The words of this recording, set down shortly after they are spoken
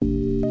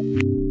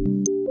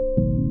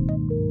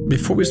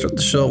Before we start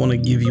the show, I want to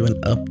give you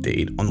an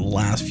update on the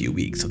last few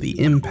weeks of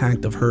the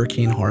impact of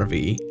Hurricane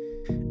Harvey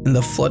and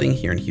the flooding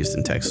here in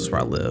Houston, Texas,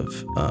 where I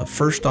live.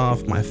 First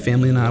off, my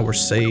family and I were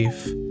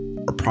safe.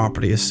 Our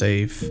property is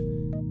safe.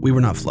 We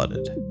were not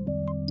flooded.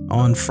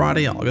 On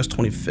Friday, August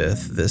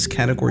 25th, this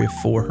Category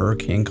 4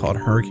 hurricane called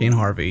Hurricane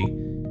Harvey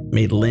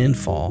made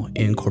landfall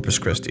in Corpus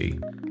Christi,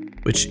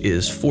 which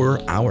is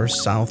 4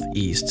 hours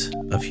southeast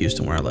of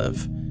Houston, where I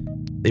live.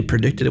 They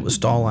predicted it would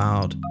stall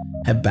out,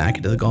 head back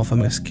into the Gulf of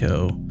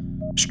Mexico,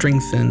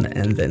 strengthen,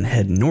 and then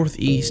head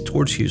northeast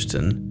towards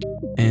Houston,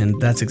 and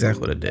that's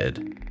exactly what it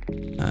did.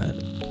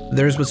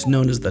 There's what's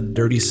known as the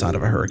dirty side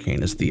of a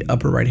hurricane. It's the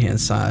upper right-hand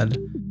side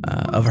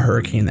of a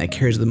hurricane that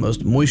carries the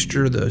most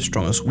moisture, the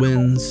strongest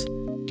winds,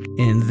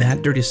 and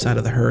that dirty side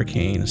of the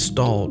hurricane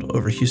stalled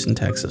over Houston,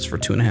 Texas for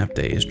 2.5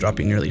 days,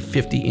 dropping nearly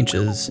 50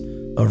 inches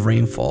of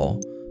rainfall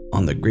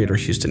on the greater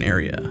Houston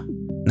area.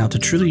 Now, to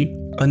truly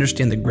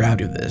understand the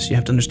gravity of this, you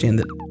have to understand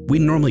that we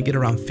normally get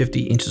around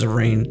 50 inches of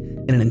rain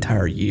in an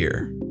entire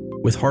year.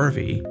 With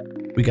Harvey,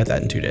 we got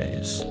that in 2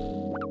 days.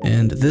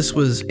 And this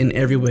was in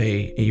every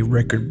way a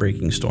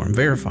record-breaking storm.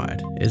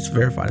 Verified. It's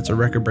verified. It's a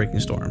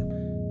record-breaking storm.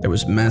 There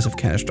was massive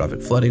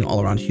catastrophic flooding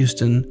all around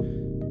Houston.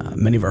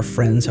 Many of our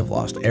friends have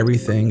lost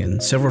everything,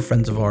 and several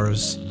friends of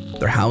ours,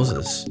 their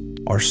houses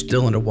are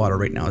still underwater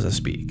right now as I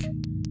speak.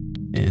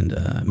 And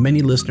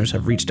many listeners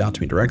have reached out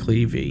to me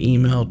directly via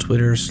email,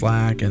 Twitter,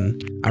 Slack, and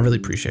I really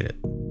appreciate it.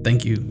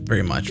 Thank you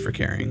very much for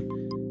caring.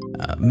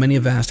 Many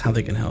have asked how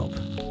they can help.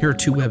 Here are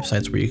 2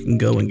 websites where you can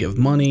go and give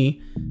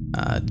money,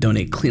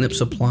 donate cleanup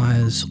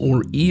supplies,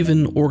 or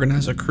even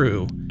organize a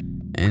crew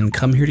and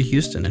come here to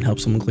Houston and help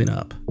someone clean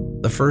up.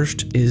 The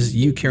first is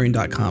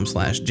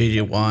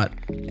youcaring.com/JJWatt,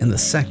 and the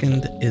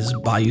second is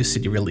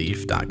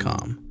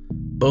bayoucityrelief.com.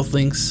 Both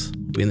links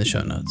will be in the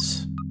show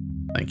notes.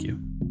 Thank you.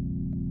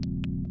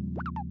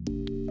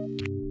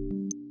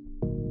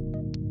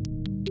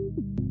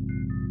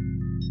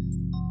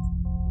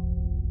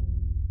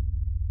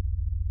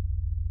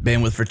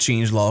 Bandwidth for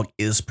Changelog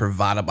is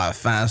provided by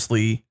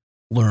Fastly.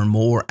 Learn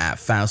more at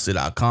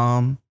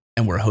fastly.com,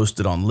 and we're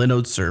hosted on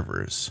Linode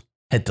servers.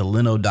 Head to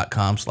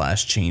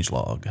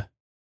linode.com/changelog.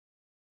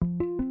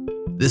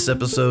 This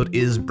episode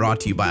is brought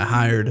to you by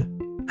Hired.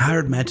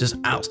 Hired matches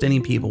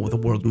outstanding people with the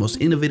world's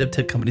most innovative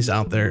tech companies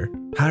out there.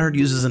 Hired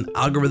uses an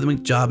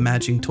algorithmic job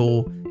matching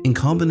tool in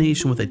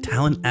combination with a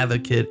talent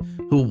advocate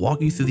who will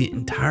walk you through the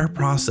entire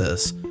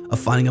process of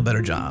finding a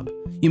better job.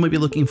 You might be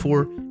looking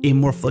for a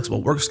more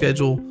flexible work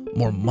schedule,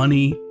 more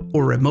money,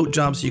 or remote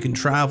jobs so you can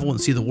travel and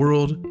see the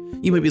world.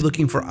 You might be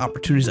looking for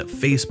opportunities at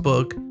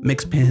Facebook,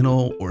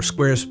 Mixpanel, or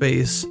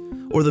Squarespace,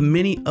 or the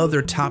many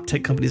other top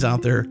tech companies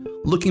out there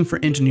looking for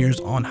engineers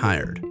on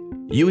Hired.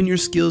 You and your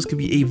skills can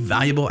be a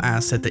valuable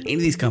asset to any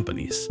of these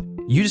companies.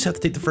 You just have to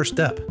take the first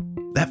step.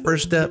 That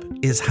first step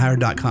is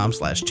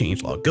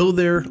hired.com/changelog. Go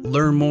there,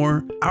 learn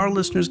more. Our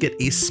listeners get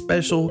a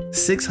special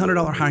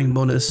 $600 hiring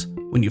bonus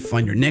when you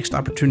find your next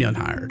opportunity on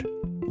Hired.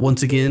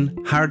 Once again,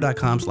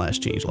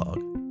 hired.com/changelog.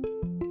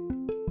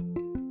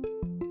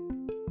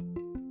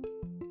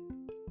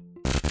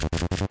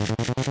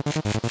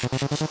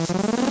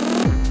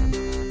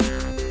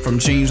 From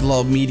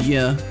Changelog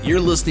Media, you're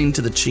listening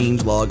to the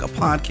Changelog, a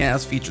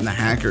podcast featuring the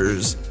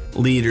hackers,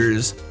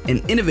 leaders,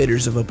 and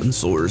innovators of open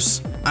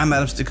source. I'm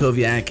Adam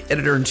Stacoviak,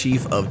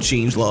 editor-in-chief of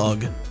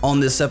Changelog. On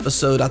this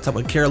episode, I talk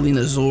with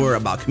Karolina Szczur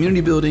about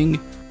community building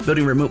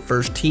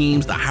remote-first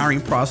teams, the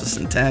hiring process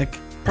in tech,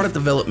 product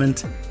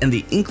development, and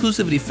the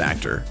inclusivity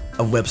factor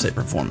of website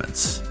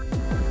performance.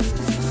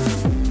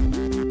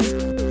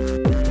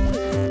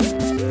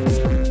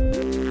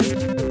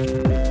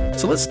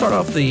 So let's start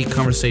off the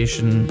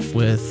conversation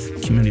with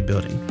community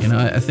building.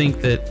 I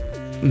think that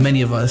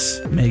many of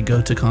us may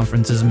go to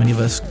conferences, many of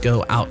us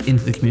go out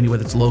into the community,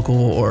 whether it's local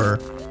or,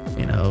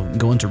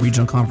 go into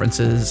regional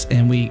conferences,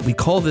 and we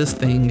call this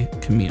thing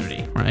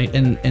community, right?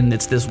 And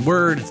it's this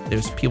word,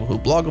 there's people who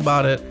blog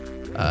about it,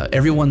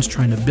 everyone's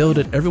trying to build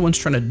it, everyone's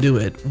trying to do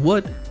it.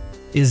 What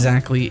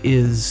exactly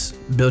is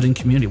building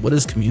community? What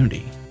is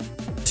community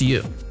to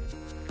you?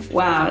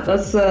 Wow,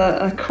 that's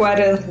quite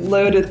a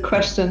loaded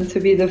question to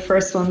be the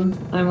first one,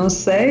 I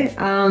must say.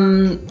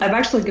 I've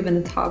actually given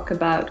a talk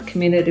about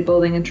community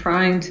building and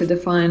trying to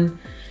define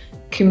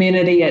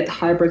community at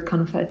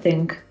HybridConf, I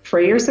think,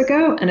 4 years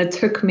ago. And it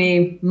took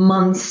me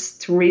months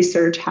to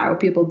research how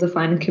people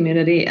define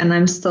community. And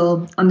I'm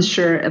still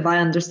unsure if I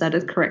understood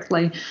it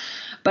correctly.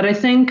 But I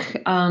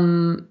think,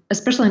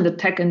 especially in the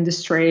tech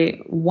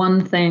industry,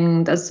 one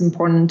thing that's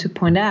important to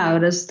point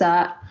out is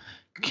that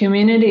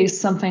community is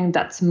something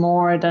that's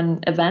more than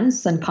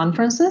events and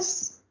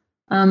conferences.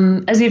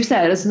 As you've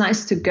said, it's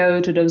nice to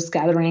go to those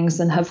gatherings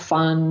and have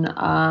fun,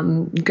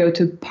 go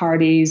to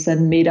parties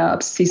and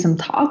meetups, see some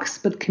talks,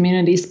 but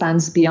community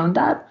spans beyond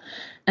that.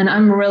 And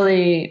I'm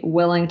really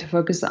willing to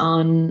focus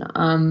on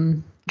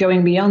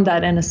going beyond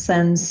that in a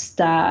sense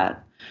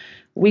that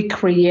we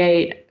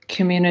create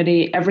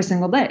community every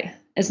single day.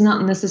 is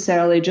not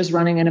necessarily just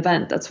running an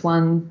event that's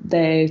 1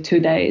 day, 2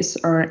 days,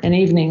 or an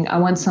evening. I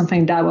want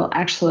something that will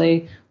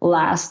actually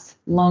last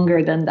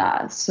longer than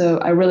that. So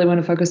I really want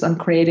to focus on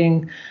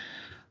creating,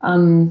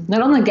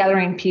 not only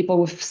gathering people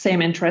with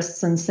same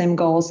interests and same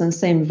goals and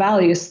same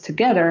values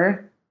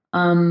together,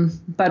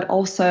 but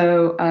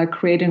also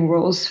creating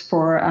rules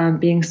for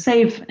being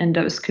safe in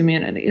those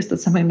communities.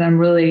 That's something that I'm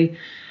really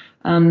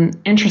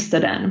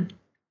interested in.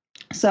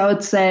 So I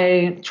would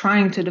say,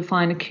 trying to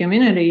define a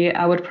community,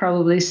 I would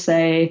probably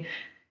say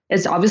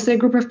it's obviously a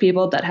group of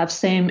people that have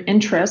same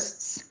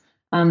interests,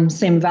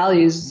 same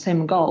values,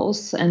 same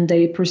goals, and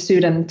they pursue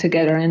them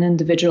together and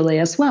individually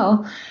as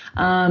well.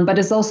 But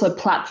it's also a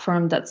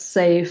platform that's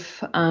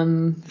safe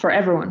for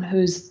everyone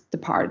who's the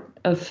part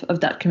of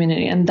that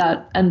community. And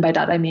by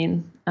that, I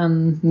mean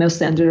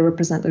mostly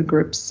underrepresented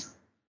groups.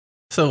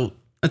 So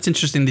it's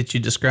interesting that you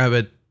describe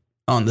it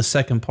on the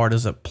second part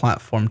as a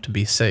platform to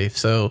be safe.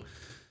 So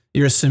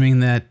you're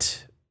assuming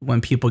that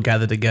when people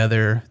gather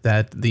together,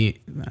 that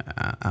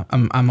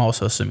I'm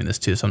also assuming this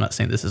too, so I'm not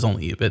saying this is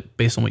only you, but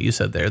based on what you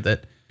said there,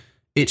 that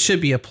it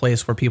should be a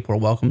place where people are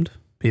welcomed,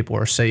 people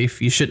are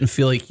safe. You shouldn't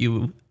feel like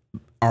you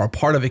are a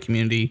part of a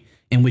community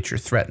in which you're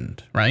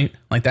threatened, right?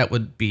 Like that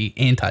would be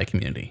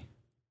anti-community.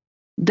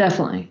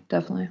 Definitely.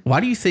 Why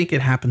do you think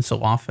it happens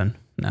so often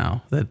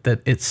now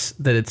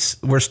that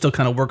we're still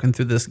kind of working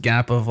through this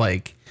gap of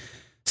like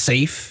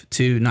safe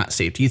to not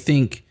safe? Do you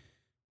think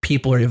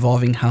people are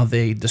evolving how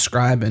they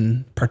describe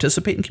and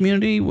participate in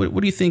community? What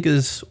do you think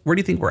where do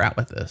you think we're at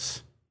with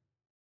this?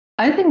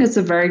 I think it's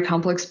a very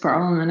complex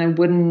problem, and I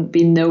wouldn't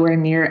be nowhere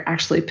near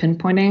actually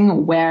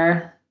pinpointing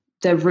where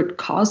the root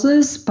cause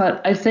is.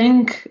 But I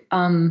think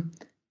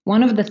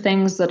one of the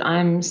things that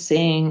I'm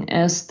seeing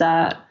is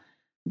that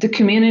the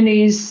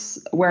communities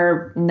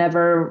were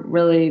never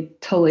really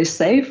totally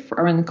safe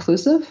or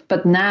inclusive,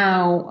 but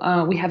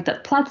now we have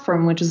that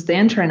platform, which is the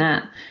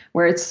internet,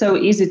 where it's so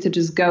easy to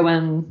just go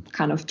and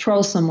kind of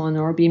troll someone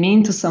or be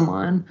mean to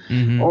someone,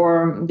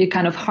 or be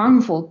kind of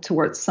harmful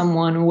towards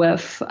someone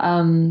with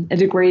a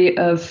degree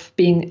of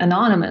being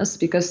anonymous,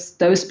 because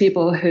those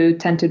people who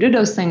tend to do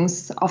those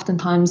things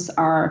oftentimes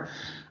are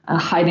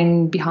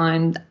hiding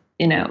behind,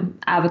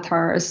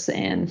 avatars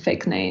and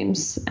fake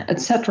names,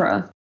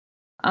 etc.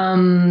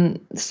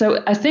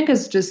 So I think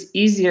it's just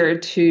easier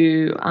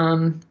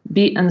to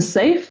be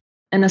unsafe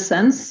in a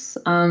sense,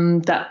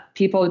 that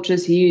people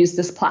just use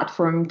this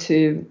platform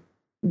to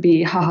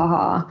be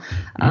like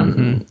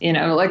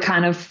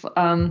kind of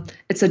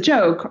it's a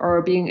joke,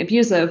 or being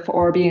abusive,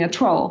 or being a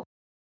troll.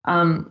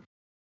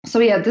 So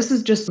yeah, this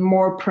is just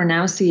more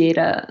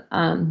pronunciated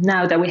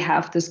now that we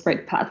have this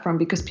great platform,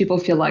 because people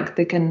feel like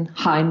they can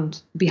hide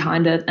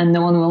behind it, and no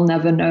one will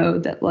never know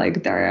that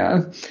like they're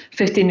a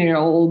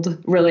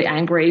 15-year-old really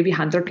angry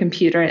behind their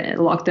computer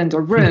locked in their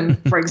room,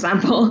 for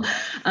example.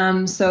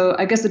 So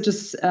I guess it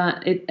just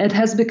it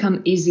has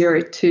become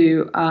easier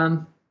to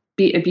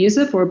be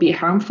abusive or be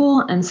harmful,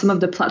 and some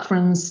of the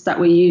platforms that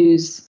we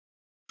use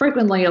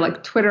frequently,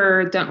 like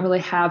Twitter, don't really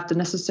have the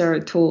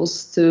necessary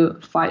tools to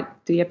fight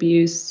the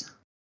abuse.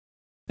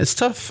 It's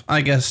tough,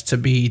 I guess, to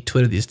be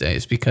Twitter these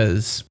days,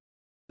 because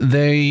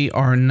they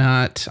are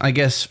not, I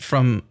guess,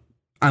 I'm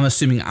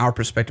assuming our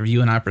perspective, you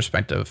and our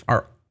perspective,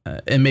 are,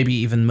 and maybe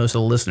even most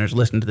of the listeners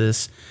listening to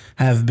this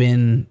have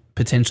been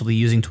potentially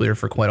using Twitter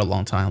for quite a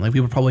long time. Like,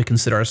 we would probably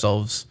consider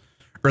ourselves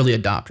early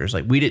adopters.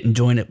 Like, we didn't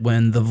join it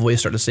when The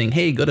Voice started saying,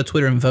 hey, go to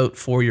Twitter and vote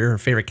for your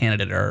favorite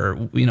candidate, or,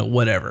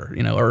 whatever,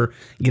 or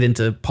get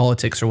into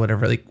politics or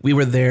whatever. Like, we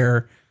were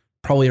there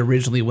probably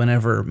originally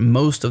whenever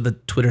most of the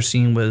Twitter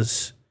scene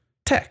was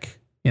tech,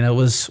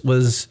 was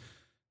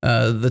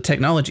the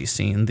technology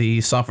scene,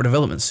 the software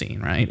development scene,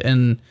 right?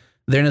 And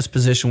they're in this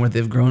position where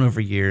they've grown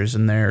over years,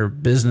 and their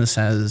business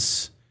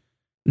has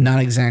not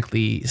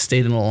exactly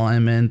stayed in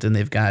alignment, and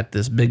they've got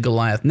this big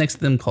Goliath next to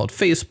them called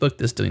Facebook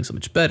that's doing so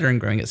much better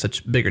and growing at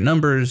such bigger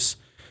numbers,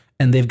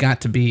 and they've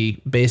got to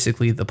be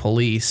basically the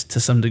police to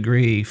some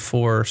degree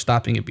for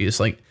stopping abuse.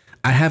 Like,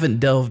 I haven't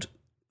delved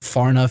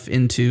far enough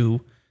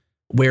into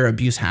where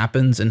abuse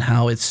happens and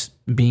how it's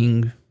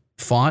being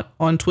fought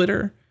on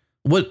Twitter.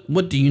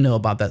 What do you know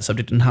about that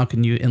subject, and how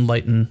can you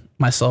enlighten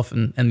myself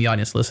and the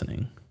audience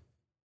listening?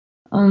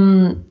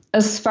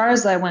 As far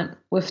as I went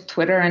with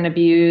Twitter and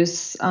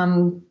abuse,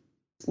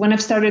 when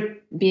I've started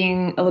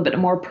being a little bit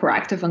more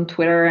proactive on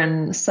Twitter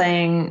and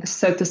saying,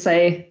 so to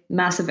say,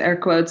 massive air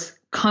quotes,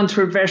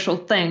 controversial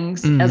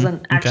things, as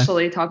in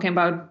actually talking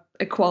about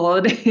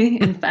equality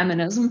and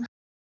feminism.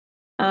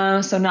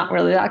 So not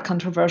really that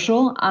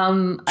controversial.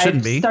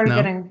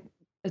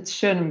 It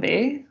shouldn't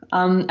be.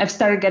 I've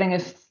started getting a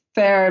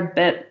fair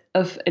bit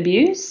of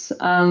abuse.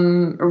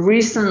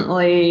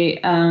 Recently,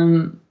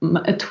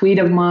 a tweet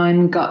of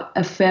mine got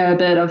a fair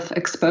bit of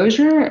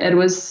exposure. It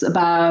was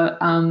about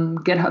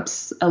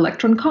GitHub's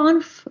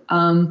ElectronConf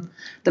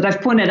that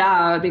I've pointed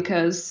out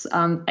because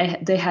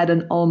they had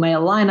an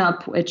all-male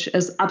lineup, which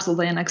is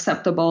absolutely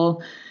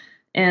unacceptable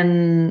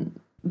in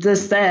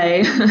this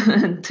day,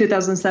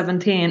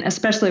 2017,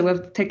 especially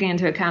with taking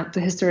into account the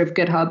history of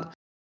GitHub.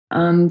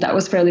 that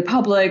was fairly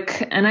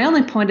public. And I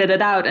only pointed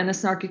it out in a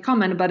snarky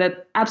comment, but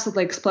it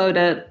absolutely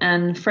exploded.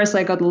 And first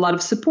I got a lot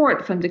of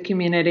support from the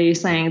community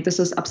saying this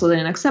is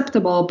absolutely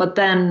unacceptable. But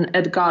then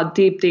it got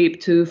deep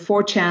to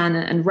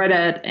 4chan and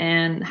Reddit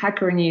and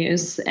Hacker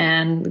News,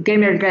 and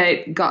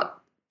Gamergate got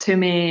to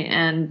me,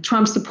 and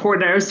Trump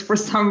supporters for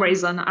some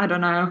reason, I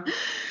don't know.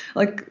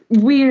 Like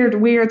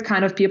weird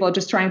kind of people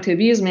just trying to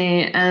abuse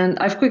me. And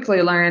I've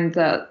quickly learned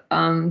that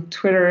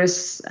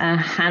Twitter's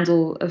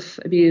handle of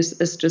abuse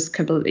is just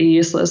completely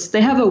useless.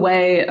 They have a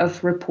way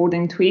of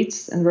reporting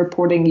tweets and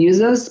reporting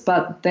users,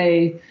 but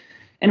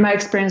in my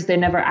experience, they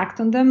never act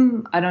on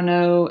them. I don't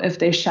know if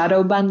they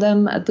shadow ban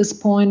them at this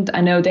point.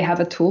 I know they have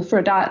a tool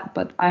for that,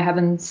 but I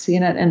haven't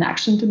seen it in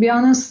action, to be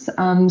honest.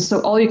 So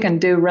all you can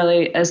do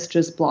really is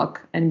just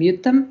block and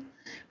mute them.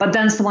 But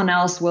then someone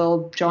else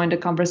will join the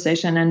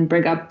conversation and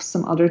bring up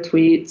some other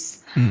tweets.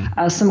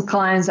 Some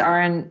clients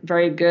aren't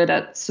very good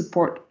at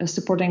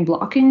supporting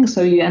blocking.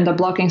 So you end up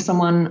blocking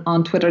someone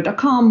on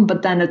twitter.com,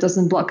 but then it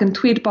doesn't block in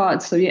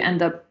Tweetbot. So you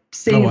end up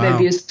seeing the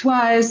abuse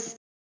twice.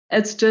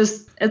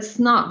 It's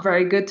not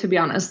very good, to be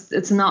honest.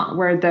 It's not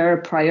where their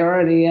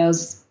priority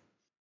is.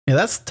 Yeah,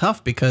 that's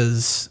tough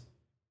because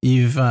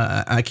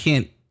I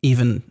can't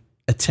even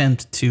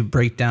attempt to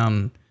break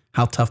down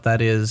how tough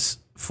that is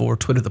for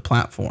Twitter, the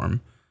platform,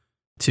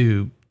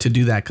 to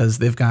do that, because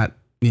they've got,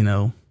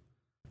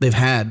 they've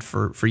had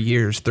for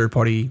years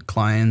third-party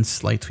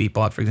clients like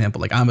Tweetbot, for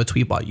example. Like, I'm a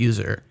Tweetbot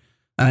user,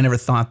 and I never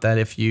thought that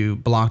if you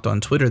blocked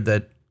on Twitter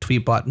that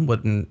Tweetbot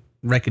wouldn't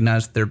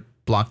recognize they're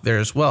blocked there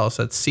as well.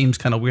 So it seems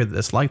kind of weird that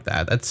it's like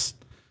that.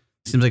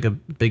 Seems like a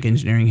big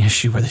engineering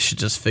issue where they should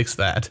just fix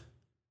that.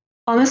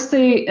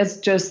 Honestly, it's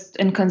just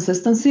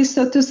inconsistency,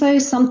 so to say.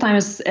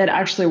 Sometimes it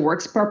actually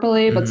works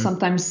properly, but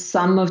sometimes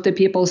some of the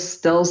people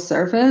still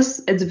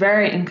surface. It's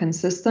very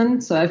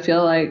inconsistent. So I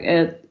feel like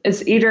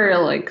it's either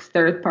like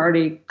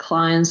third-party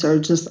clients or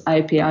just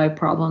API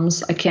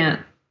problems. I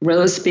can't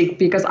really speak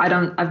because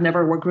I've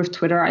never worked with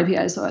Twitter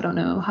API, so I don't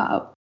know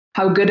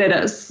how good it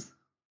is.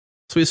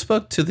 So we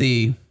spoke to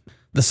the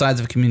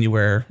sides of community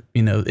where,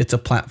 it's a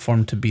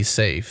platform to be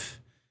safe.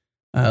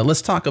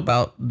 Let's talk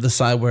about the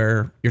side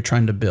where you're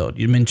trying to build.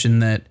 You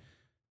mentioned that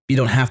you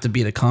don't have to be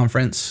at a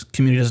conference.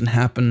 Community doesn't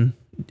happen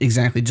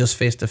exactly just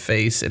face to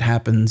face. It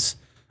happens,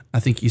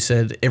 I think you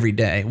said, every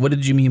day. What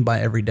did you mean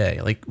by every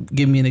day? Like,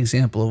 give me an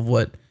example of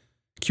what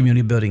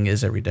community building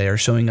is every day, or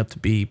showing up to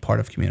be part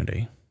of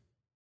community.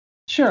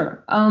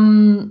 Sure.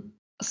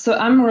 So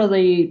I'm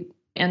really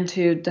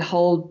into the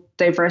whole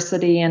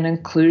diversity and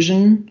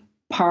inclusion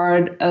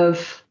part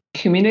of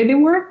community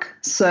work.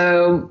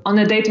 So on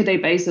a day-to-day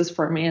basis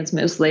for me, it's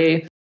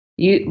mostly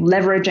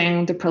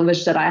leveraging the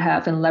privilege that I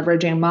have and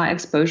leveraging my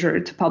exposure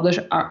to publish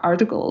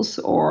articles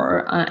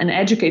or and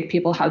educate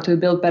people how to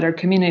build better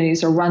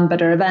communities or run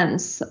better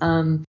events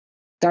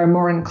that are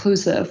more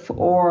inclusive,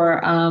 or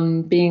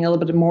being a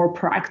little bit more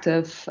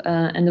proactive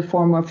in the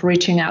form of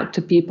reaching out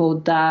to people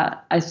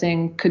that I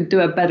think could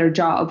do a better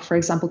job. For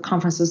example,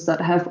 conferences that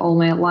have all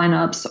male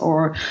lineups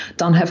or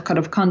don't have code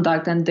of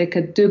conduct, and they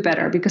could do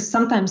better, because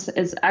sometimes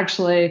it's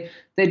actually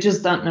they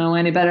just don't know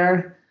any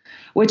better,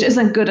 which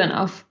isn't good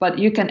enough, but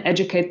you can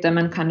educate them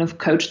and kind of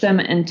coach them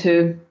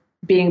into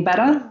being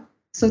better,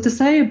 so to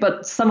say.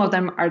 But some of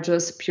them are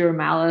just pure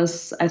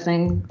malice. I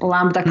think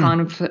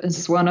LambdaConf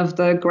is one of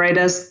the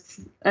greatest,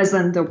 as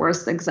in the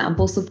worst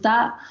examples of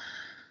that.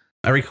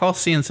 I recall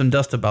seeing some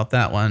dust about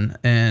that one,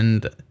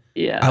 and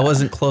I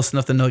wasn't close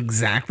enough to know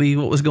exactly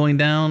what was going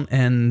down.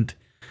 And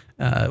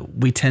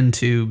we tend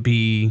to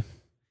be,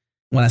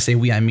 when I say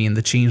we, I mean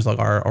the Changelog,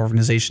 our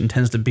organization,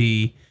 tends to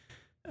be,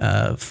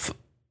 not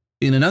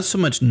so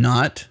much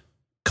not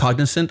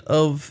cognizant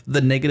of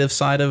the negative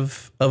side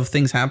of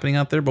things happening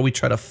out there, but we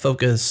try to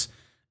focus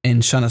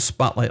and shine a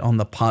spotlight on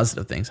the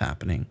positive things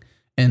happening.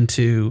 And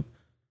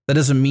that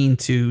doesn't mean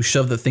to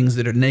shove the things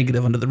that are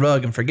negative under the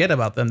rug and forget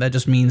about them. That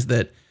just means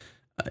that,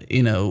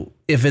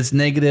 if it's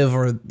negative,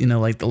 or,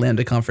 like the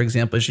LambdaConf, for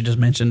example, as you just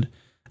mentioned,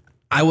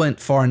 I went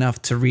far enough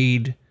to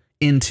read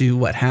into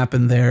what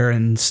happened there,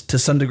 and to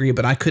some degree,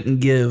 but I couldn't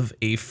give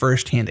a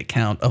firsthand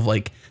account of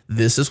like,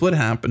 this is what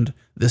happened,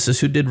 this is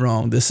who did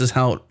wrong, this is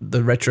how the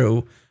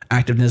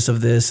retroactiveness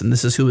of this, and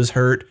this is who was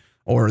hurt,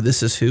 or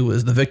this is who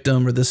was the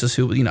victim, or this is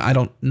who, I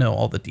don't know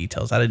all the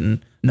details. I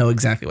didn't know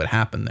exactly what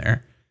happened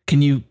there.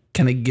 Can you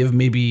kind of give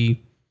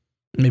maybe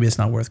it's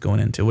not worth going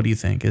into? What do you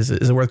think? Is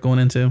it worth going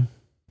into?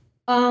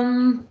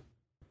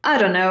 I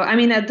don't know. I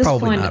mean, at this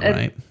probably point, not,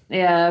 right?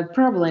 Yeah,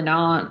 probably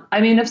not. I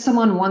mean, if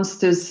someone wants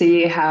to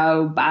see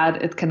how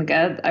bad it can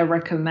get, I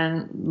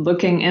recommend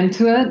looking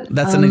into it.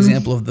 That's an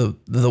example of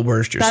the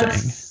worst you're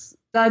saying.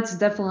 That's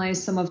definitely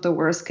some of the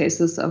worst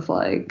cases of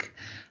like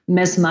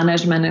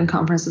mismanagement in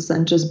conferences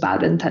and just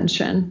bad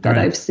intention that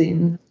I've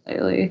seen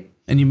lately.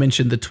 And you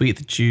mentioned the tweet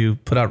that you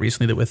put out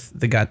recently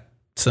that got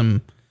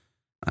some,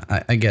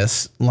 I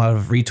guess, a lot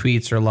of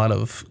retweets or a lot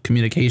of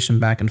communication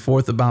back and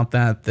forth about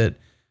that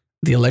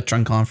the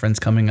Electron conference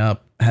coming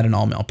up had an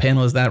all-male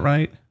panel. Is that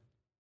right?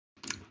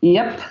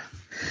 Yep.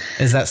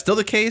 Is that still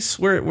the case?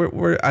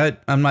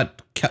 I'm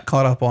not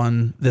caught up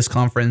on this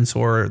conference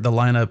or the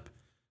lineup,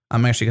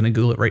 I'm actually going to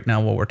Google it right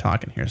now while we're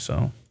talking here.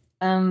 So,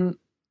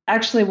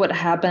 actually, what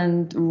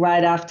happened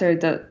right after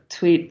the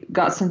tweet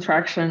got some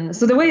traction.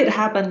 So the way it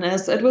happened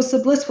is it was a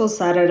blissful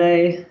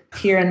Saturday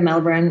here in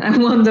Melbourne, a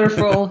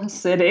wonderful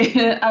city.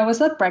 I was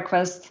at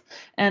breakfast,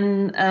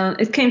 and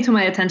it came to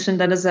my attention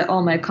that it's an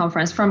all-male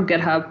conference from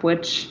GitHub,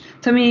 which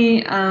to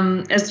me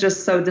is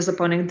just so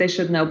disappointing. They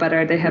should know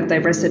better. They have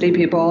diversity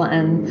people,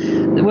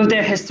 and with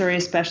their history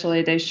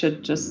especially, they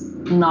should just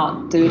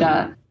not do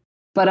that.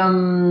 But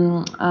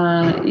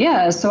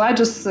so I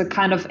just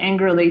kind of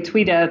angrily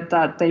tweeted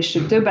that they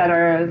should do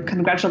better.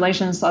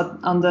 Congratulations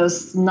on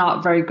this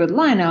not very good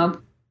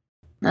lineup.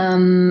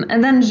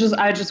 And then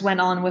I just went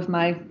on with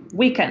my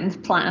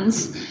weekend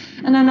plans.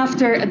 And then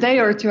after a day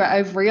or two,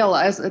 I've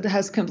realized it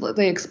has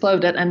completely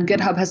exploded, and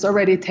GitHub has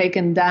already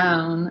taken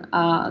down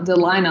the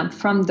lineup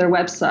from their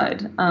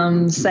website,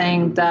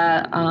 saying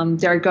that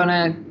they're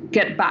gonna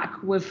get back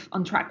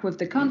on track with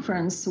the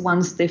conference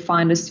once they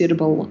find a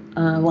suitable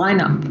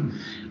lineup,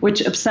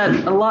 which upset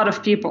a lot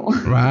of people.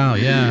 Wow,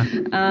 yeah.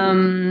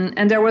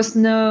 And there was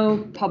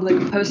no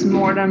public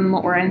postmortem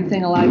or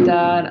anything like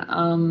that.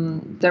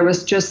 There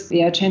was just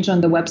a change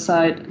on the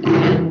website,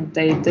 and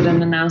they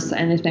didn't announce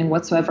anything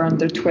whatsoever on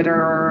their Twitter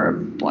or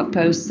blog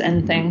posts,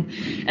 anything.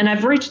 And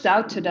I've reached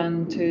out to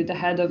them, to the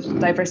head of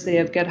diversity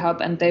of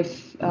GitHub, and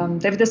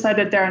they've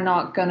decided they're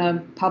not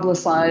gonna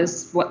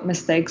publicize what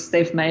mistakes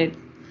they've made.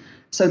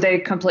 So they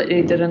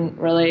completely didn't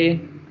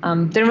really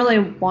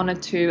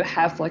wanted to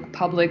have like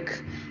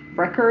public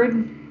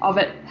record of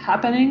it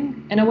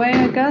happening in a way,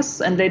 I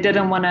guess. And they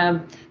didn't want to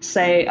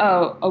say,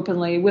 oh,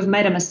 openly, we've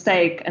made a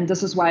mistake and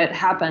this is why it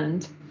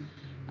happened.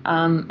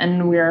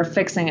 And we're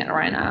fixing it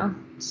right now.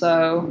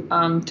 So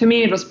to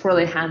me, it was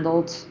poorly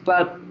handled,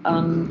 but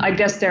I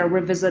guess they're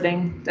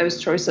revisiting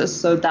those choices.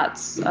 So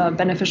that's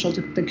beneficial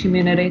to the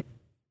community.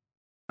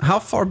 How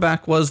far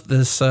back was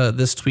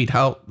this tweet?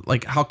 How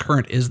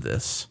current is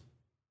this?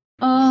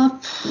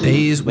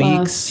 Days,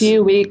 weeks?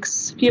 Few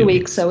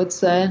weeks, I would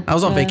say. I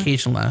was on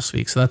vacation last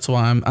week, so that's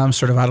why I'm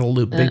sort of out of the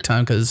loop big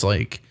time, because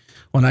like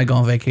when I go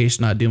on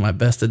vacation, I do my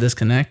best to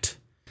disconnect.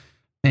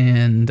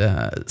 And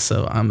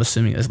so I'm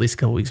assuming at least a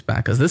couple weeks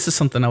back, because this is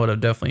something I would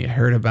have definitely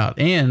heard about.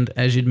 And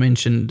as you'd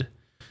mentioned,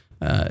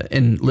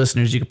 and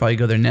listeners, you could probably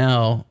go there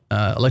now,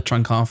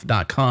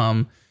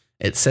 electronconf.com.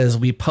 It says,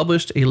 we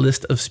published a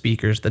list of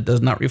speakers that does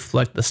not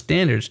reflect the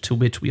standards to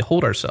which we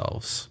hold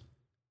ourselves.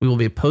 We will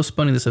be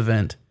postponing this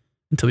event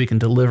until we can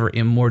deliver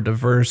a more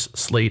diverse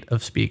slate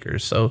of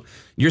speakers. So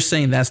you're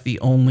saying that's the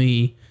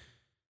only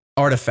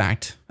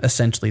artifact,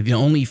 essentially, the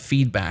only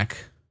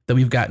feedback that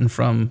we've gotten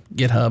from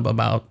GitHub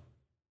about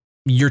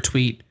your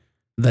tweet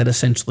that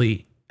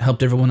essentially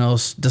helped everyone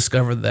else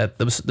discover that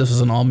this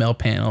was an all-male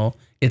panel.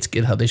 It's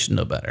GitHub. They should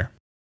know better.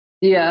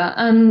 Yeah,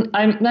 and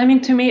I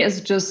mean, to me, it's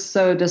just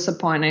so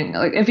disappointing.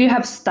 Like, if you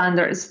have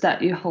standards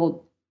that you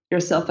hold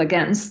yourself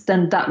against,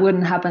 then that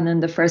wouldn't happen in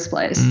the first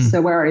place.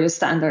 So where are your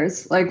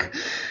standards? Like,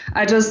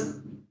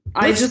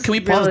 can we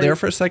pause there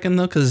for a second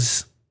though?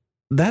 Because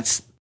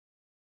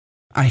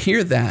I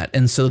hear that,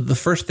 and so the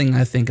first thing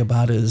I think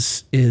about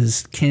is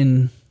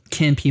can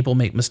people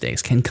make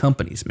mistakes? Can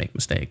companies make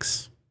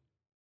mistakes?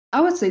 I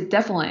would say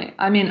definitely.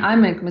 I mean, I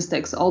make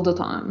mistakes all the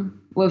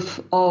time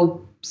with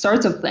all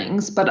sorts of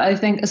things, but I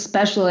think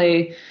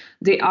especially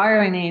the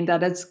irony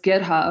that it's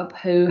GitHub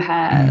who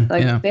had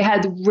they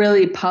had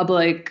really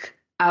public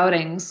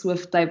outings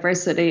with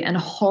diversity and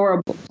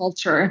horrible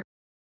culture.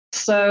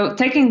 So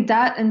taking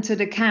that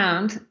into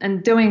account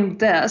and doing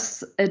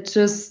this,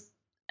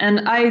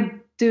 and I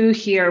do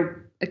hear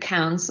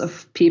accounts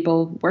of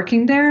people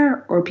working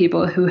there or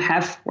people who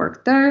have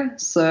worked there.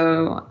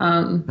 So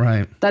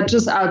that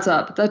just adds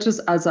up.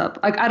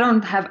 Like, I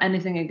don't have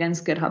anything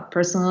against GitHub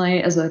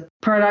personally as a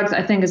product.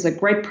 I think it's a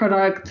great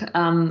product.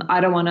 I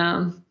don't want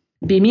to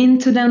be mean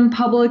to them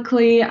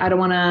publicly. I don't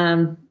want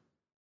to,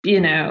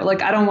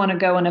 I don't want to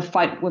go in a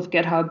fight with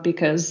GitHub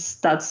because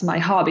that's my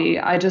hobby.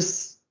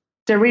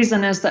 The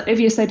reason is that if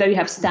you say that you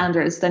have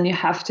standards, then you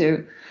have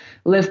to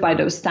live by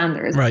those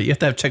standards. Right. You have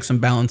to have checks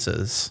and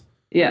balances.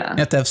 Yeah. You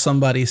have to have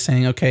somebody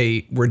saying,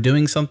 okay, we're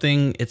doing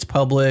something, it's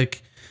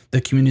public,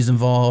 the community's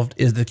involved,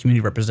 is the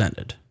community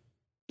represented?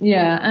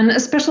 Yeah, and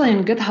especially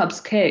in GitHub's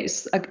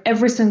case, like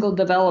every single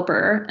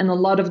developer and a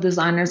lot of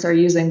designers are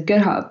using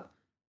GitHub.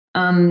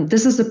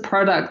 This is a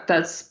product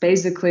that's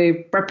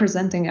basically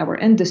representing our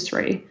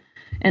industry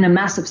in a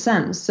massive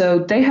sense. So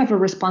they have a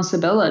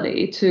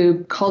responsibility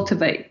to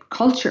cultivate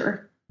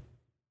culture.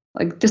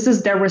 Like, this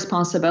is their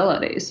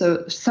responsibility.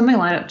 So something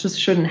like that just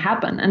shouldn't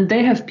happen. And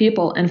they have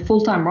people in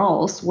full-time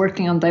roles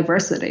working on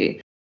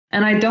diversity.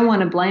 And I don't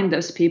want to blame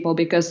those people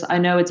because I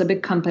know it's a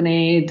big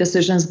company,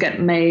 decisions get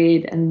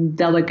made and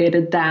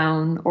delegated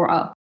down or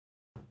up.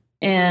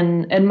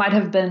 And it might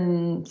have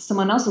been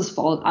someone else's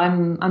fault.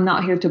 I'm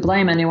not here to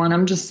blame anyone.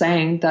 I'm just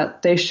saying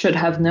that they should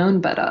have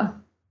known better.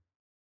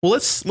 Well,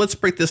 let's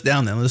break this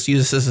down then. Let's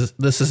use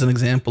this as an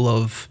example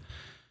of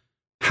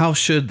how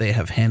should they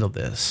have handled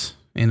this.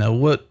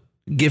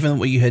 Given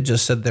what you had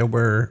just said, there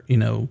were,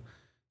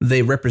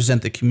 they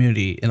represent the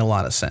community in a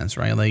lot of sense,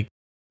 right? Like,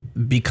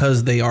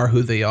 because they are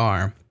who they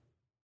are,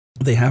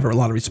 they have a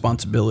lot of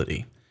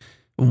responsibility.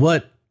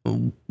 What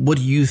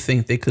do you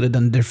think they could have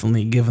done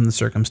differently given the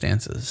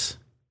circumstances?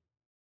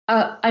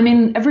 I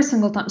mean, every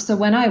single time. So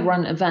when I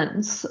run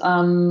events,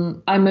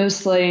 I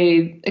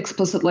mostly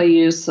explicitly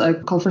use a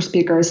call for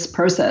speakers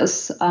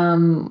process,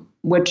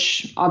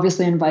 which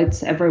obviously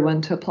invites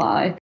everyone to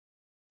apply.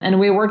 And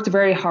we worked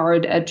very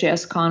hard at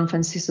JSConf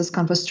and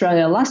CSISConf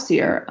Australia last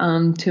year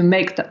to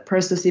make that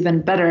process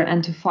even better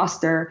and to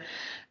foster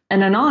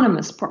an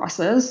anonymous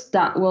process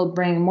that will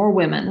bring more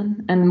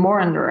women and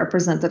more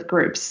underrepresented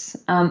groups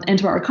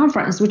into our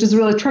conference, which is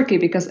really tricky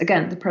because,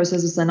 again, the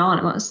process is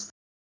anonymous.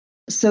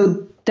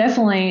 So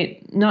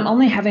definitely not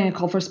only having a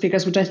call for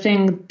speakers, which I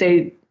think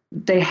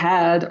they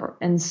had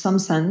in some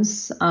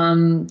sense,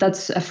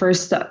 that's a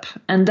first step.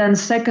 And then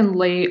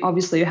secondly,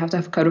 obviously, you have to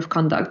have a code of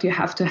conduct. You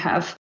have to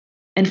have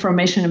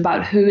information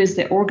about who is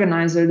the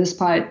organizer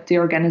despite the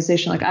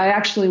organization. Like, I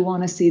actually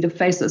want to see the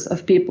faces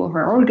of people who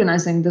are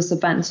organizing this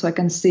event so I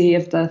can see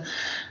if the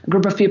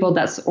group of people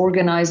that's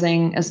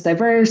organizing is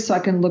diverse, so I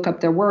can look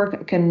up their work.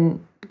 I can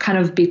kind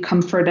of be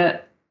comforted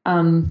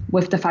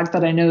with the fact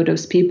that I know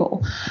those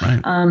people.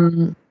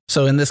 Right.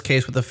 So in this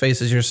case with the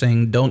faces, you're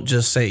saying don't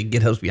just say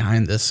GitHub's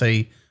behind this,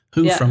 say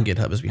who from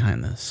GitHub is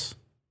behind this.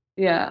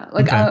 Yeah,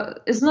 like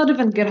it's not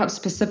even GitHub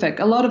specific.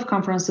 A lot of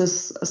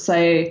conferences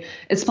say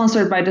it's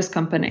sponsored by this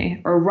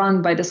company or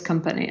run by this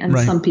company and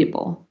some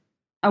people.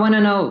 I want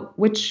to know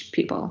which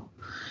people.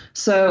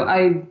 So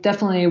I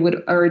definitely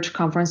would urge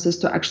conferences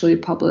to actually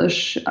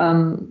publish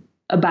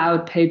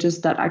about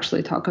pages that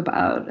actually talk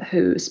about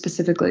who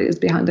specifically is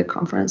behind the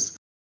conference.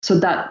 So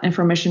that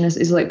information is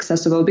easily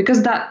accessible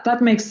because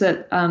that makes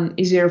it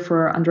easier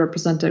for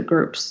underrepresented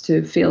groups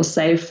to feel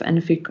safe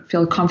and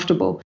feel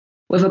comfortable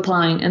with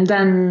applying. And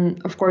then,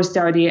 of course,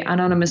 there are the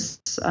anonymous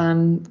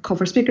call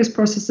for speakers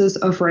processes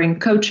offering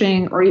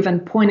coaching or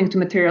even pointing to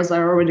materials that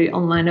are already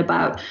online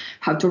about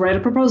how to write a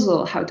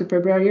proposal, how to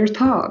prepare your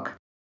talk.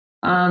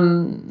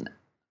 Conferences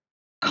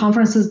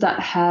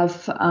that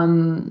have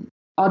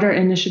other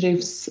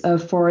initiatives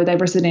for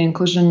diversity and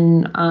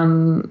inclusion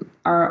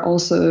are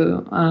also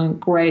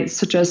great,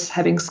 such as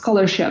having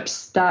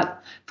scholarships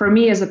that, for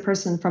me as a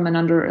person for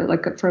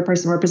a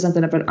person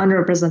representative of an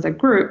underrepresented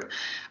group,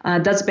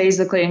 that's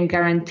basically a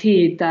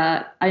guarantee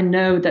that I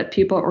know that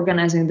people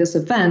organizing this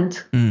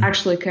event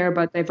actually care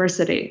about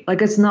diversity.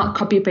 Like, it's not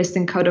copy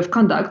pasting code of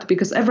conduct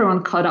because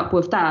everyone caught up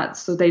with that,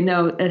 so they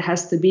know it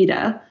has to be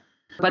there.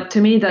 But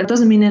to me, that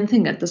doesn't mean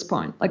anything at this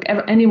point. Like,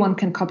 anyone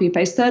can copy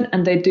paste it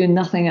and they do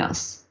nothing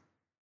else.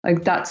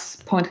 Like, that's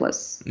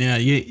pointless. Yeah.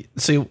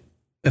 So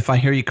if I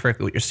hear you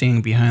correctly, what you're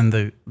seeing behind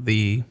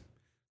the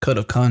code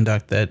of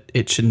conduct, that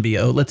it shouldn't be,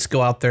 let's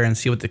go out there and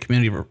see what the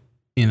community,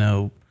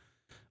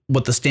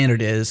 what the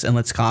standard is, and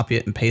let's copy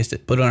it and paste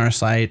it, put it on our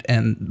site,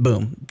 and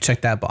boom,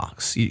 check that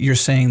box. You're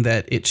saying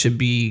that it should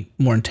be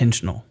more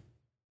intentional.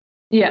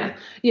 Yeah.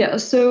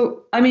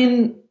 So, I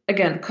mean,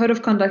 again, code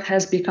of conduct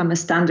has become a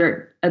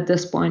standard at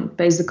this point.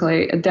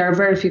 Basically, there are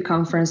very few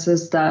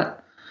conferences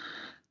that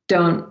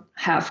don't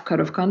have code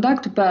of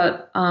conduct.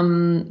 But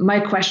my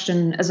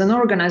question as an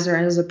organizer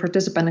and as a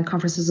participant in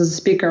conferences, as a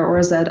speaker or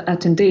as an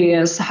attendee,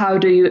 is how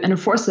do you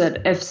enforce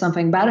it if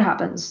something bad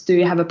happens? Do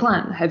you have a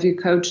plan? Have you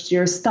coached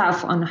your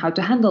staff on how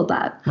to handle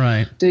that?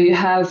 Right. Do you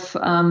have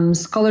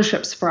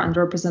scholarships for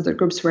underrepresented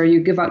groups where you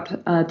give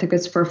out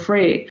tickets for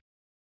free?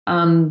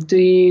 Do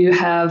you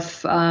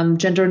have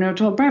gender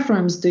neutral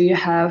bathrooms? Do you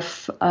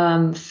have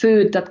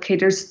food that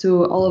caters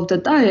to all of the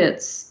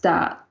diets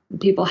that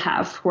people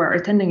have who are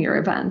attending your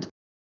event?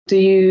 Do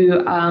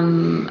you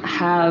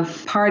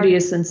have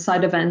parties and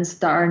side events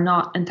that are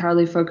not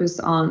entirely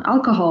focused on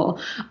alcohol?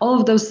 All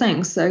of those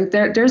things. So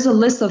there's a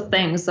list of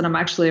things that I'm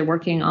actually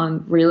working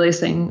on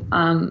releasing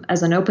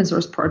as an open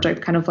source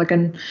project, kind of like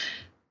an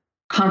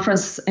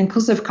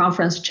inclusive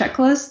conference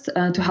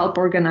checklist to help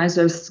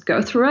organizers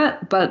go through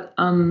it. But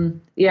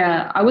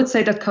I would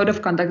say that code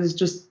of conduct is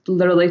just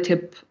literally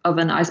tip of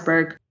an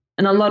iceberg.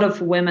 And a lot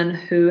of women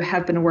who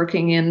have been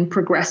working in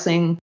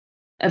progressing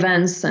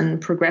events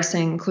and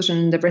progressing inclusion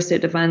and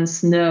diversity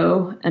events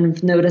know and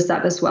have noticed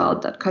that as well,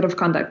 that code of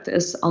conduct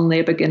is only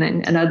a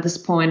beginning. And at this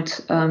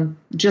point,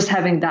 just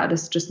having that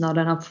is just not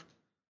enough.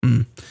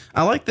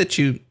 I like that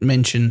you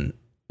mentioned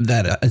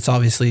that it's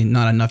obviously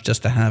not enough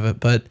just to have it,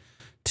 but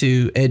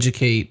to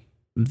educate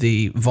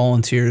the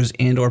volunteers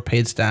and or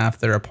paid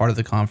staff that are a part of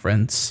the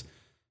conference,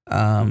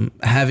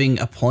 having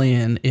a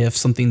plan if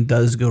something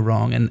does go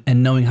wrong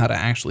and knowing how to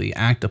actually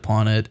act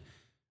upon it.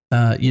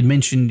 You'd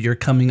mentioned you're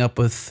coming up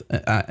with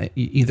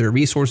either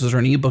resources or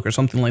an ebook or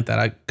something like that.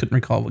 I couldn't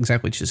recall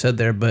exactly what you said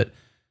there, but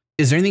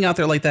is there anything out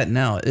there like that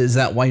now? Is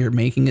that why you're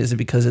making it? Is it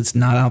because it's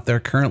not out there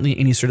currently?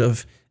 Any sort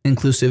of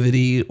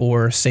inclusivity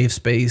or safe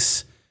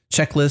space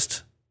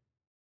checklist?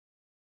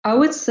 I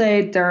would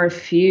say there are a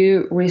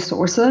few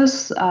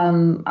resources.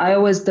 I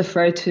always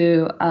defer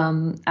to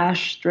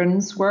Ash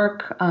Strin's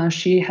work.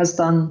 She has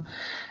done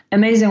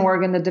amazing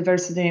work in the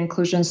diversity and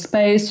inclusion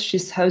space.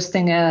 She's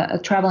hosting a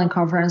traveling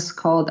conference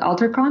called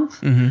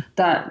AlterConf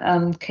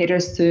that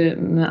caters to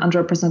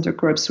underrepresented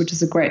groups, which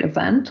is a great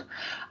event.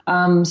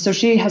 So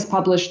she has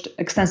published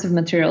extensive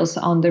materials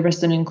on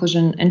diversity and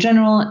inclusion in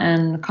general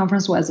and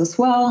conference-wise as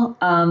well.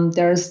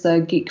 There's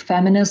the Geek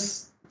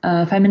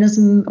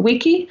Feminism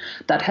Wiki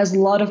that has a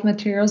lot of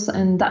materials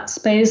in that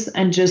space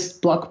and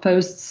just blog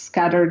posts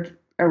scattered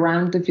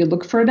around if you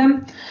look for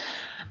them.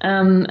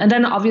 And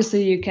then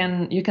obviously you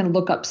can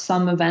look up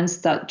some events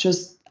that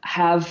just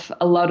have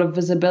a lot of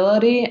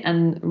visibility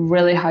and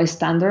really high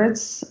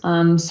standards,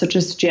 such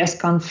as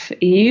JSConf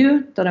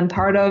EU that I'm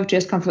part of,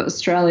 JSConf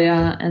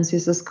Australia, and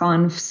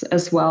CSSConf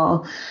as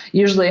well,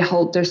 usually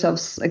hold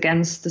themselves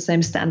against the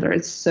same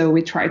standards. So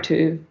we try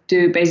to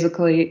do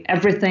basically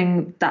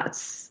everything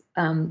that's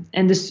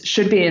and this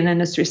should be an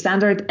industry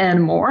standard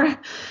and more,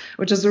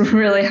 which is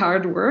really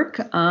hard work.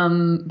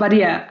 But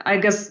yeah, I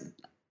guess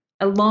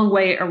a long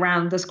way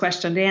around this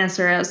question. The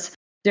answer is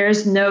there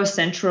is no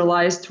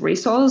centralized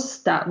resource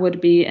that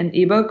would be an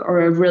ebook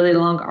or a really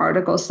long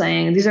article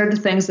saying these are the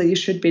things that you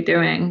should be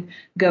doing,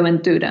 go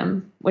and do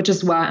them, which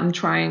is why I'm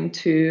trying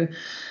to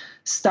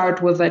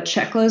start with a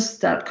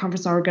checklist that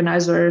conference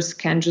organizers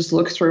can just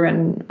look through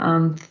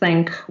and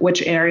think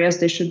which areas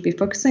they should be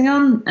focusing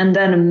on. And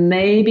then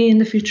maybe in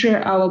the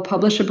future, I will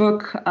publish a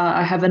book.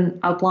 I have an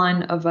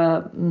outline of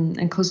a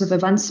inclusive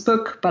events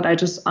book, but I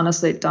just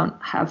honestly don't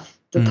have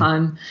the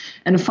time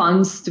and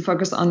funds to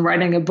focus on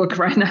writing a book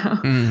right now.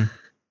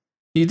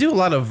 You do a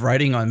lot of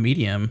writing on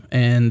Medium,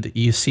 and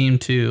you seem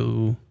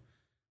to,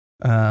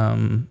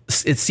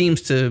 it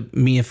seems to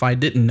me, if I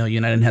didn't know you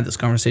and I didn't have this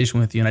conversation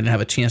with you and I didn't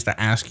have a chance to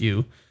ask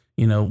you,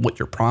 what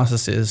your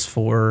process is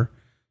for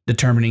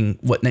determining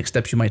what next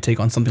steps you might take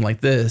on something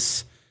like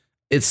this,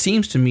 it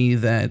seems to me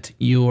that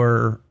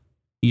your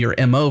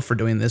MO for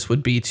doing this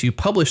would be to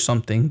publish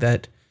something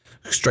that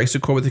strikes a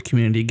chord with the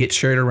community, gets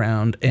shared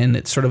around, and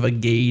it's sort of a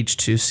gauge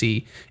to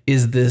see,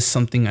 is this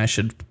something I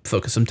should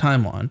focus some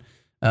time on?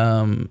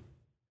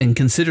 And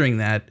considering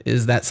that,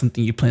 is that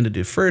something you plan to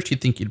do first? You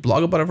think you'd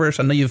blog about it first?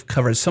 I know you've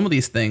covered some of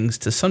these things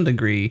to some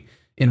degree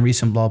in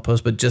recent blog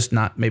posts, but just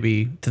not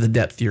maybe to the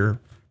depth you're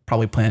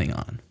probably planning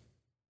on.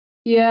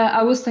 Yeah,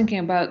 I was thinking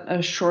about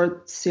a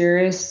short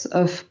series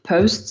of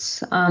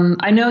posts.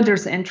 I know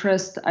there's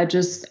interest. I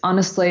just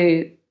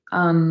honestly,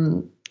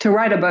 to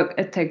write a book,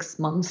 it takes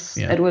months.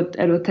 Yeah. It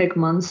would take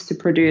months to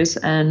produce,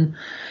 and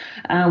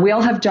we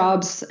all have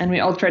jobs, and we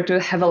all try to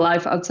have a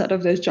life outside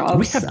of those jobs.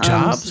 We have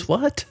jobs?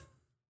 What?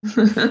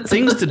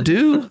 Things to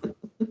do?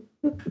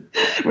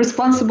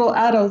 Responsible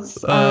adults.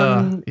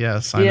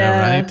 Yes, I know,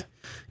 right?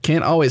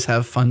 Can't always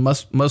have fun.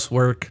 Must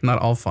work, not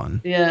all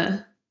fun.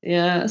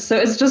 Yeah. So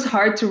it's just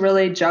hard to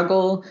really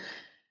juggle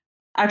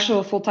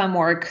actual full-time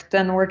work,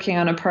 then working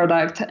on a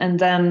product, and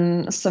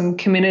then some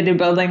community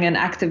building and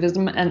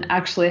activism, and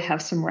actually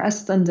have some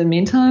rest in the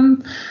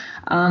meantime.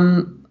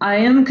 I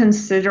am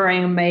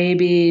considering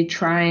maybe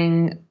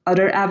trying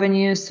other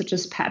avenues such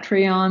as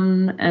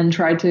Patreon and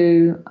try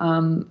to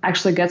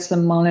actually get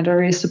some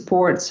monetary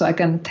support so I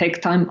can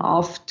take time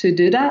off to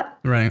do that.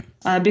 Right.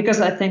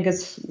 Because I think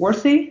it's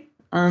worthy.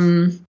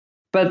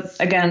 But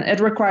again, it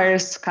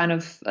requires kind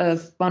of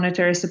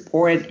monetary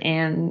support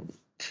and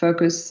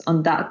focus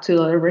on that to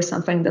deliver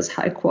something that's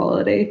high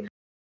quality.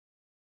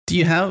 Do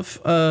you have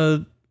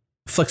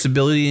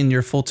flexibility in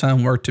your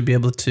full-time work to be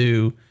able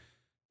to,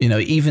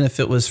 even if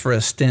it was for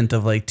a stint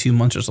of like 2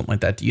 months or something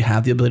like that, do you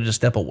have the ability to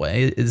step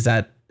away? Is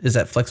that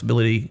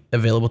flexibility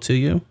available to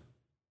you?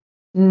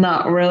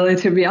 Not really,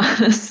 to be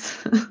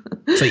honest.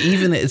 So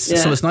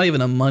it's not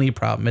even a money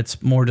problem.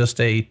 It's more just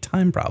a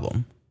time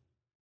problem,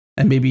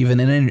 and maybe even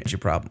an energy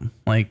problem.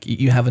 Like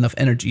you have enough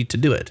energy to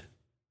do it.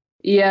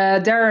 Yeah,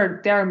 there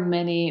are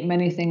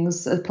many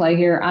things at play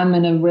here. I'm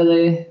in a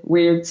really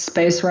weird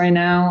space right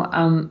now,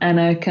 and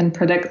I can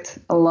predict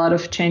a lot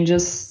of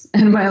changes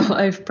in my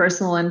life,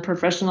 personal and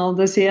professional,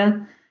 this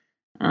year.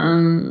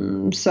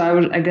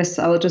 So I guess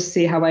I will just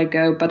see how I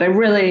go. But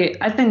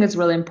I think it's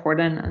really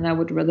important, and I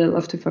would really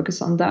love to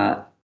focus on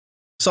that.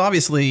 So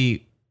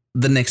obviously,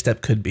 the next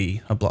step could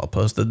be a blog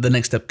post. The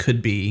next step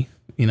could be,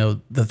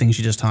 the things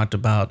you just talked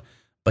about.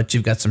 But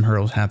you've got some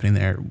hurdles happening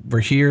there. We're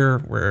here.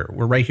 We're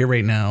right here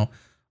right now.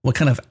 What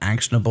kind of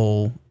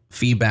actionable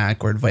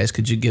feedback or advice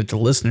could you give to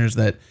listeners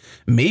that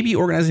may be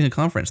organizing a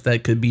conference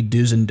that could be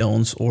do's and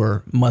don'ts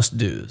or must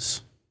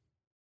do's?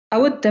 I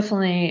would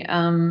definitely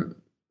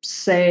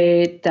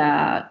say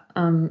that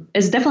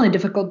it's definitely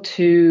difficult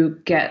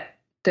to get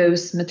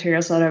those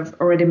materials that I've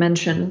already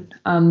mentioned,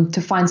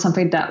 to find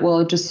something that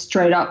will just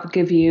straight up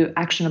give you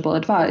actionable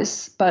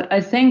advice. But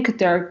I think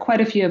there are quite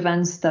a few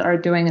events that are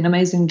doing an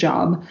amazing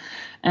job.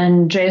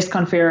 And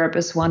JSConf Europe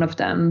is one of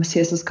them,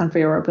 CSSConf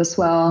Europe as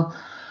well.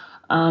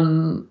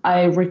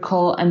 I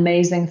recall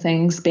amazing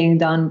things being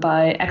done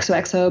by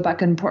XOXO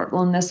back in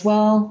Portland as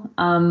well.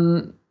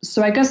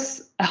 So I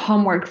guess a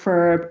homework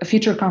for a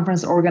future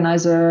conference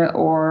organizer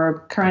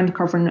or current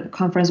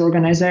conference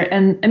organizer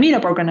and a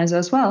meetup organizer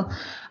as well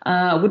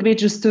would be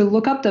just to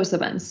look up those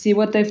events, see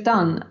what they've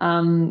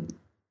done.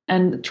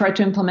 and try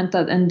to implement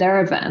that in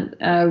their event.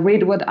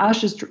 Read what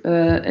Ash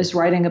is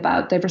writing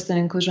about diversity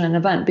and inclusion in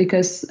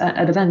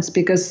at events,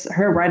 because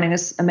her writing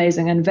is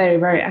amazing and very,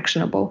 very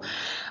actionable.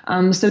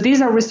 So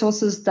these are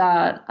resources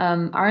that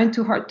aren't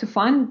too hard to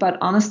find, but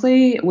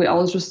honestly, we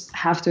all just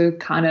have to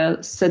kind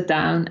of sit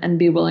down and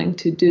be willing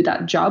to do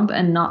that job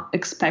and not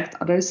expect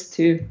others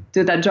to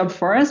do that job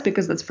for us,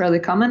 because that's fairly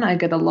common. I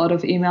get a lot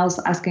of emails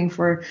asking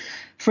for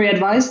free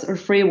advice or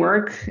free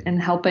work in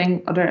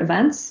helping other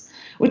events,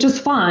 which is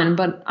fine,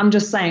 but I'm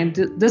just saying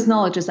this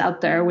knowledge is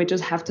out there. We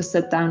just have to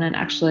sit down and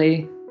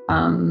actually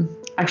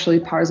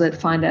parse it,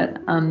 find it,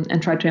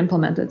 and try to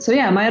implement it. So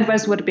yeah, my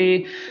advice would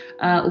be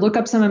look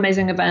up some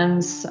amazing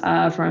events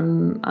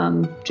from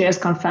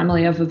JSConf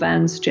family of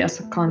events,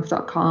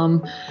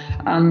 jsconf.com,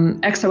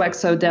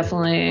 XOXO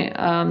definitely,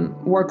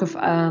 work of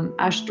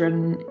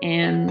Ashton,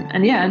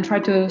 and try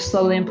to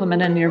slowly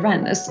implement it in your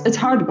event. It's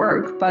hard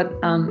work, but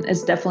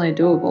it's definitely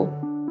doable.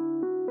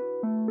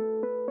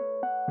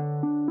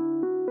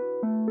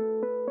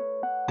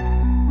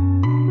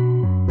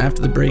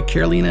 After the break,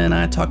 Karolina and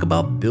I talk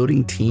about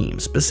building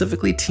teams,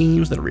 specifically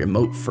teams that are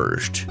remote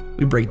first.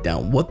 We break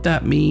down what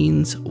that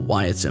means,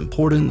 why it's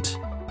important,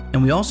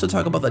 and we also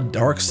talk about the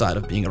dark side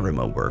of being a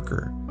remote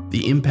worker,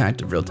 the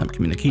impact of real-time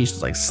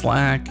communications like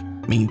Slack,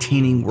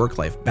 maintaining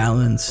work-life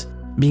balance,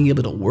 being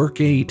able to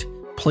work 8,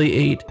 play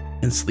 8,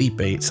 and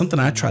sleep 8, something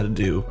I try to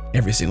do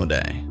every single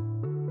day.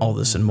 All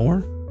this and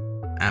more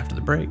after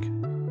the break.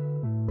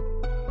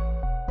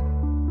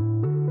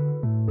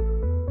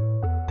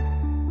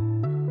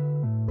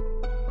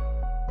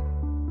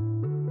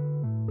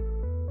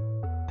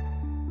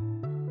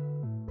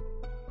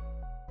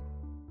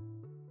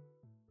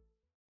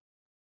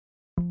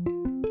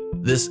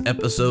 This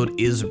episode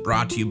is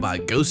brought to you by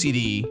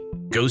GoCD.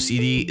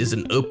 GoCD is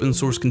an open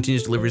source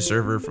continuous delivery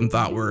server from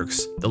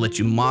ThoughtWorks that lets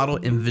you model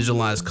and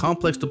visualize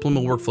complex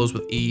deployment workflows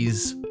with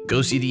ease.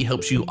 GoCD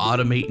helps you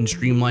automate and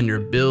streamline your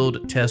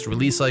build, test,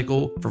 release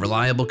cycle for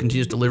reliable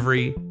continuous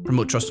delivery,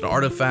 promote trusted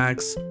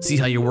artifacts, see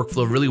how your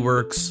workflow really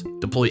works,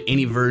 deploy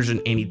any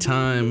version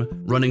anytime,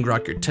 run and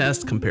grok your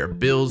tests, compare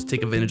builds,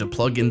 take advantage of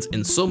plugins,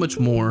 and so much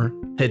more.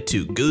 Head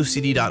to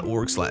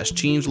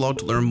gocd.org/changelog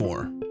to learn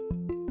more.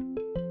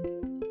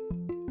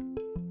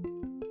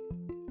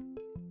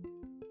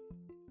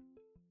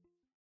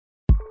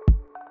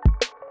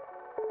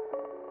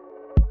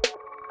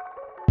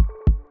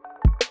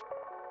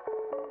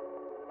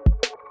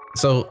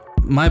 So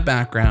my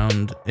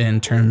background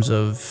in terms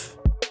of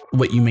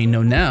what you may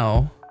know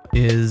now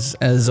is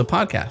as a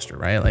podcaster,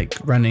 right? Like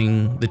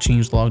running the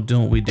Changelog,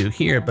 doing what we do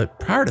here. But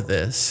prior to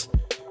this,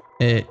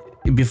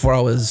 before I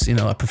was,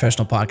 a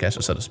professional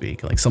podcaster, so to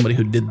speak, like somebody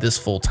who did this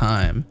full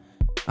time,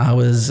 I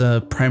was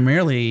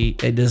primarily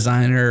a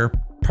designer,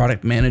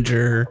 product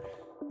manager,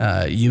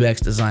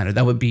 UX designer.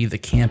 That would be the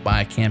camp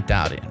I camped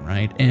out in,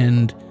 right?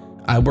 And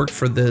I worked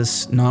for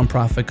this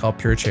nonprofit called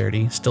Pure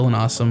Charity, still an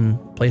awesome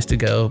place to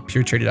go,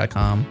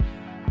 purecharity.com.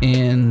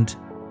 And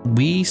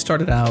we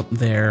started out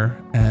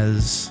there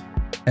as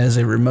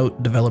a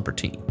remote developer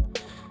team.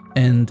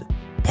 And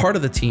part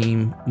of the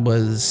team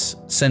was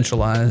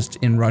centralized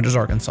in Rogers,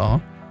 Arkansas,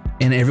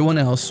 and everyone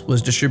else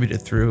was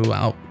distributed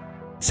throughout.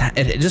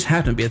 It just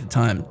happened to be at the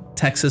time,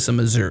 Texas and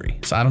Missouri.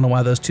 So I don't know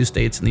why those two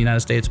states in the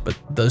United States, but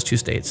those two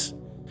states.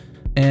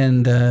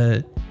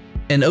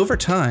 And over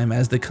time,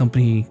 as the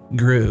company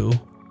grew,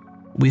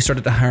 we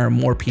started to hire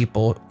more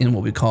people in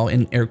what we call,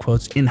 in air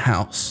quotes,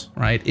 in-house,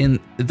 right? In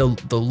the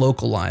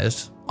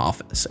localized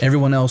office.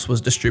 Everyone else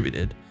was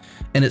distributed.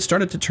 And it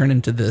started to turn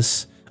into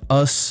this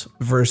us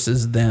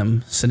versus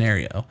them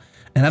scenario.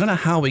 And I don't know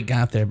how we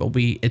got there, but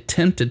we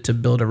attempted to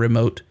build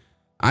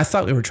I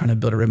thought we were trying to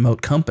build a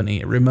remote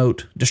company, a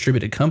remote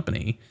distributed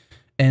company.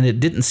 And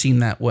it didn't seem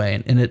that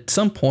way. And at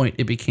some point,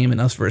 it became an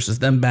us versus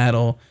them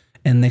battle.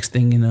 And next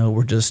thing you know,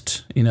 we're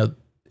just, it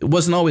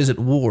wasn't always at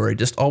war. It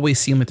just always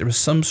seemed like there was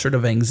some sort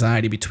of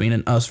anxiety between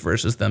an us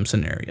versus them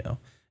scenario.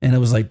 And it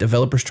was like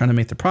developers trying to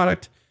make the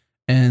product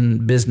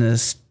and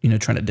business,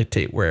 trying to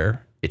dictate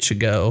where it should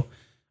go.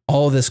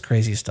 All this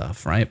crazy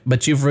stuff, right?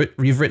 But you've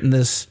written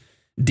this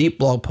deep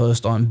blog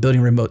post on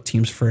building remote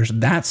teams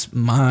first. That's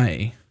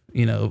my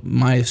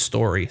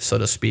story, so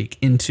to speak,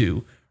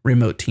 into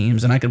remote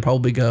teams. And I could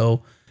probably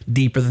go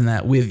deeper than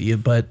that with you,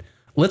 but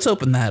let's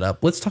open that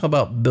up. Let's talk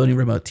about building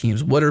remote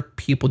teams. What are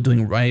people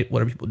doing right?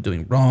 What are people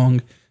doing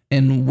wrong?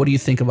 And what do you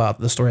think about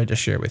the story I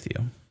just shared with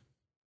you?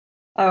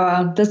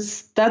 Oh,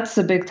 that's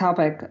a big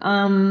topic.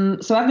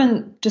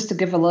 So just to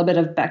give a little bit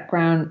of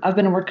background, I've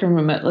been working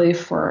remotely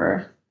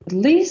for at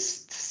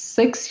least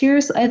 6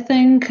 years, I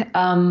think.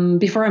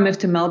 Before I moved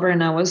to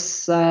Melbourne, I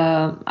was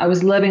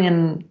living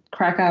in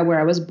Krakow, where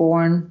I was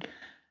born,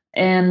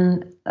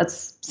 and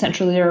that's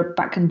Central Europe,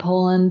 back in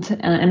Poland.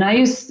 And I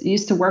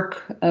used to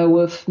work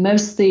with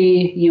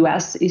mostly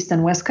US East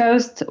and West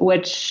Coast,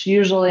 which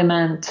usually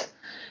meant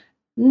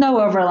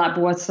no overlap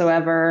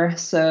whatsoever.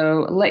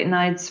 So late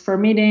nights for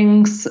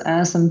meetings,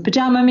 some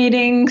pajama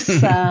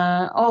meetings,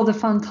 all the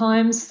fun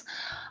times.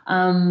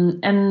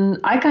 And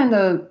I kind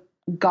of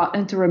got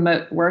into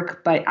remote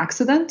work by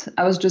accident.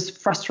 I was just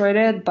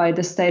frustrated by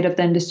the state of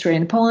the industry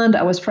in Poland.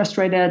 I was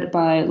frustrated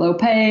by low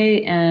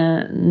pay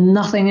and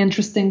nothing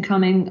interesting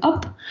coming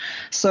up.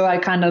 So I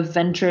kind of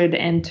ventured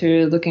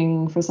into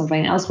looking for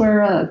something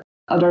elsewhere,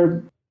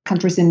 other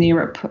countries in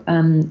Europe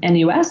and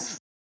US.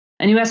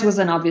 And US was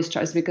an obvious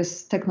choice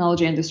because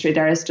technology industry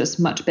there is just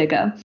much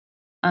bigger.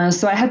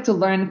 So I had to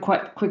learn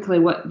quite quickly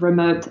what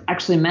remote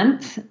actually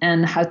meant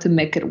and how to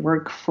make it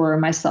work for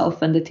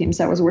myself and the teams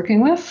I was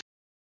working with.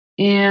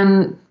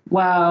 And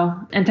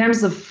wow, in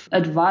terms of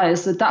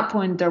advice, at that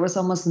point, there was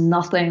almost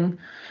nothing,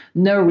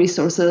 no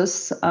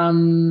resources.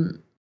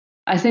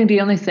 I think the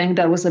only thing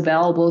that was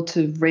available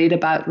to read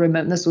about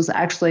remoteness was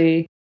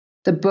actually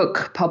the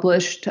book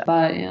published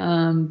by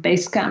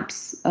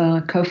Basecamp's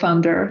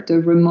co-founder, the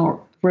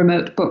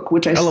remote book,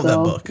 which I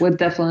still would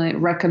definitely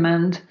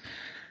recommend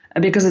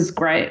because it's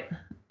great.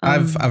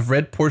 I've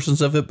read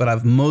portions of it, but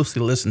I've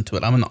mostly listened to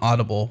it. I'm an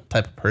Audible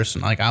type of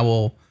person. Like I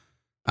will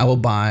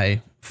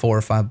buy 4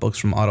 or 5 books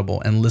from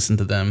Audible and listen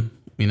to them,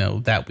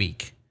 that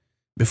week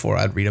before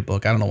I'd read a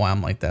book. I don't know why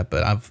I'm like that,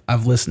 but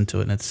I've listened to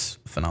it and it's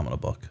a phenomenal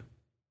book.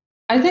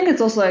 I think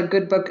it's also a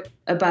good book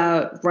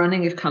about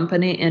running a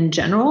company in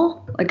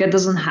general. Like it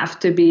doesn't have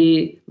to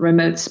be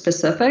remote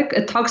specific.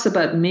 It talks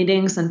about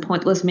meetings and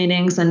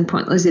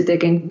pointlessly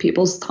taking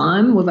people's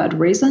time without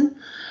reason.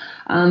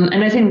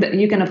 And I think that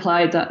you can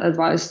apply that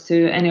advice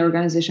to any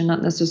organization,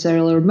 not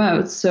necessarily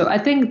remote. So I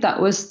think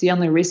that was the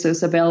only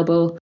resource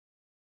available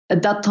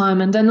at that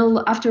time. And then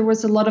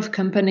afterwards, a lot of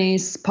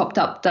companies popped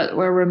up that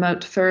were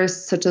remote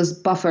first, such as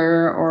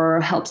Buffer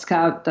or Help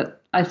Scout,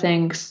 that I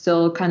think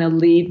still kind of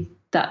lead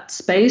that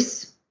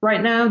space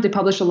right now. They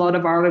publish a lot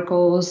of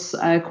articles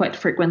quite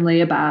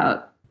frequently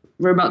about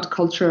remote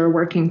culture,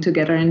 working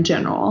together in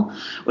general,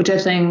 which I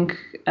think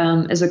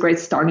is a great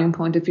starting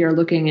point if you're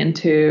looking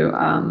into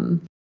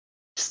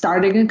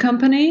starting a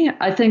company.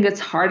 I think it's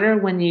harder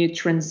when you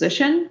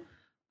transition.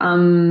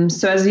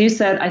 So as you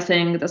said, I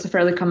think that's a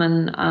fairly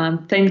common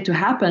thing to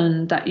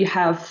happen, that you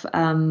have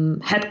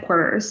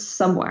headquarters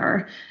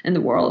somewhere in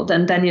the world,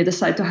 and then you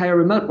decide to hire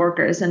remote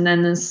workers. And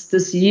then it's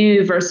this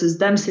you versus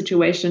them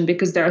situation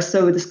because they're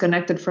so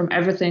disconnected from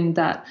everything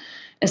that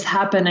is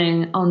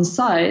happening on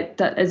site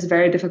that it's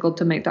very difficult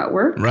to make that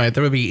work. Right.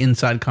 There would be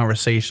inside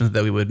conversations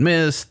that we would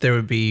miss. There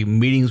would be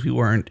meetings we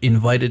weren't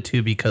invited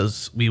to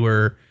because we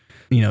were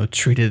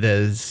treated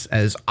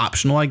as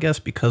optional, I guess,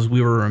 because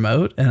we were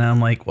remote. And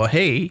I'm like, well,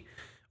 hey,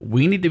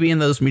 we need to be in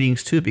those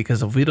meetings too,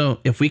 because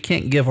if we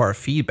can't give our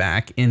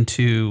feedback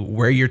into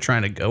where you're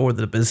trying to go or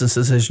the business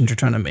decisions you're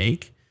trying to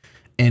make,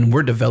 and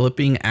we're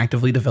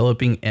actively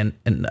developing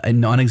a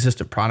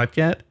non-existent product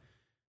yet,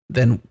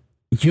 then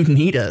you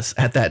need us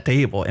at that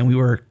table. And we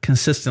were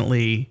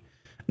consistently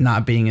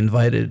not being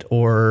invited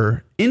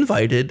or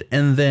invited.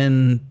 And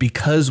then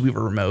because we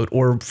were remote,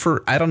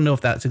 I don't know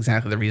if that's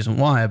exactly the reason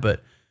why,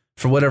 but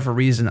for whatever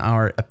reason,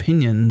 our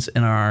opinions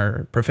and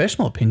our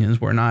professional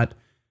opinions were not,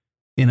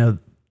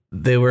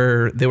 they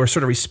were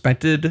sort of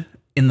respected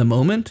in the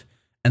moment,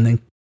 and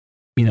then,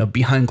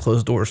 behind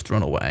closed doors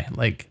thrown away.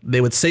 Like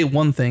they would say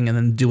one thing and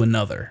then do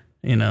another,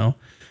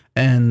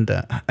 and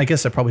I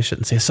guess I probably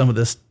shouldn't say some of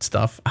this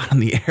stuff on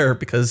the air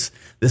because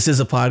this is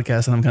a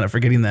podcast and I'm kind of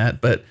forgetting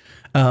that. But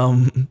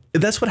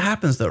that's what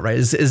happens though, right?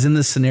 Is in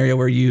this scenario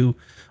where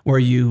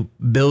you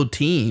build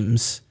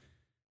teams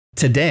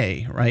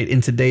today, right?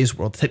 In today's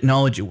world,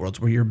 technology worlds,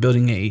 where you're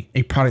building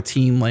a product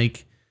team,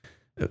 like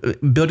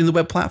building the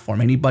web platform,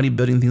 anybody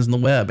building things on the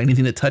web,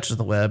 anything that touches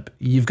the web,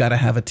 you've got to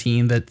have a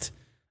team that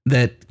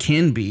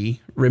can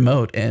be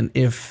remote. And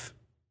if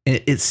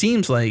it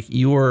seems like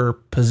your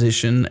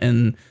position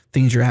and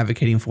things you're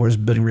advocating for is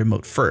building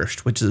remote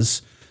first, which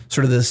is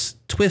sort of this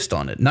twist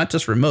on it, not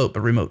just remote, but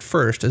remote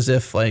first, as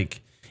if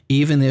like,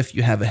 even if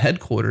you have a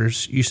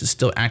headquarters, you should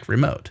still act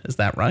remote. Is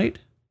that right?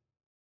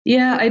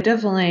 Yeah, I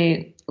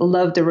definitely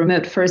love the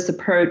remote first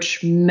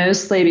approach,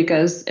 mostly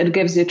because it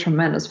gives you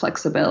tremendous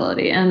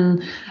flexibility.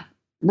 And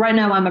right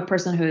now I'm a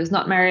person who is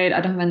not married. I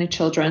don't have any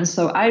children.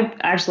 So I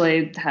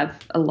actually have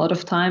a lot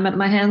of time at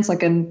my hands. I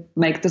can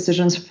make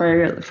decisions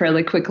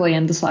fairly quickly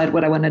and decide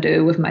what I want to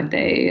do with my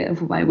day,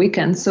 with my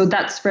weekend. So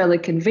that's fairly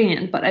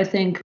convenient. But I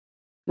think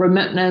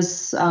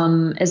remoteness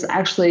is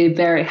actually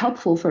very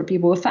helpful for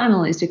people with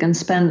families. You can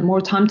spend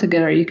more time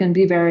together. You can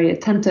be very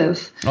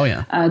attentive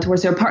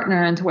towards your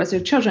partner and towards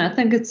your children. I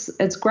think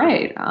it's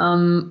great.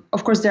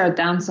 Of course, there are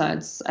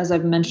downsides. As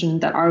I've mentioned in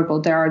that article,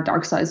 there are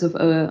dark sides of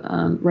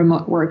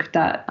remote work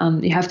that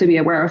you have to be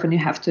aware of, and you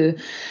have to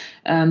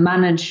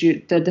manage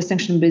the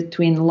distinction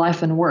between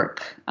life and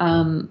work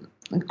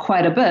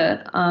quite a bit,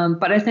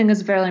 but I think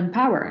it's very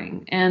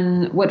empowering.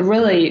 And what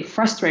really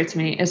frustrates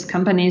me is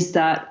companies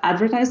that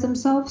advertise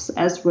themselves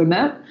as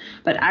remote,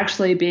 but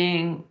actually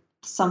being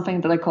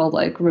something that I call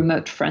like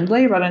remote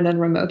friendly rather than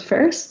remote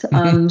first.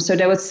 So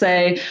they would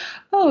say,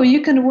 oh, you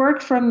can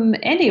work from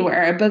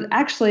anywhere, but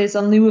actually it's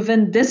only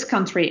within this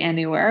country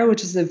anywhere,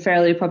 which is a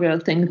fairly popular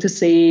thing to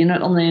see,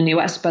 not only in the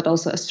US, but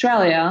also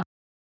Australia,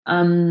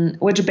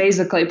 which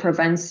basically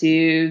prevents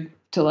you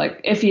to, like,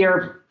 if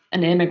you're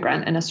an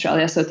immigrant in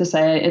Australia, so to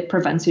say. It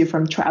prevents you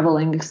from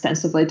traveling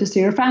extensively to see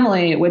your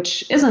family,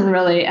 which isn't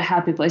really a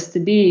happy place to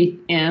be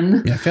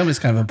in. Yeah, family's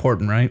kind of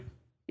important, right?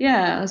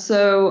 Yeah.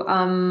 So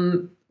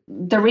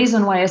the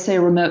reason why I say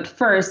remote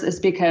first is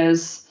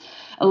because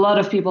a lot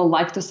of people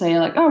like to say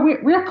like, oh,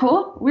 we're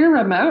cool, we're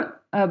remote,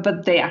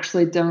 but they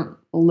actually don't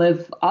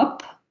live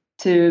up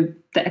to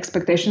the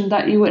expectation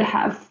that you would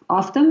have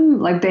of them.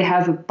 Like they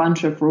have a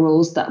bunch of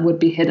rules that would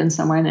be hidden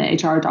somewhere in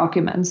the HR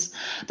documents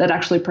that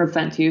actually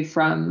prevent you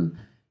from,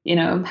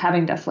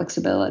 having that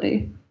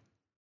flexibility.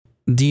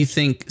 Do you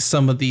think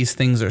some of these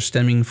things are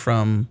stemming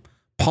from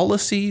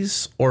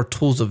policies or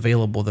tools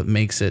available that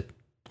makes it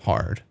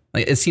hard?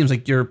 Like it seems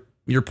like your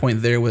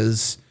point there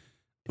was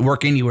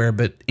work anywhere,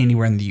 but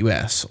anywhere in the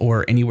US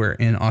or anywhere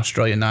in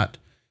Australia, not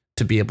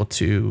to be able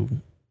to,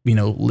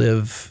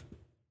 live.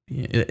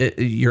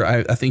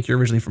 I think you're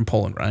originally from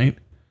Poland, right?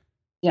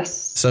 Yes.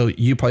 So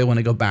you probably want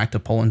to go back to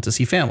Poland to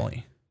see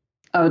family.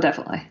 Oh,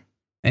 definitely.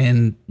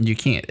 And you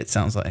can't, it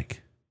sounds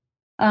like.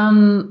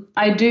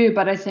 I do,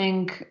 but I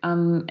think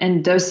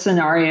in those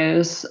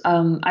scenarios,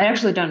 I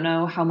actually don't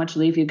know how much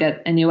leave you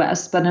get in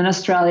US, but in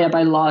Australia,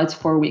 by law, it's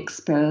 4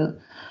 weeks per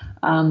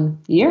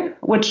year,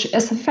 which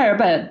is a fair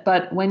bit.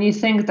 But when you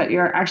think that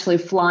you're actually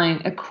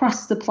flying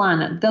across the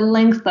planet, the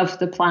length of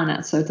the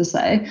planet, so to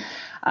say,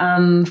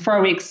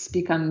 4 weeks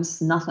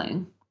becomes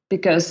nothing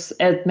because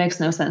it makes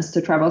no sense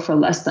to travel for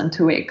less than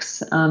 2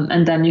 weeks.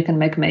 And then you can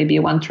make maybe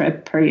one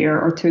trip per year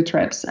or 2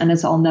 trips, and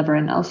it's all never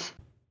enough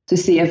to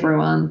see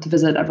everyone, to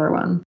visit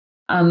everyone.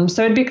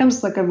 So it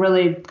becomes like a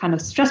really kind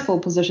of stressful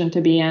position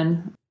to be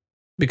in.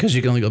 Because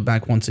you can only go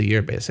back once a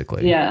year,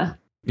 basically. Yeah.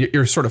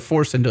 You're sort of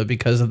forced into it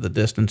because of the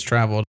distance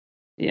traveled.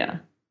 Yeah.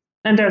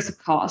 And there's a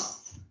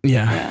cost.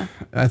 Yeah.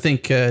 I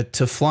think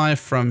to fly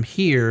from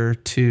here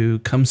to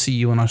come see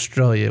you in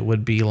Australia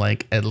would be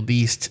like at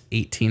least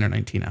 18 or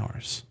 19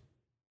 hours.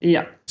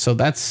 Yeah. So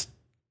that's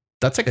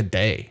like a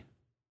day,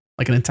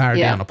 like an entire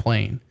day on a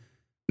plane.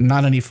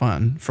 Not any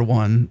fun, for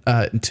one.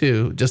 And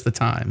two, just the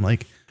time.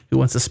 Like, who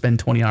wants to spend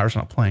 20 hours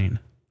on a plane?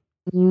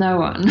 No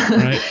one.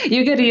 Right?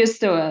 You get used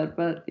to it,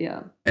 but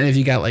yeah. And if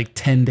you got like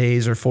 10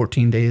 days or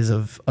 14 days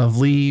of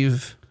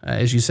leave,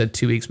 as you said,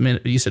 2 weeks,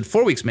 you said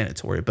 4 weeks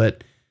mandatory,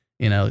 but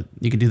you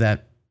can do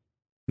that.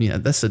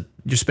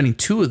 You're spending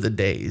 2 of the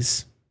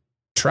days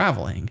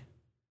traveling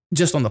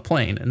just on the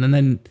plane. And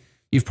then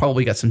you've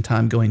probably got some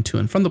time going to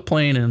and from the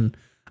plane and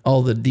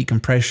all the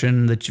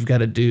decompression that you've got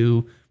to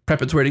do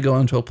preparatory to go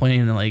onto a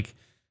plane and like,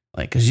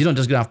 cause you don't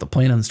just get off the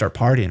plane and start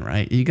partying,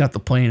 right? You get off the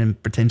plane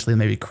and potentially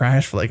maybe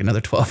crash for like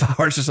another 12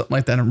 hours or something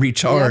like that and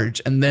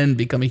recharge and then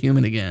become a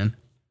human again.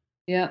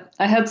 Yeah.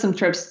 I had some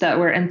trips that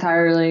were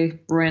entirely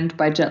ruined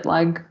by jet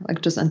lag,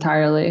 like just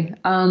entirely.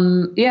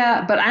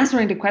 But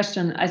answering the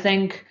question, I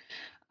think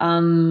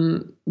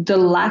the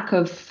lack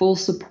of full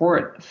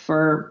support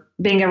for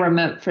being a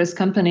remote first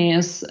company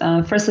is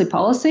firstly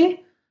policy.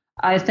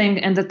 I think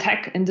in the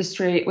tech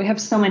industry, we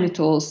have so many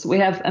tools. We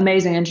have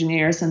amazing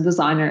engineers and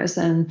designers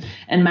and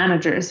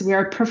managers. We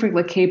are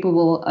perfectly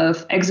capable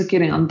of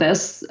executing on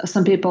this.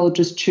 Some people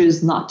just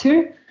choose not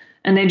to,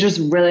 and they just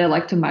really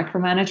like to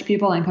micromanage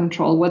people and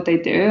control what they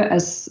do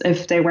as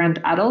if they weren't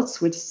adults,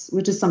 which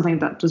is something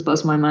that just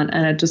blows my mind,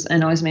 and it just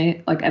annoys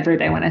me like every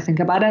day when I think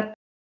about it.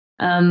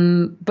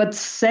 But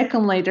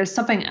secondly, there's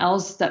something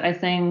else that I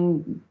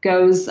think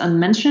goes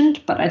unmentioned,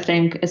 but I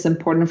think is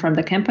important from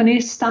the company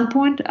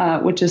standpoint,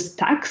 which is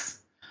tax.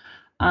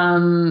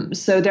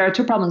 So there are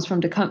 2 problems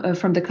from the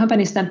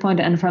company standpoint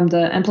and from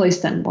the employee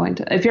standpoint.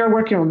 If you're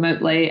working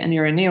remotely and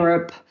you're in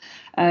Europe,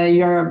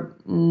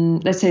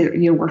 let's say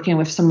you're working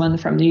with someone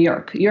from New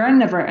York. You're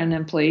never an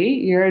employee.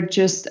 You're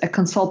just a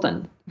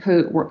consultant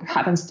who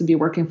happens to be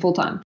working full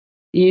time.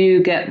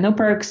 You get no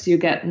perks, you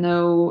get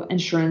no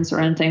insurance or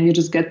anything. You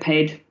just get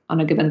paid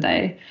on a given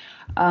day.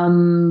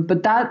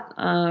 But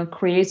that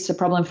creates a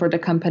problem for the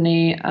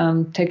company,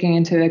 taking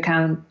into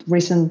account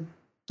recent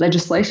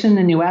legislation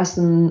in the US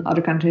and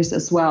other countries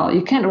as well.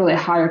 You can't really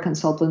hire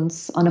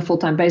consultants on a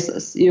full-time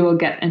basis. You will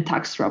get in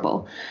tax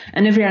trouble.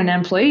 And if you're an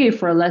employee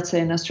for, let's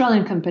say, an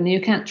Australian company, you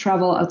can't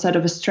travel outside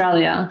of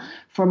Australia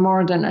for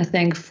more than, I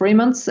think, 3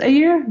 months a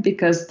year,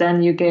 because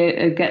then you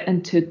get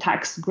into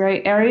tax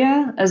gray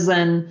area, as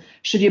in,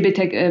 should you be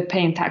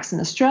paying tax in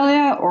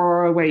Australia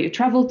or where you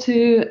travel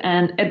to?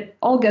 And it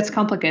all gets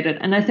complicated.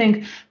 And I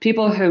think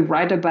people who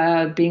write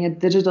about being a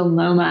digital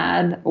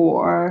nomad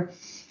or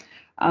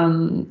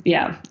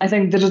I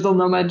think digital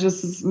nomad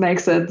just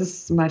makes it,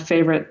 this is my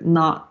favorite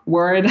not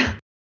word.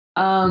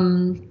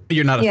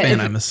 You're not a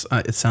fan,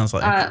 it sounds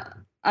like.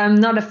 I'm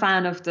not a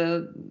fan of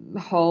the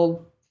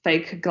whole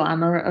fake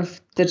glamour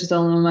of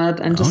digital nomad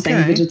and just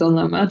saying digital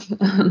nomad.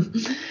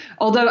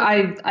 Although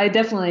I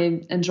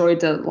definitely enjoy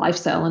the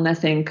lifestyle, and I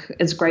think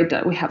it's great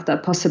that we have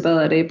that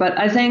possibility. But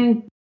I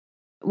think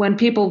when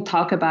people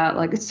talk about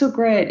like, it's so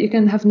great, you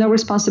can have no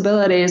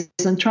responsibilities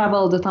and travel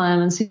all the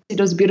time and see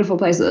those beautiful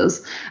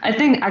places, I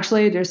think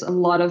actually there's a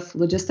lot of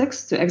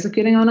logistics to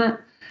executing on it.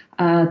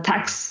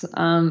 tax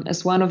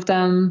is one of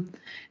them.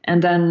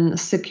 And then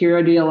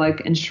security like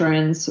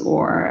insurance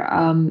or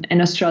in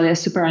Australia,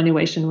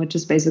 superannuation, which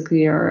is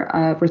basically your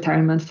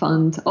retirement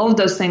fund. All of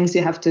those things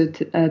you have to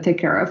take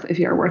care of if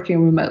you're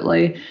working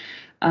remotely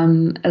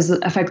as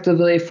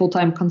effectively a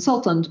full-time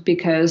consultant,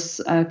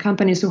 because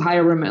companies who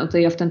hire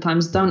remotely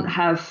oftentimes don't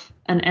have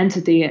an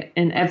entity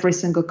in every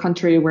single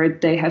country where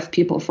they have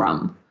people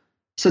from.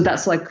 So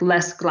that's like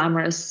less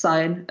glamorous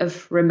side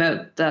of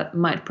remote that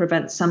might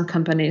prevent some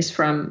companies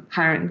from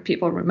hiring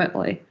people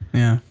remotely.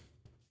 Yeah.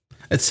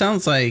 It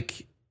sounds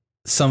like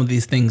some of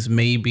these things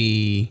may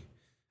be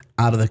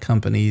out of the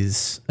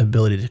company's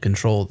ability to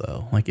control,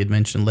 though. Like you'd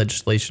mentioned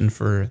legislation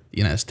for the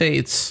United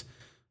States,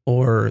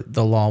 or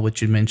the law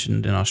which you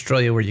mentioned in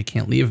Australia where you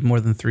can't leave more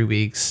than 3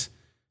 weeks.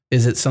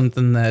 Is there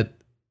something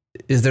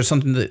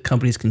that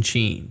companies can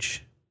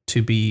change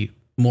to be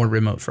more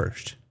remote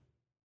first,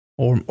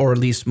 or at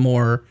least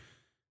more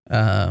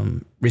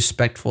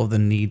respectful of the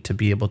need to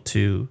be able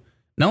to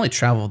not only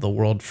travel the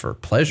world for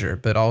pleasure,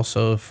 but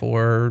also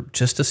for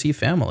just to see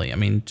family? I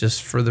mean,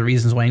 just for the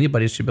reasons why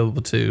anybody should be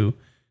able to,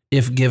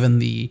 if given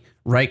the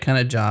right kind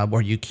of job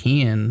where you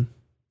can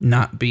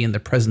not be in the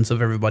presence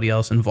of everybody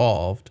else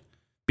involved,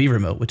 be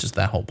remote, which is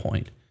that whole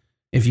point.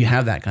 If you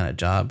have that kind of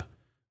job,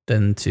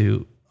 then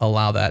to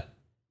allow that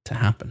to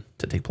happen,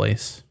 to take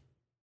place.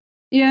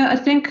 Yeah, I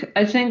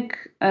think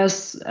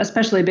as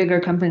especially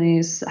bigger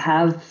companies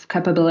have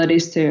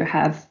capabilities to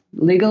have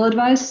legal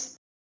advice.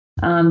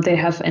 They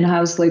have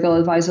in-house legal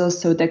advisors,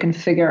 so they can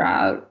figure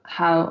out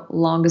how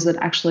long is it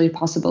actually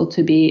possible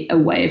to be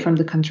away from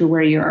the country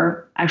where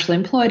you're actually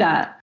employed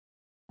at,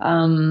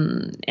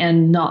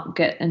 and not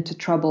get into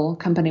trouble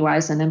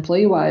company-wise and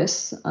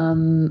employee-wise,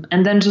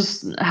 and then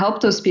just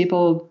help those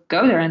people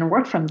go there and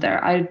work from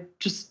there.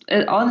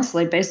 It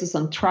honestly bases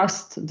on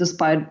trust,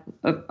 despite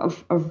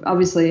of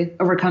obviously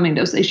overcoming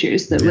those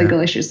issues, the legal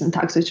issues and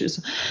tax issues,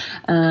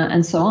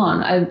 and so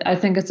on. I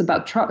think it's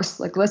about trust.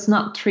 Like, let's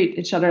not treat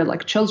each other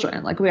like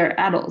children, like we are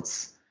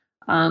adults.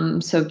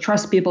 So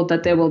trust people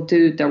that they will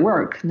do their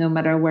work no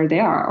matter where they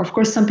are. Of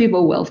course, some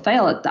people will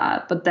fail at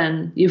that, but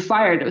then you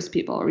fire those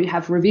people, or you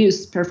have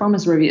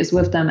performance reviews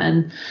with them,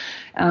 and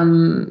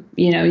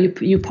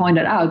you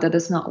pointed out that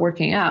it's not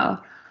working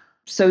out.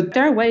 So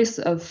there are ways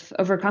of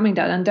overcoming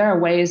that, and there are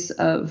ways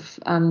of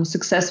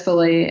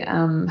successfully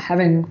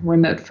having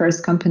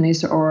remote-first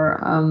companies or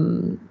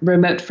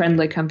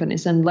remote-friendly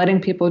companies, and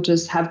letting people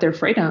just have their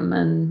freedom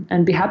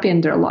and be happy in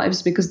their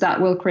lives, because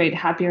that will create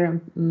happier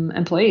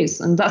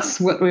employees, and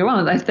that's what we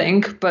want, I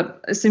think.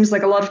 But it seems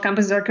like a lot of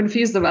companies are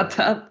confused about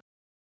that.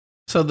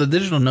 So the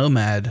digital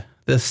nomad,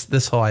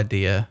 this whole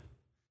idea,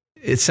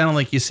 it sounded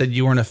like you said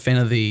you weren't a fan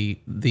of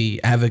the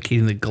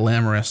advocating the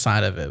glamorous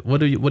side of it. What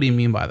do you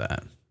mean by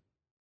that?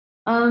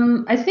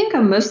 I think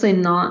I'm mostly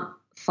not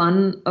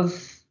fond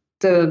of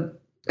the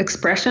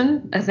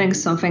expression. I think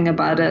something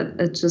about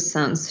it just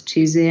sounds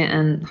cheesy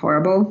and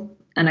horrible,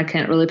 and I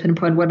can't really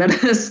pinpoint what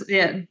it is.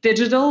 Yeah,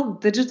 digital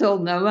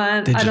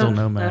nomad. Digital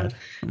nomad.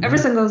 Every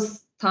single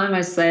time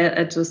I say it,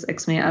 it just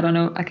icks me. I don't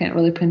know. I can't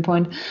really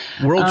pinpoint.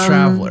 World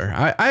traveler.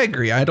 I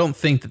agree. I don't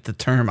think that the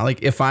term,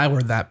 like, if I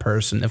were that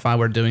person, if I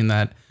were doing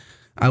that,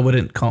 I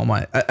wouldn't call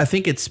I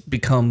think it's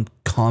become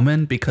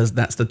common because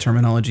that's the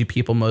terminology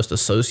people most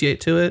associate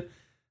to it.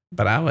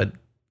 But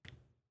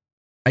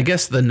I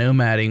guess the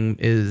nomading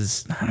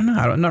is, I don't know.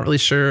 I'm not really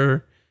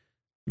sure,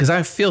 because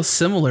I feel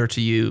similar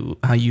to you,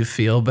 how you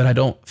feel, but I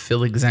don't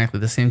feel exactly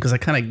the same, because I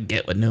kind of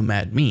get what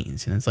nomad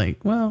means. And it's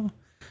like, well,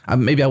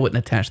 maybe I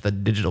wouldn't attach the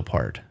digital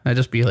part. I'd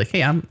just be like,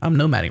 hey, I'm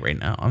nomading right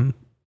now. I'm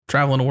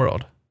traveling the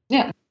world.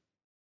 Yeah,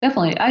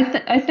 definitely.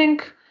 I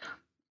think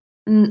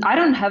I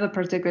don't have a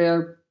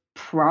particular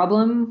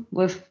problem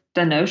with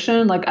the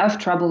notion. Like, I've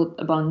traveled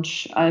a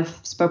bunch. I've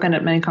spoken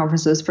at many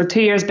conferences. For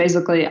 2 years,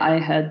 basically, I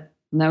had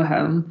no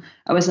home.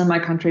 I was in my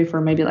country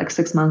for maybe like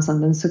 6 months,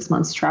 and then 6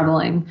 months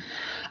traveling,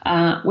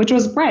 which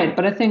was great.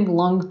 But I think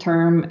long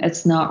term,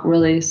 it's not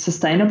really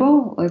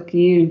sustainable. Like,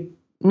 you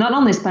not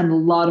only spend a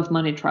lot of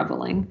money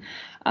traveling,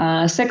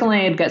 secondly,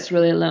 it gets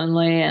really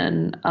lonely.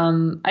 And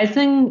I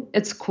think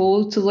it's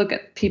cool to look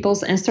at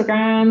people's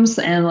Instagrams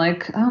and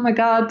like, oh my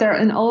God, they're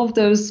in all of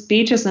those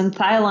beaches in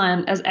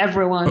Thailand, as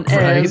everyone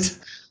is.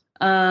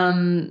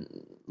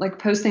 Like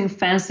posting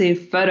fancy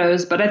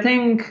photos. But I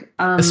think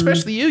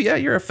especially you,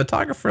 you're a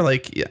photographer.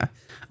 Like,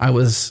 I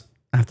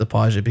have to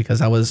pause you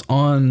because I was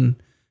on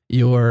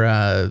your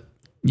I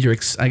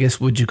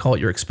guess, would you call it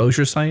your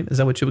exposure site? Is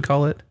that what you would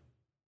call it?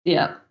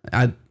 Yeah.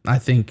 I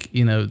think,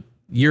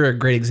 you're a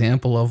great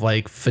example of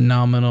like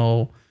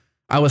phenomenal.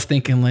 I was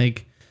thinking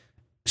like,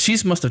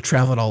 she's must have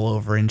traveled all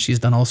over and she's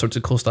done all sorts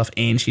of cool stuff,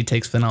 and she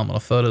takes phenomenal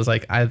photos.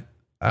 Like, I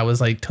was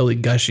like totally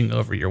gushing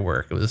over your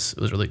work. It was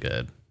really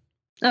good.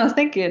 Oh,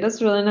 thank you.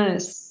 That's really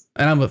nice.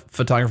 And I'm a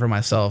photographer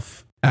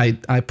myself. I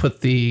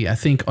put I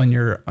think on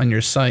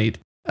your site,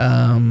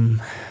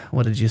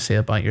 what did you say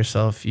about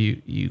yourself?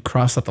 You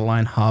crossed out the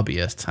line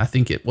hobbyist. I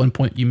think at one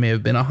point you may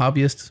have been a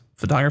hobbyist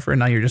photographer, and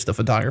now you're just a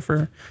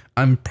photographer.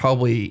 I'm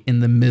probably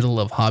in the middle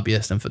of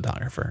hobbyist and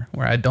photographer,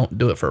 where I don't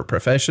do it for a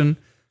profession,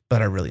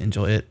 but I really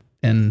enjoy it.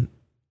 And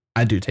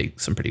I do take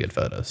some pretty good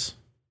photos.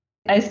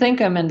 I think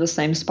I'm in the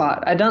same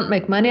spot. I don't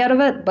make money out of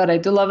it, but I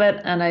do love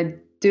it. And I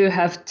do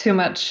have too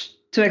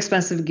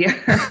expensive gear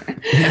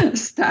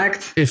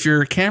stacked. If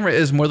your camera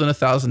is more than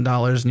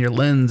 $1,000 and your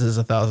lens is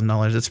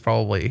 $1,000, it's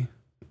probably,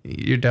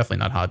 you're definitely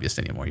not hobbyist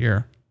anymore.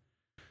 You're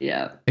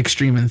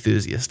extreme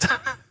enthusiast.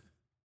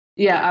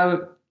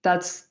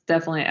 That's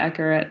definitely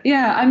accurate.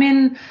 Yeah, I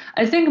mean,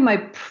 I think my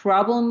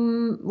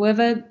problem with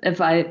it,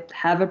 if I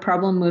have a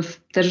problem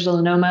with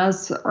digital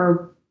nomads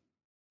or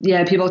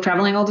people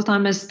traveling all the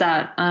time, is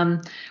that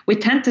we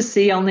tend to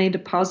see only the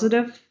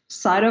positive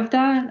side of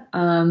that.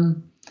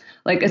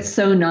 Like, it's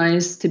so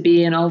nice to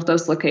be in all of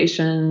those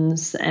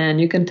locations,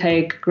 and you can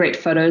take great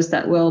photos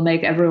that will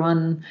make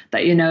everyone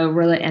that you know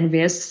really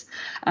envious.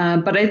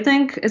 But I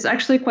think it's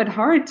actually quite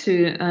hard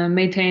to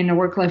maintain a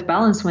work-life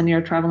balance when you're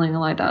traveling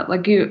like that.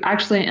 Like, you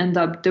actually end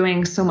up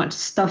doing so much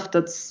stuff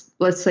that's,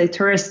 let's say,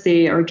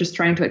 touristy or just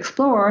trying to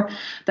explore,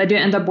 that you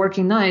end up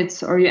working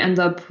nights, or you end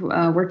up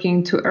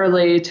working too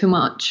early, too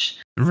much.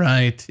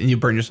 Right. And you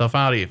burn yourself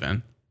out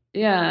even.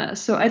 Yeah,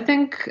 so I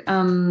think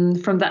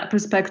from that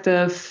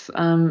perspective,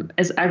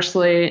 it's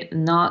actually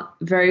not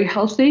very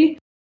healthy.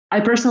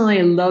 I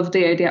personally love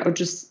the idea of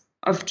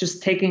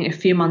just taking a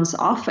few months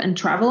off and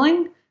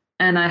traveling,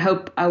 and I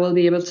hope I will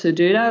be able to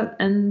do that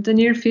in the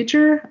near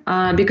future,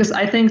 because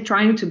I think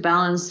trying to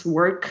balance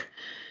work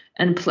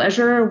and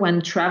pleasure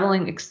when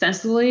traveling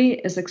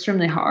extensively is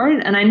extremely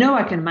hard. And I know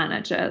I can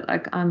manage it,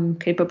 like I'm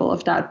capable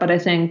of that, but I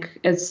think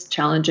it's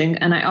challenging,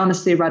 and I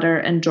honestly rather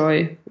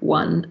enjoy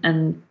one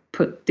and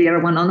put the other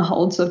one on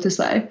hold, so to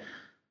say.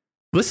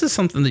 This is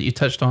something that you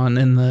touched on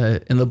in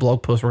the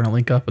blog post we're going to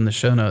link up in the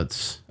show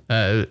notes.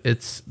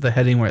 It's the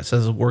heading where it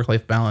says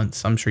work-life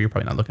balance. I'm sure you're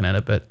probably not looking at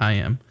it, but I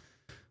am.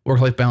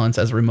 Work-life balance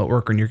as a remote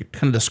worker, and you're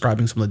kind of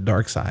describing some of the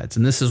dark sides.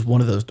 And this is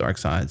one of those dark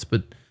sides,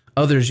 but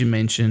others you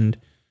mentioned,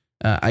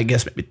 I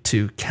guess maybe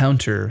to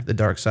counter the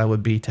dark side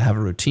would be to have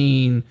a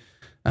routine,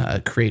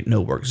 create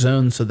no work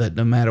zones so that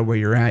no matter where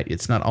you're at,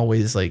 it's not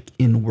always like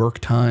in work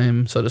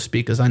time, so to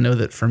speak. Because I know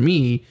that for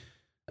me,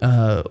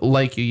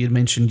 like you'd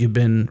mentioned, you've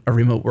been a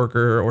remote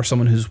worker or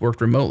someone who's worked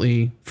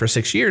remotely for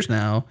 6 years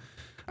now.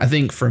 I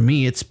think for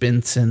me, it's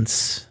been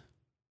since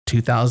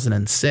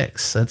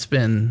 2006. That's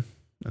been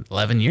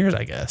 11 years,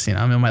 I guess. You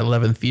know, I'm in my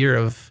 11th year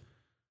of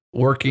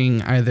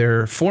working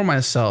either for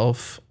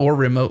myself or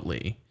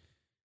remotely.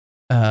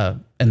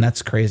 And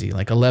that's crazy.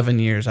 Like 11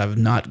 years, I've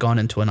not gone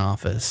into an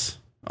office.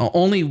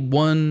 Only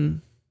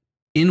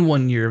in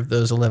 1 year of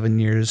those 11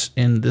 years,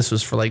 and this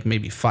was for like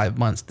maybe 5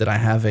 months, did I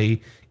have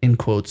a, in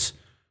quotes,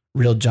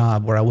 real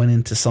job where I went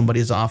into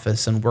somebody's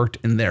office and worked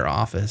in their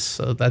office.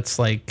 So that's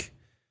like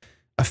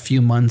a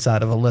few months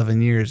out of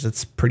 11 years.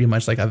 It's pretty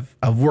much like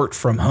I've worked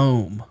from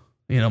home.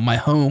 You know, my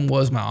home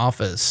was my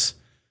office,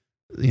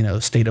 you know,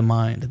 state of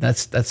mind.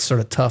 That's sort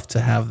of tough to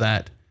have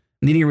that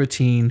needing a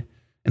routine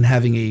and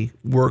having a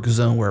work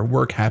zone where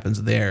work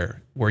happens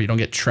there, where you don't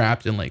get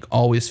trapped in like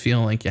always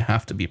feeling like you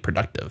have to be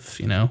productive,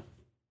 you know?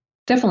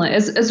 Definitely.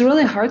 It's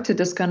really hard to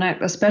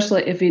disconnect,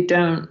 especially if you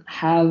don't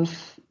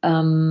have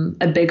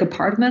a big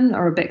apartment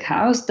or a big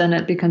house. Then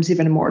it becomes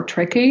even more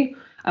tricky.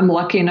 I'm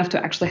lucky enough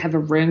to actually have a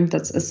room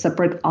that's a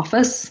separate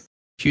office.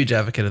 Huge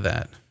advocate of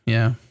that.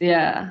 Yeah.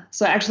 Yeah.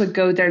 So I actually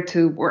go there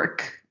to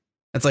work.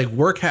 It's like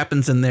work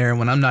happens in there.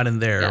 When I'm not in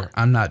there,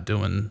 I'm not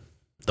doing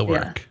the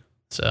work. Yeah.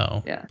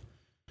 So yeah,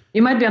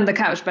 you might be on the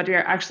couch, but you're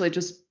actually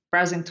just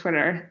browsing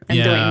Twitter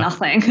and doing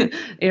nothing.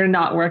 You're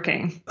not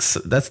working. So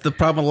that's the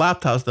problem with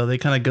laptops, though. They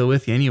kind of go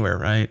with you anywhere,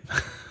 right?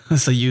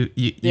 So you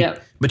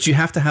but you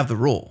have to have the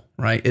rule,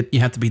 right? You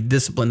have to be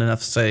disciplined enough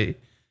to say,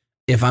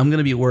 if I'm going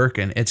to be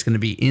working, it's going to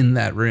be in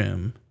that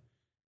room.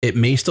 It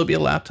may still be a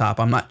laptop.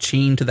 I'm not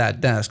chained to that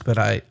desk, but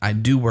I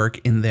do work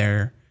in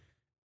there,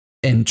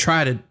 and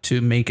try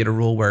to make it a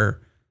rule where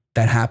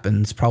that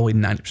happens probably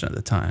 90% of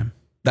the time.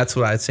 That's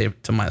what I'd say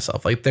to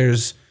myself. Like,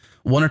 there's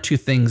one or two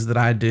things that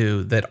I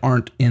do that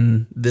aren't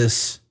in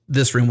this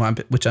room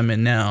which I'm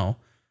in now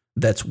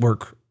that's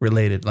work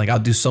related. Like, I'll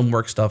do some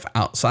work stuff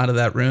outside of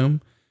that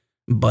room,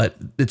 but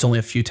it's only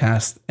a few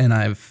tasks, and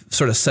I've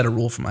sort of set a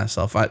rule for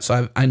myself.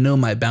 I know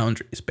my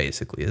boundaries,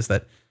 basically, is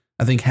that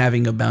I think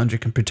having a boundary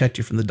can protect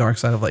you from the dark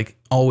side of like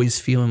always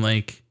feeling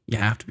like you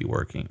have to be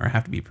working or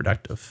have to be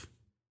productive.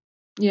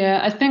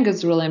 Yeah, I think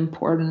it's really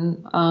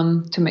important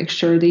to make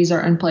sure these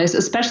are in place,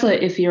 especially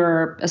if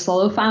you're a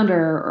solo founder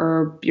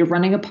or you're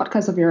running a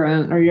podcast of your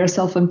own or you're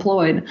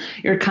self-employed.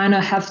 You kind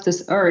of have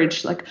this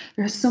urge, like,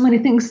 there's so many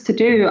things to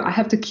do. I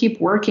have to keep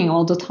working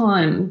all the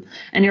time.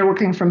 And you're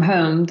working from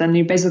home, then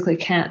you basically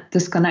can't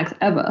disconnect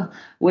ever,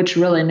 which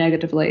really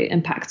negatively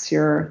impacts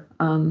your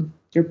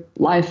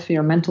life,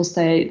 your mental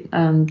state,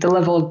 the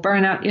level of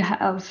burnout you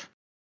have.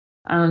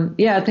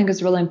 I think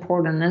it's really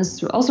important. And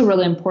it's also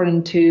really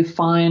important to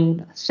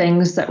find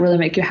things that really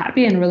make you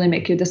happy and really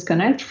make you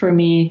disconnect. For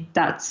me,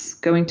 that's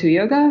going to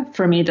yoga.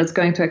 For me, that's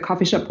going to a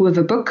coffee shop with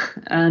a book,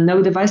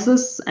 no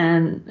devices,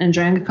 and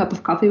enjoying a cup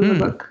of coffee with a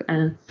book,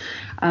 and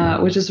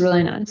which is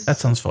really nice. That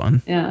sounds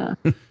fun. Yeah.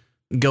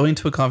 going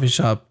to a coffee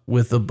shop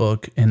with a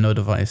book and no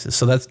devices.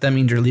 So that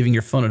means you're leaving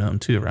your phone at home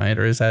too, right?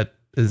 Or is that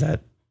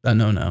a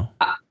no?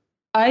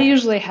 I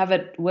usually have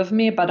it with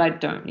me, but I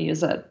don't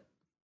use it.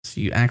 So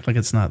you act like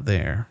it's not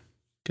there.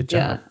 Good job.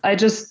 Yeah, I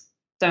just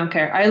don't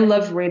care. I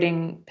love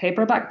reading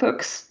paperback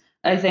books.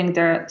 I think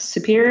they're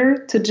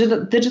superior to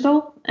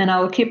digital, and I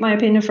will keep my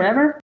opinion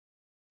forever.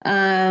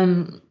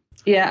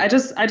 Yeah, I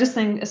just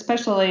think,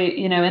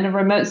 especially, in a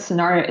remote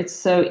scenario, it's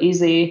so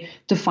easy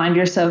to find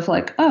yourself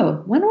like,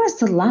 oh, when was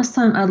the last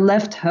time I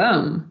left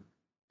home?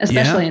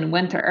 Especially in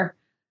winter.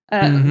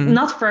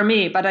 Not for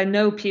me, but I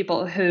know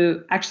people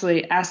who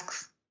actually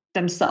ask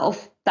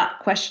themselves that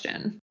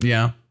question.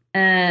 Yeah.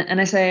 And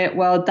I say,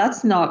 well,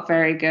 that's not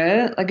very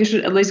good. Like, you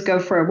should at least go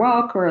for a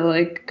walk, or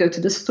like go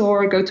to the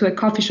store, go to a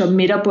coffee shop,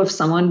 meet up with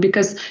someone,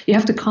 because you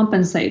have to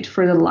compensate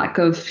for the lack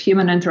of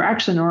human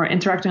interaction, or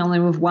interacting only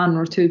with one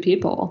or two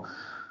people.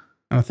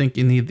 I think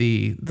you need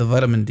the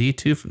vitamin D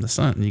too from the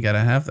sun. You got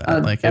to have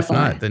that. Like,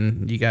 definitely. if not,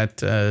 then you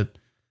got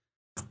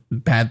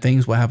bad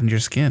things will happen to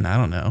your skin. I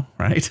don't know,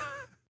 right?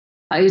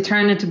 You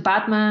turn into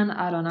Batman.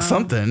 I don't know.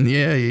 Something,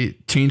 yeah. You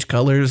change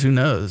colors. Who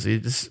knows? You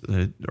just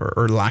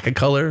or lack of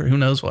color. Who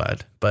knows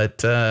what?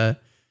 But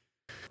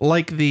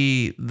like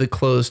the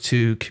close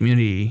to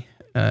community,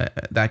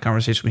 that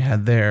conversation we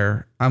had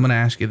there. I'm going to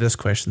ask you this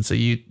question. So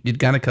you'd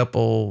got a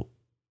couple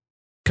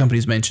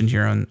companies mentioned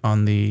here on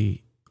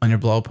your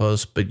blog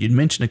post, but you'd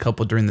mentioned a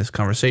couple during this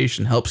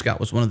conversation. Help Scout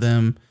was one of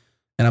them,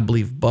 and I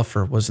believe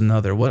Buffer was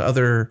another. What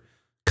other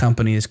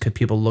companies could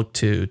people look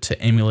to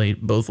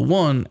emulate, both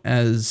one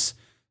as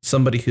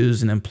somebody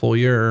who's an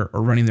employer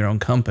or running their own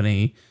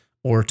company,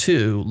 or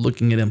two,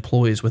 looking at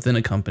employees within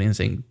a company and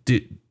saying,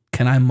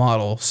 can I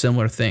model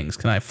similar things?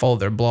 Can I follow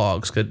their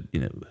blogs?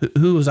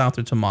 Who is out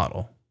there to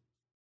model?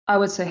 I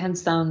would say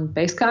hands down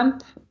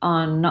Basecamp,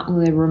 on not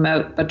only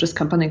remote, but just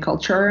company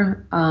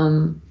culture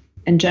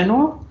in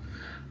general.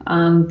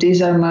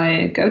 These are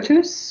my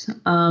go-tos.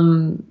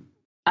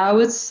 I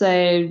would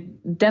say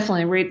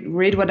definitely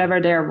read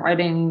whatever they're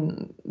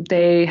writing.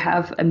 They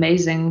have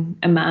amazing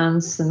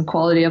amounts and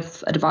quality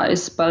of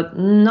advice, but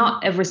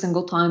not every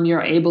single time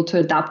you're able to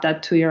adapt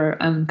that to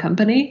your own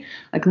company.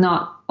 Like,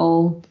 not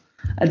all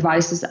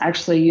advice is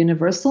actually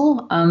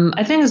universal.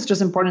 I think it's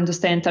just important to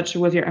stay in touch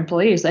with your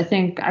employees. I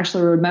think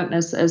actually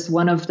remoteness is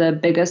one of the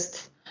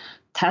biggest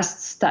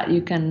tests that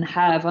you can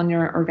have on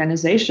your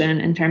organization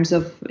in terms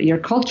of your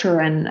culture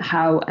and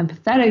how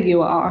empathetic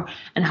you are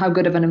and how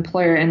good of an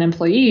employer and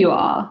employee you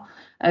are,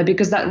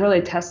 because that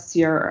really tests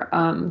your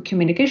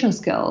communication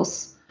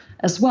skills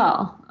as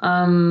well.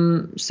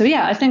 So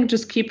yeah, I think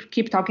just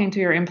keep talking to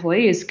your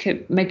employees,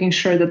 keep making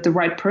sure that the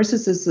right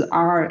processes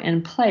are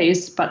in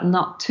place, but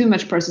not too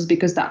much process,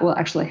 because that will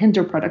actually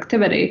hinder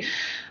productivity.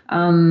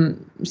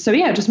 So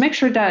yeah, just make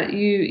sure that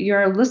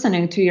you're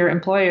listening to your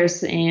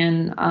employers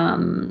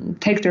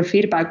and take their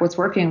feedback, what's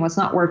working, what's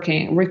not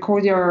working.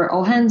 Record your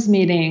all hands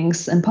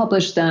meetings and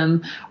publish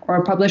them,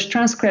 or publish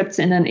transcripts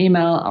in an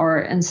email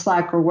or in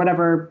Slack or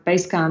whatever,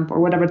 Basecamp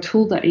or whatever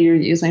tool that you're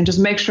using. Just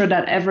make sure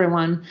that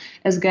everyone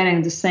is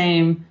getting the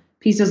same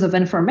pieces of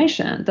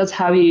information. That's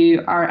how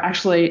you are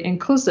actually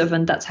inclusive,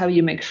 and that's how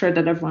you make sure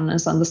that everyone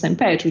is on the same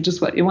page, which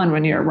is what you want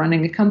when you're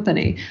running a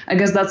company. I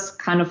guess that's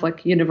kind of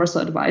like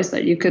universal advice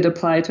that you could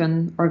apply to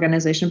an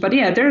organization. But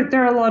yeah, there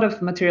are a lot of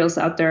materials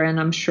out there, and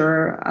I'm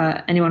sure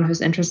anyone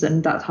who's interested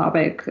in that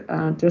topic,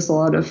 there's a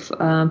lot of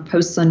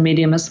posts on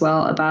Medium as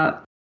well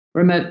about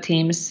remote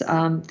teams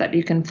that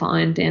you can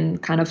find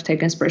and kind of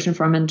take inspiration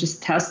from, and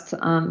just test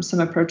some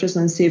approaches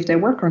and see if they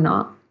work or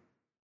not.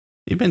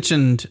 You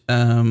mentioned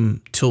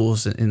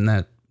tools in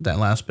that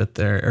last bit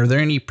there. Are there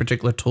any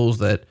particular tools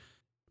that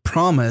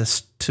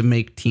promise to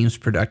make teams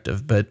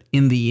productive, but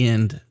in the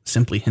end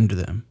simply hinder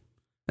them?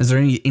 Is there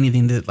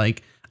anything that,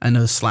 like, I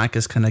know Slack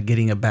is kind of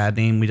getting a bad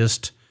name. We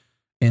just,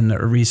 in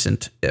a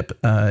recent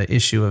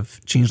issue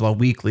of Changelog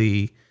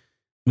Weekly,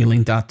 we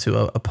linked out to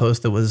a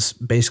post that was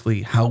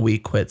basically how we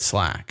quit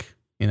Slack,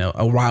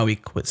 why we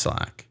quit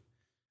Slack.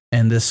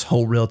 And this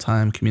whole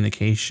real-time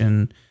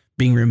communication,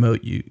 being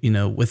remote,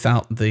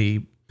 without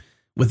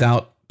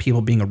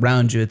people being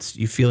around you,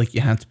 you feel like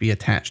you have to be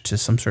attached to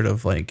some sort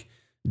of like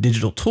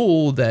digital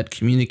tool that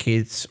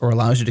communicates or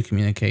allows you to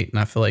communicate. And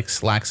I feel like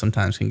Slack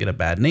sometimes can get a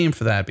bad name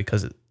for that,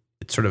 because it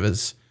sort of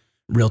is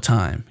real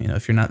time.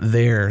 If you're not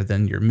there,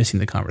 then you're missing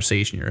the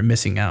conversation, you're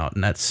missing out.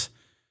 And that's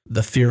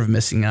the fear of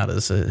missing out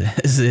is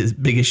a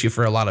big issue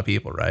for a lot of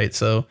people, right?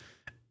 So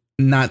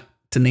not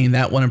to name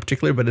that one in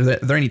particular, but are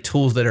there any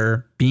tools that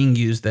are being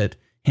used that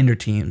hinder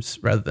teams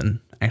rather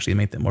than actually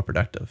make them more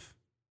productive?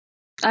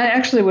 I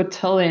actually would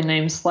totally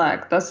name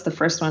Slack. That's the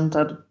first one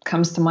that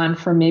comes to mind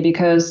for me,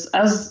 because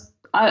as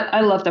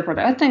I love the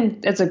product. I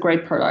think it's a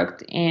great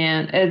product,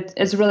 and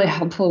it's really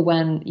helpful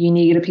when you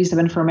need a piece of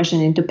information,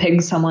 you need to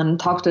ping someone,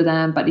 talk to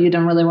them, but you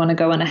don't really want to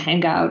go in a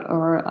Hangout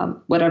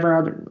or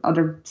whatever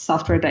other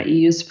software that you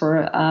use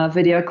for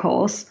video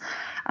calls.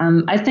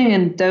 I think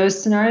in those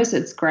scenarios,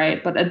 it's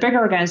great. But at bigger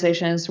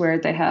organizations where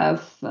they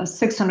have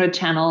 600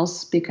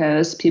 channels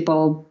because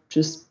people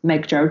just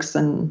make jokes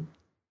and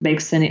make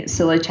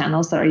silly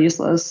channels that are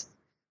useless,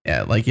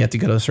 Yeah, like you have to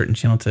go to a certain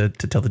channel to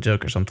tell the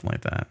joke or something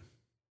like that.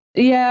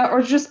 Yeah,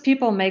 or just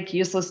people make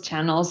useless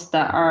channels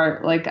that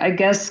are like, I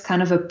guess,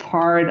 kind of a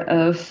part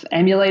of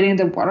emulating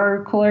the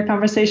water cooler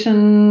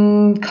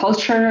conversation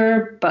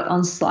culture, but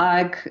on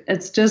Slack.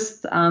 It's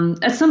just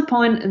at some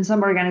point in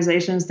some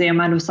organizations, the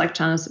amount of Slack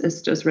channels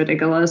is just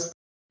ridiculous.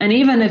 And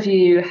even if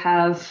you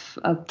have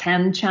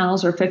 10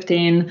 channels or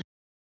 15,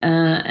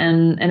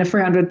 and in a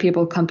 300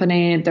 people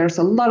company, there's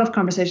a lot of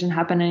conversation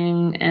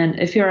happening. And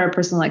if you're a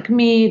person like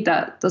me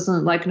that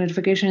doesn't like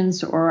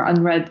notifications or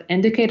unread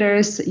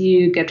indicators,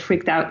 you get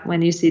freaked out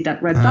when you see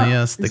that red dot.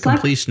 Yes, the Slack.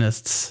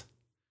 completionists.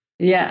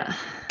 Yeah.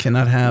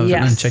 Cannot have an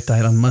unchecked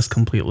item, must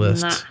complete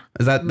list.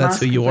 Nah, That's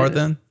who you are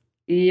then?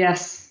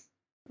 Yes.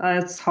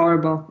 It's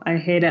horrible. I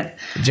hate it.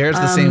 Jared's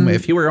the same way.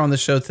 If he were on the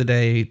show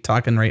today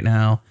talking right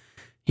now,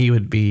 he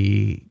would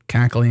be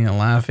cackling and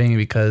laughing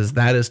because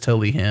that is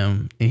totally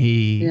him.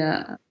 He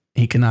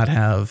cannot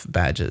have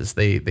badges.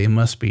 They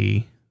must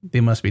be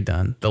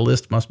done. The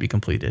list must be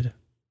completed.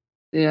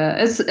 Yeah,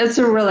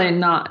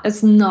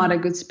 it's not a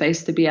good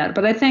space to be at.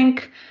 But I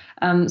think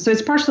so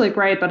it's partially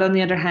great, but on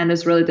the other hand,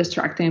 it's really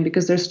distracting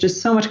because there's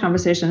just so much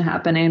conversation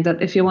happening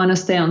that if you want to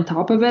stay on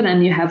top of it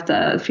and you have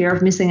the fear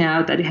of missing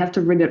out that you have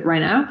to read it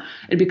right now,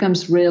 it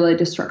becomes really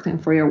distracting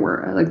for your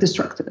work, like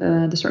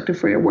destructive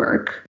for your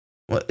work.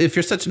 Well, if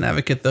you're such an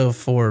advocate, though,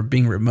 for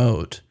being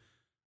remote,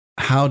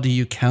 how do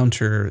you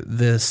counter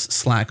this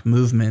Slack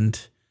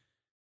movement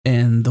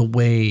and the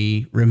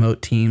way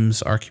remote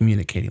teams are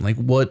communicating? Like,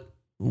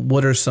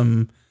 what are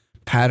some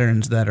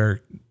patterns that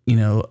are,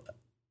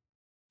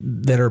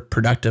 that are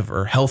productive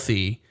or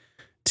healthy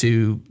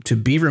to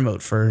be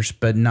remote first,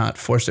 but not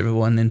force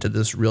everyone into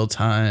this real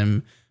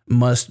time,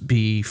 must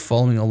be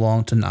following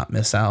along to not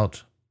miss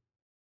out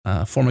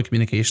form of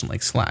communication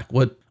like Slack?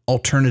 What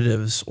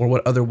alternatives or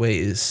what other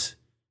ways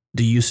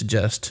do you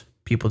suggest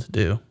people to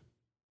do?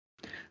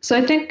 So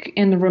I think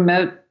in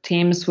remote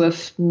teams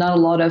with not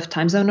a lot of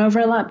time zone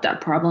overlap,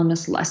 that problem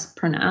is less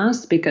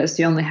pronounced because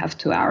you only have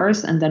 2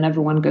 hours and then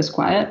everyone goes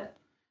quiet.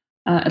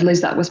 At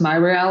least that was my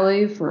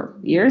reality for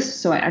years.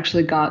 So I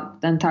actually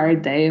got the entire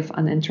day of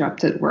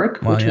uninterrupted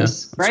work, which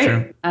was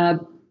great.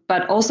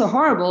 But also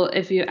horrible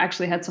if you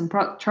actually had some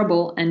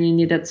trouble and you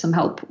needed some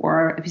help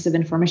or a piece of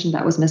information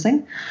that was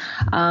missing.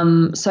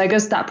 So I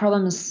guess that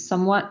problem is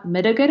somewhat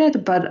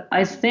mitigated, but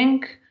I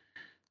think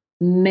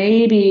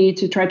maybe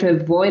to try to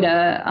avoid it,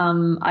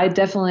 I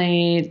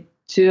definitely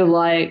do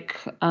like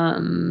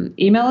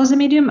email as a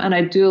medium, and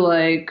I do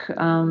like,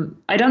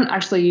 I don't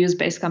actually use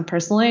Basecamp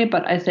personally,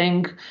 but I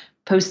think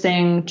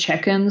posting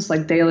check-ins,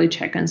 like daily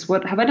check-ins,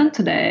 what have I done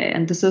today?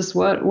 And this is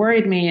what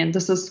worried me, and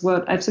this is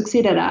what I've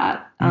succeeded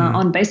at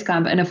on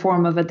Basecamp in a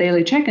form of a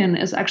daily check-in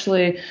is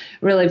actually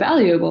really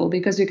valuable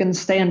because you can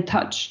stay in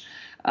touch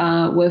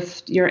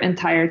with your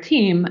entire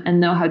team and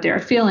know how they're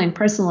feeling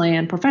personally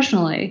and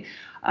professionally.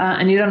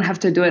 And you don't have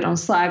to do it on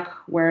Slack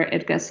where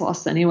it gets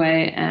lost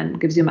anyway and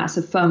gives you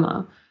massive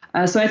FOMO.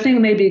 So I think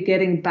maybe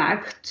getting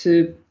back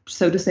to,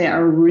 so to say,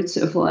 our roots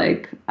of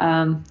like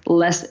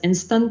less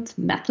instant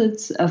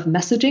methods of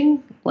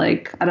messaging,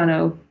 like, I don't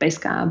know,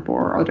 Basecamp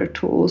or other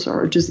tools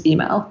or just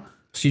email.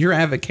 So you're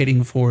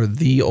advocating for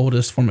the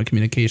oldest form of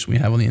communication we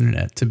have on the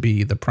internet to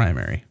be the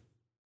primary.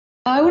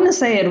 I wouldn't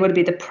say it would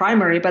be the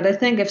primary, but I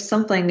think if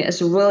something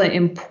is really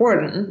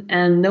important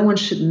and no one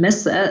should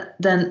miss it,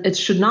 then it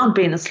should not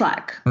be in a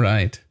Slack.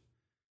 Right.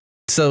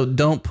 So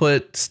don't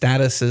put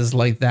statuses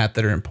like that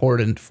are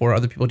important for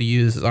other people to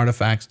use as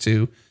artifacts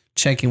to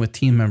check in with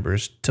team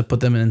members, to put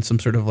them in some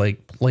sort of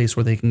like place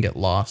where they can get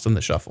lost in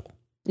the shuffle.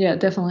 Yeah,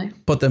 definitely.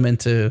 Put them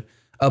into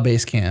a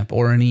Basecamp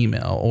or an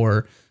email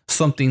or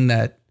something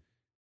that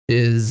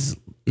is,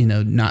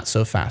 not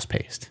so fast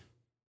paced.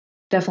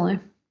 Definitely.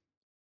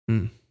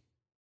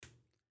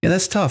 Yeah,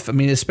 that's tough. I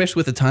mean, especially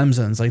with the time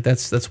zones, like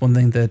that's one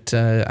thing that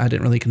I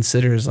didn't really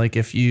consider is like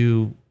if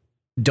you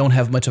don't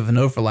have much of an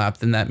overlap,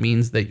 then that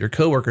means that your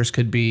coworkers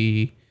could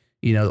be,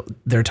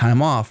 their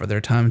time off or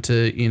their time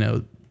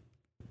to,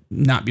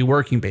 not be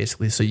working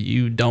basically. So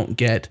you don't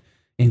get,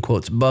 in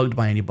quotes, bugged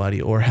by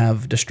anybody or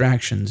have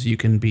distractions. You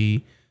can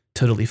be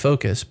totally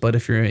focused. But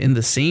if you're in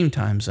the same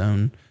time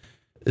zone,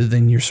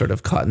 then you're sort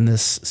of caught in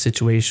this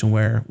situation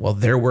where, well,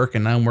 they're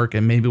working, I'm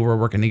working, maybe we're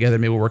working together,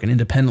 maybe we're working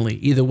independently.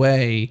 Either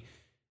way,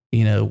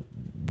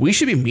 we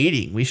should be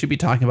meeting. We should be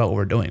talking about what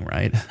we're doing,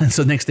 right? And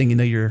so next thing you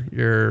know,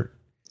 you're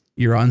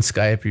on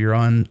Skype, or you're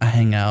on a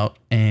Hangout,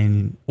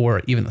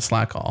 or even a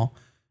Slack call,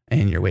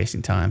 and you're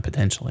wasting time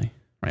potentially,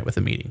 right, with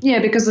a meeting. Yeah,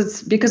 because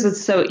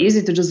it's so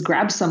easy to just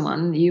grab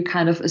someone. You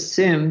kind of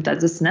assume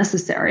that it's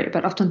necessary,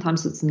 but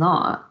oftentimes it's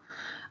not.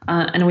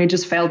 And we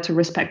just fail to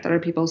respect other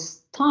people's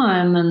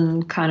time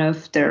and kind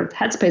of their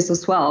headspace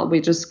as well. We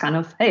just kind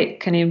of, hey,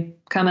 can you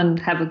come and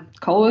have a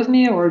call with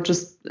me? Or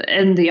just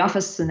in the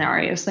office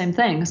scenario, same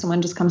thing.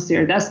 Someone just comes to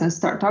your desk and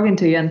start talking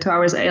to you, and 2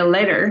 hours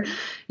later,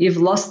 you've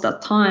lost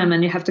that time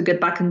and you have to get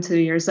back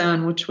into your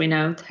zone, which we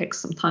know takes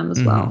some time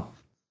as well.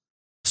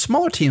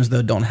 Smaller teams,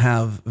 though, don't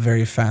have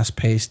very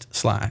fast-paced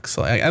Slack.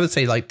 So I would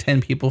say like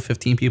 10 people,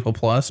 15 people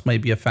plus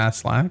might be a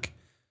fast Slack.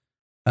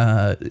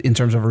 in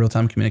terms of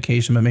real-time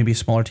communication, but maybe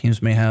smaller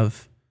teams may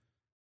have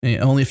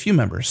only a few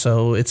members.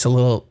 So it's a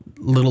little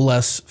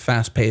less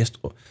fast-paced.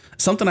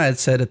 Something I had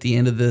said at the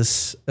end of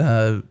this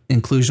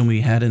inclusion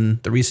we had in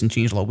the recent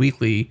Changelog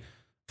Weekly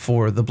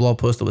for the blog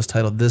post that was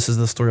titled, "This is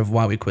the story of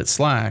why we quit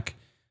Slack."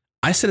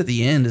 I said at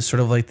the end is sort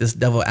of like this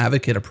devil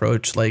advocate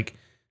approach. Like,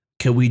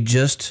 can we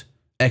just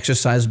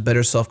exercise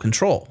better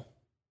self-control?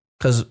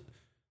 Because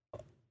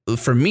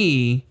for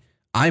me,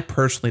 I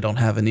personally don't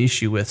have an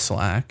issue with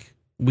Slack.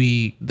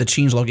 The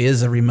Changelog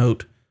is a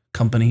remote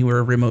company. We're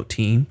a remote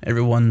team.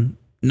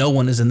 No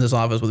one is in this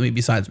office with me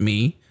besides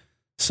me.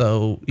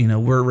 So,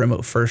 we're a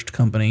remote first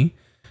company.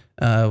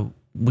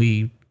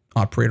 We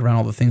operate around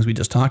all the things we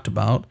just talked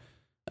about.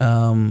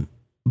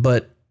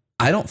 But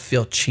I don't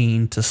feel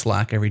chained to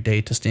Slack every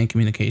day to stay in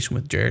communication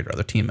with Jared or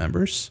other team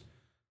members.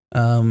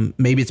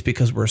 Maybe it's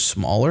because we're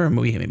smaller and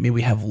maybe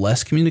we have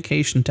less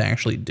communication to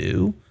actually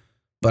do.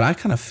 But I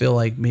kind of feel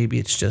like maybe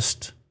it's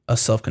just a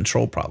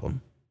self-control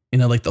problem,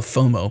 like the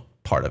FOMO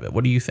part of it.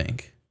 What do you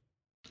think?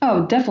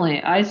 Oh,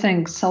 definitely. I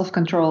think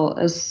self-control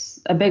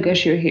is a big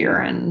issue here,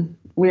 and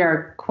we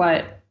are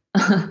quite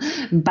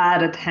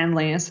bad at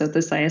handling it, so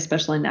to say,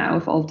 especially now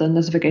with all the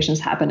notifications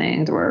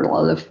happening. There were a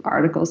lot of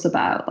articles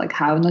about like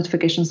how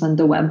notifications on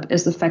the web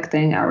is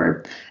affecting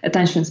our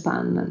attention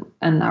span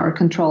and our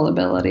control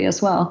ability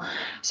as well.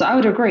 So I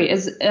would agree.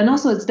 And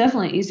also it's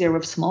definitely easier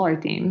with smaller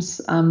teams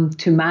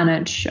to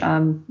manage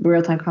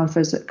real-time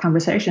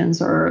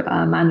conversations or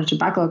manage a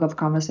backlog of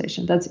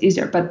conversation. That's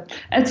easier. But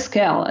at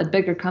scale, at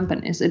bigger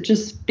companies, it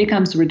just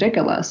becomes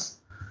ridiculous.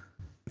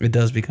 It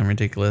does become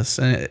ridiculous.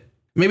 And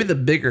maybe the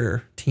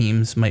bigger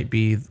teams might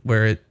be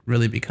where it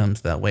really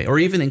becomes that way, or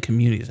even in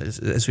communities,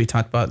 as we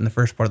talked about in the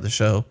first part of the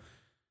show.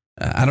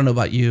 I don't know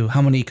about you.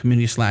 How many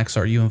community Slacks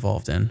are you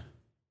involved in?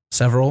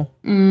 Several?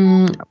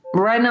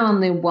 Right now,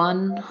 only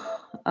one,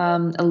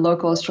 a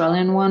local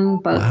Australian one,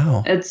 but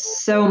wow.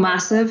 It's so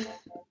massive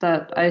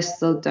that I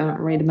still don't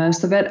read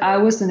most of it. I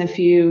was in a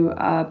few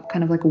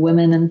kind of like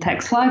women in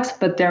tech Slacks,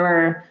 but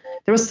there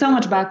was so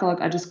much backlog,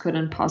 I just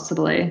couldn't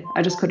possibly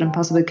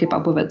keep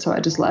up with it. So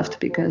I just left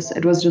because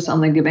it was just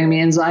only giving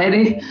me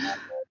anxiety.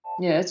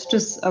 Yeah, it's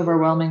just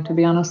overwhelming, to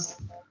be honest.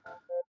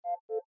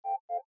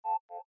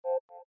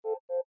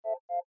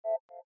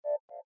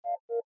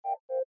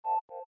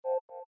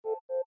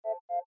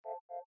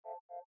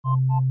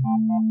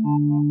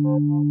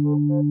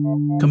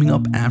 Coming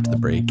up after the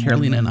break,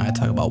 Karolina and I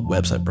talk about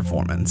website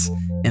performance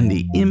and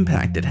the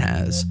impact it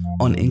has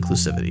on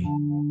inclusivity.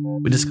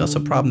 We discuss a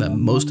problem that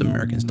most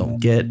Americans don't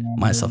get,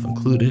 myself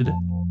included,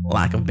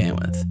 lack of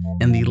bandwidth,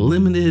 and the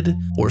limited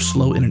or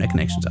slow internet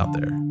connections out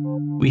there.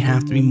 We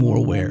have to be more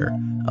aware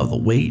of the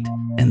weight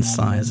and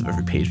size of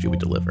every page view we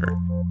deliver.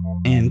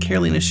 And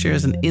Karolina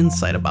shares an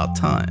insight about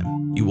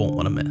time you won't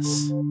want to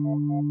miss.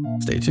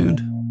 Stay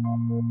tuned.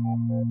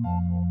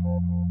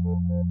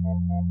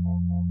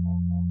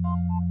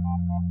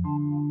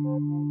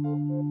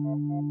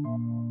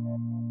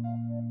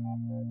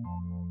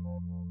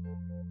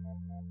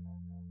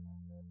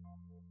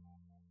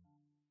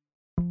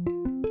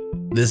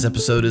 This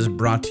episode is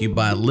brought to you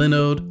by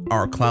Linode,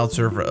 our cloud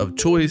server of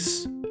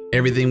choice.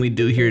 Everything we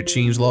do here at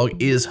Changelog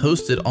is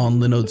hosted on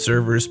Linode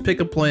servers.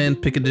 Pick a plan,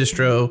 pick a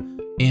distro,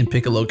 and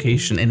pick a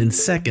location, and in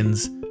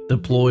seconds,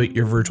 deploy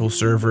your virtual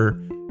server.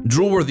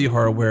 Drool-worthy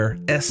hardware,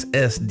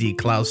 SSD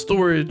cloud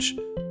storage,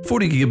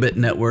 40 gigabit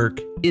network,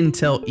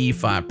 Intel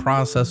E5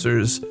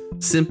 processors,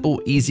 simple,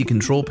 easy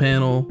control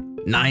panel,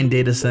 9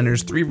 data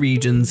centers, 3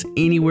 regions,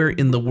 anywhere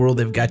in the world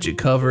they've got you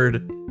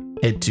covered.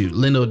 Head to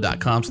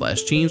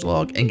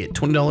linode.com/changelog and get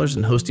 $20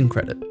 in hosting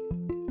credit.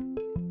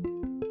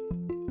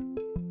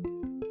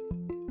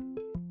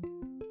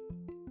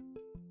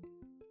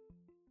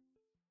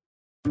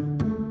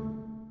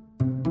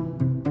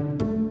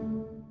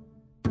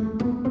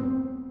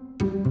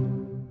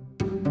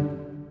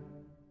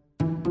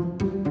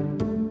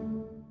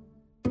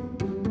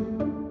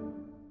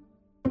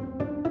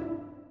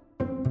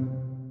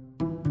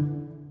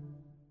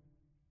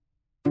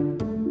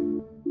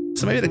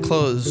 So maybe to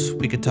close,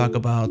 we could talk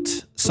about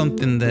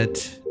something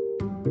that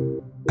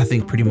I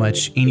think pretty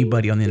much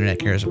anybody on the internet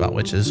cares about,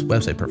 which is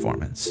website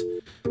performance.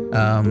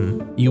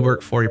 You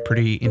work for a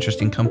pretty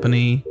interesting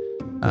company,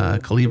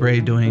 Calibre,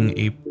 doing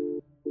a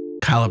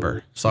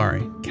Caliber.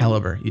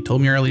 You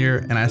told me earlier,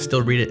 and I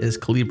still read it as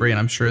Calibre, and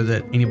I'm sure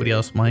that anybody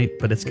else might,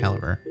 but it's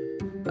Caliber.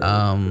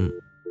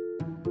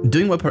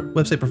 Doing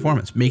website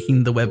performance,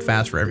 making the web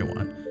fast for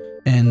everyone.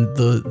 And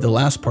the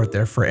last part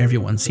there, for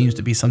everyone, seems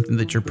to be something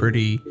that you're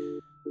pretty,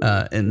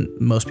 and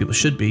most people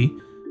should be,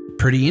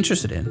 pretty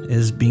interested in,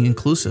 is being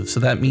inclusive. So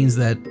that means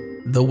that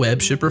the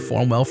web should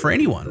perform well for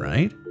anyone,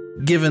 right?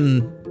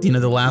 Given,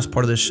 the last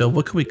part of the show,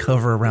 what can we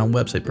cover around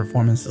website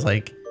performance? Is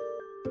like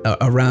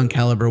around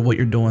Caliber, what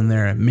you're doing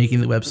there,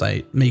 making the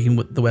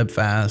web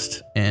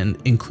fast, and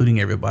including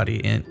everybody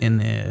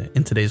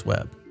in today's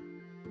web.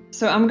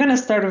 So I'm going to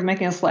start with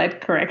making a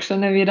slight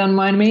correction, if you don't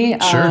mind me.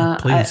 Sure,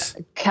 please.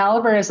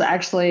 Caliber is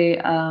actually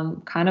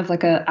kind of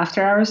like a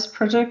after-hours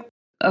project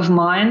of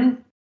mine.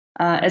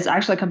 It's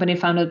actually a company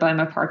founded by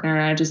my partner,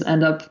 and I just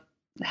end up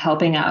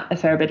helping out a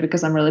fair bit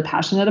because I'm really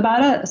passionate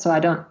about it. So I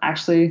don't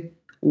actually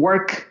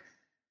work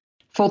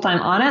full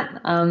time on it,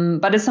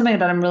 but it's something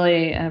that I'm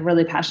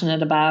really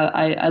passionate about.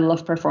 I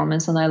love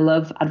performance and I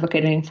love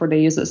advocating for the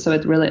users, so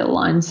it really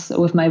aligns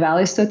with my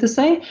values, so to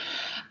say.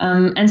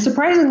 And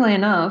surprisingly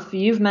enough,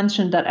 you've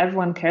mentioned that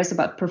everyone cares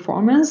about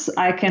performance.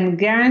 I can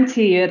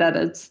guarantee you that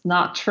it's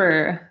not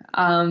true.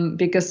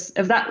 Because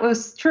if that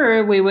was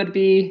true, we would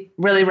be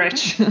really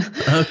rich.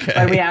 Okay.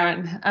 But we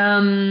aren't.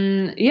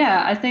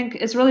 Yeah, I think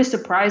it's really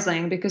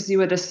surprising because you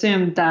would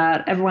assume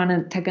that everyone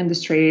in the tech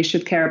industry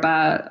should care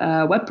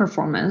about web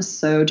performance.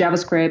 So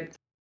JavaScript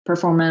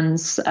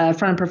performance,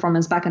 front-end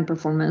performance, back-end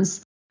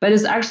performance. But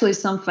it's actually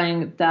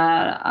something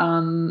that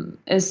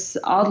is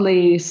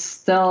oddly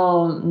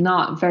still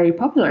not very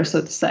popular,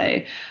 so to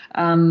say.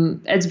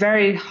 It's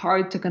very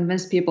hard to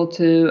convince people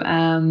to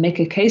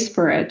make a case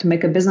for it, to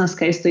make a business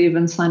case to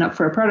even sign up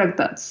for a product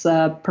that's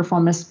a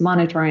performance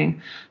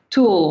monitoring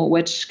tool,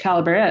 which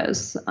Calibre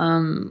is,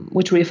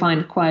 which we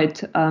find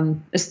quite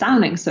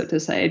astounding, so to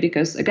say,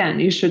 because again,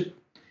 you should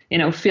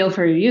feel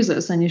for your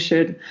users, and you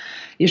should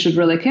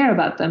really care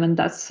about them, and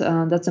that's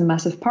a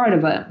massive part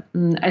of it.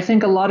 I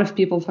think a lot of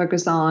people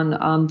focus on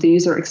the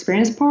user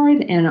experience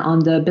part and on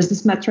the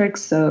business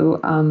metrics,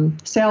 so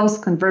sales,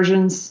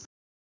 conversions,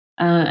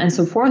 and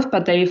so forth,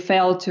 but they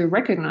fail to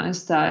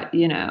recognize that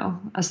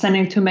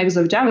sending 2 megs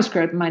of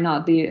JavaScript might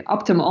not be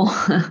optimal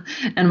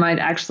and might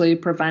actually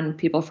prevent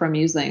people from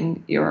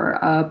using your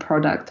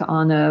product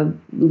on a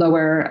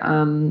lower,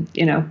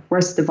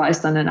 worse device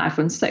than an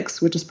iPhone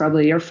 6, which is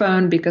probably your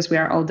phone, because we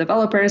are all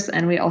developers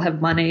and we all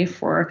have money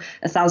for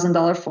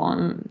 $1,000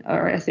 phone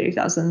or a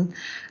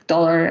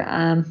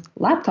 $30,000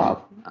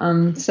 laptop.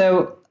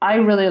 So I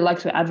really like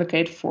to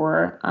advocate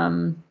for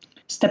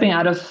stepping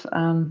out of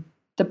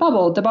the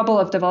bubble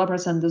of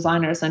developers and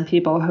designers and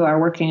people who are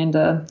working in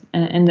the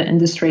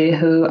industry,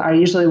 who are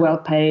usually well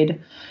paid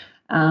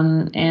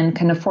and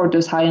can afford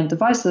those high-end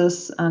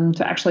devices,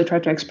 to actually try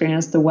to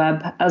experience the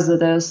web as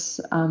it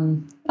is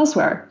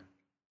elsewhere.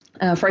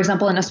 For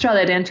example, in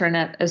Australia, the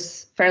internet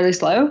is fairly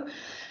slow.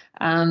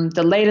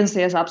 The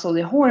latency is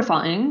absolutely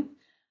horrifying.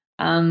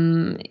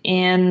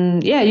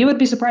 And yeah, you would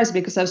be surprised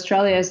because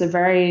Australia is a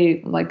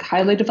very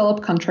highly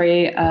developed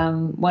country.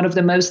 One of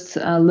the most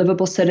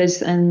livable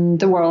cities in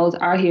the world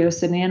are here,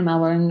 Sydney and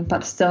Melbourne,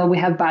 but still we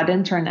have bad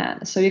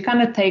internet. So you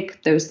kind of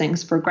take those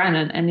things for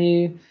granted and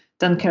you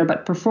don't care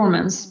about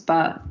performance,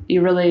 but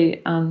you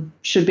really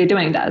should be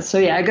doing that. So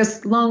yeah, I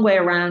guess long way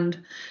around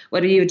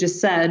what you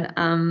just said.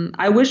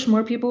 I wish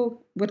more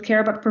people would care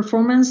about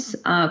performance,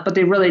 but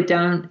they really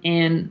don't.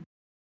 And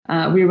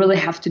we really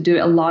have to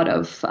do a lot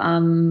of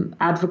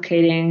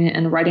advocating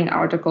and writing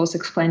articles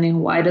explaining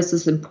why this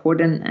is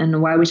important and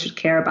why we should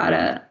care about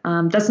it.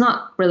 That's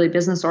not really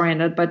business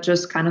oriented, but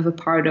just kind of a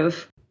part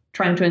of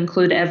trying to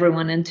include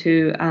everyone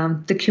into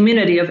the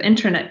community of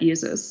internet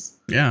users.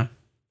 Yeah.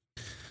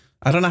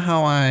 I don't know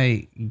how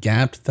I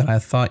gapped that I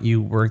thought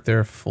you worked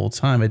there full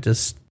time. It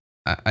just,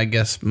 I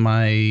guess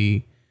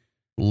my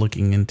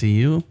looking into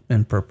you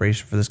in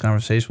preparation for this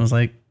conversation was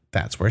like,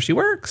 that's where she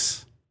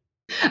works.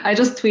 I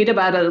just tweet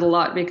about it a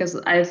lot because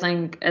I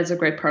think it's a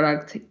great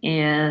product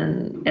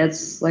and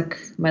it's like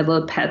my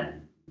little pet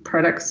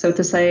product, so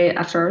to say,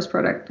 after hours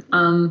product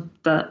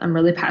that I'm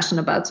really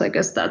passionate about. So I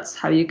guess that's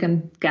how you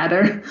can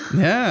gather.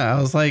 Yeah, I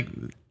was like,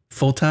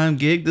 full-time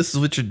gig, this is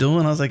what you're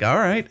doing. I was like, all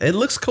right, it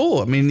looks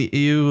cool. I mean,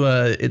 you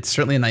it's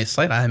certainly a nice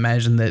site. I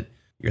imagine that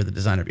you're the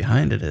designer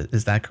behind it.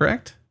 Is that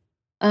correct?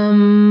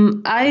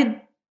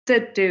 I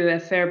did do a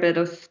fair bit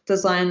of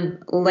design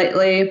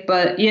lately,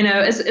 but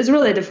it's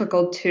really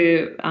difficult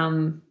to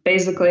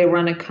basically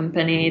run a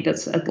company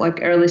that's at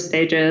early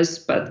stages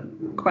but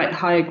quite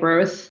high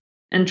growth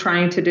and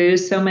trying to do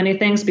so many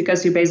things,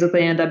 because you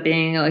basically end up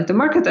being the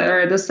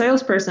marketer, the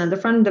salesperson, the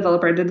front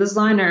developer, the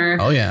designer.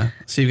 Oh yeah,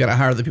 so you've got to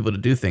hire the people to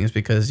do things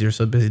because you're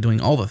so busy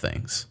doing all the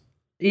things.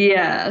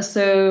 Yeah,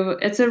 so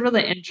it's a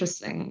really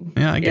interesting.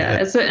 Yeah, I get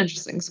it. It's an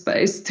interesting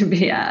space to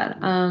be at.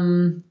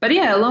 But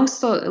yeah, long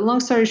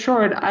story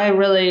short, I'm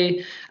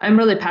really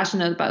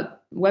passionate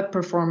about web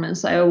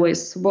performance. I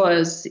always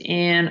was,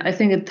 and I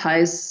think it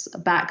ties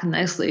back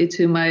nicely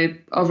to my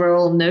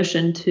overall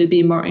notion to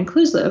be more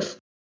inclusive,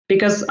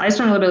 because I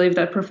strongly believe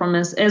that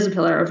performance is a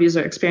pillar of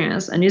user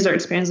experience, and user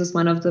experience is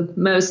one of the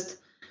most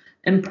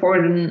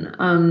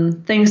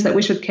important things that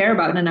we should care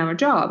about in our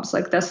jobs.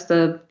 That's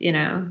the,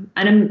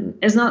 and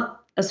it's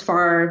not as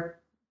far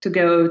to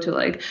go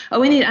to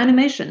we need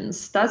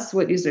animations. That's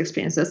what user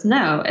experience is.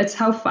 No, it's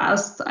how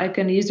fast I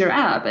can use your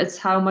app. It's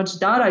how much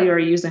data you're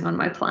using on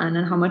my plan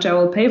and how much I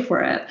will pay for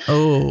it.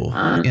 Oh,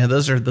 yeah,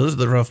 those are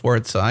the rough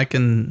words. So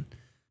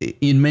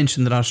you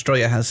mentioned that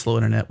Australia has slow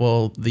internet.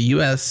 Well, the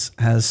US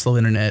has slow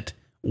internet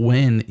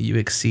when you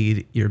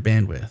exceed your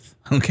bandwidth.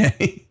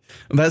 Okay.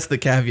 That's the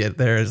caveat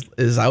there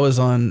is I was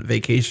on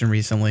vacation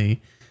recently,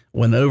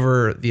 went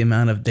over the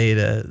amount of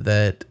data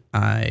that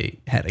I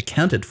had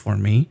accounted for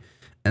me.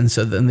 And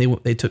so then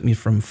they took me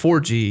from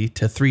 4G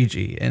to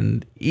 3G,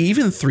 and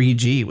even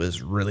 3G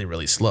was really,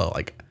 really slow.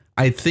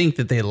 I think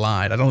that they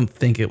lied. I don't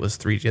think it was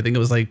 3G. I think it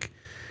was like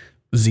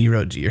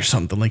 0G or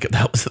something, like if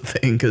that was the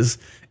thing, because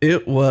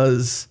it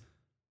was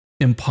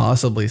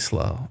impossibly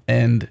slow.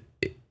 And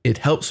it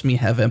helps me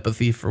have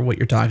empathy for what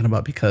you're talking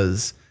about,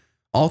 because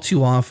all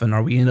too often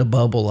are we in a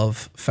bubble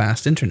of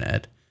fast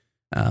internet.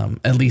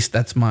 At least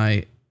that's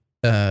my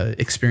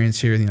experience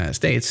here in the United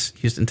States,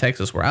 Houston,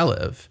 Texas, where I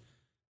live.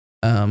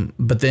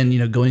 But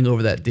then, going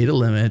over that data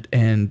limit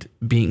and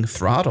being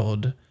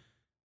throttled,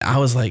 I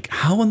was like,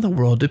 how in the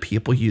world do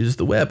people use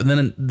the web?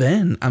 And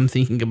then I'm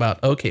thinking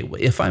about, okay,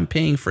 well, if I'm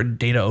paying for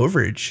data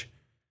overage,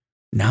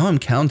 now I'm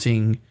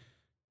counting,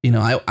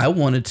 I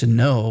wanted to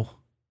know,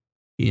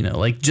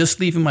 like just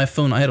leaving my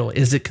phone idle,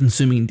 is it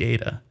consuming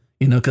data?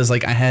 Because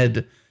like I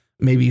had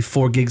maybe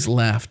 4 gigs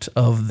left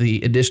of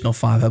the additional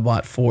 5 I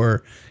bought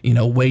for,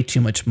 way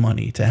too much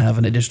money to have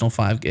an additional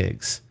 5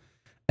 gigs.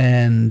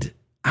 And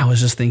I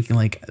was just thinking,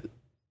 like,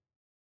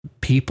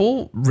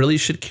 people really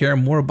should care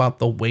more about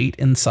the weight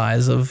and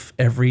size of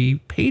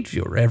every page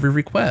view or every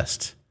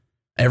request,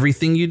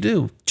 everything you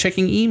do,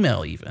 checking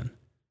email even.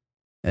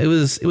 It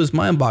was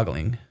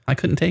mind-boggling. I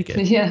couldn't take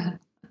it. Yeah.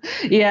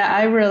 Yeah,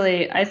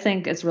 I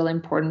think it's really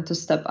important to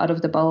step out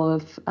of the bubble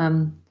of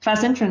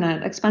fast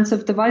internet,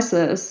 expensive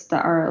devices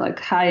that are like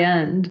high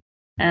end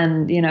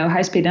and,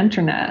 high-speed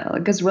internet.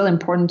 Like, it's really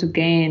important to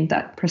gain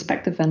that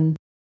perspective and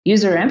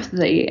user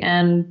empathy.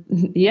 And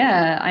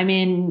yeah, I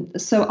mean,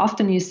 so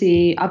often you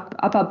see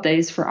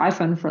updates for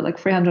iPhone for like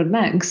 300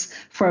 megs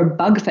for a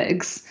bug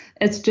fix.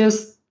 It's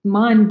just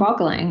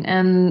mind-boggling.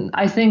 And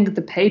I think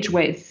the page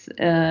width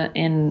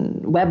in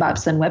web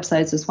apps and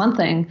websites is one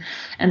thing,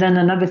 and then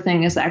another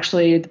thing is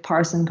actually the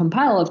parse and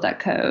compile of that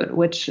code,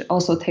 which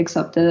also takes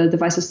up the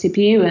device's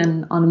CPU,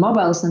 and on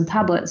mobiles and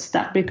tablets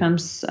that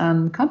becomes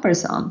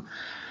cumbersome.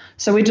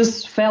 So we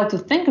just fail to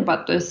think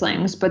about those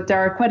things. But there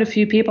are quite a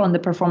few people in the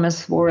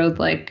performance world,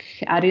 like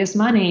Adi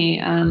Osmani,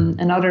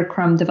 and other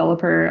Chrome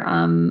developer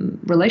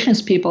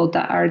relations people,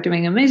 that are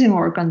doing amazing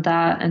work on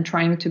that and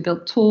trying to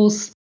build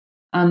tools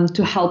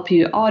to help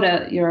you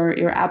audit your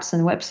apps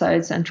and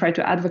websites and try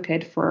to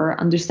advocate for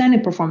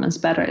understanding performance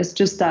better. It's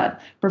just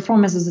that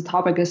performance as a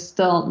topic is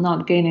still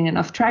not gaining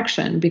enough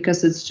traction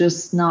because it's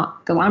just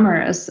not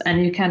glamorous,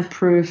 and you can't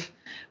prove,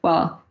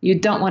 well, you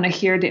don't want to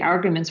hear the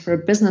arguments for a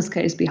business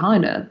case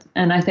behind it.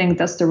 And I think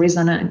that's the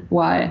reason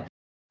why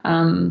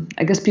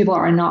I guess people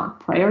are not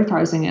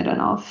prioritizing it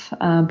enough.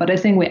 But I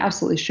think we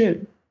absolutely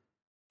should.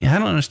 Yeah, I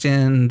don't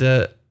understand.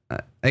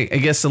 I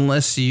guess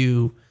unless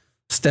you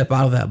step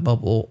out of that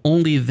bubble,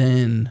 only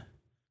then,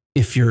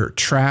 if you're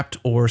trapped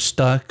or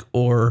stuck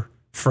or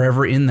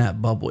forever in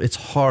that bubble, it's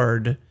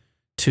hard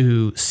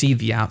to see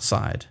the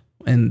outside,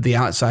 and the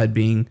outside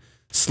being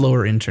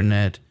slower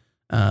internet,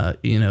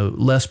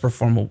 less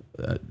performable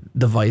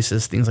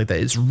devices, things like that.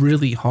 It's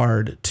really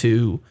hard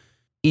to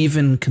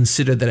even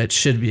consider that it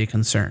should be a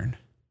concern,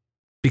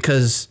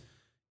 because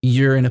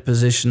you're in a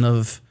position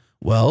of,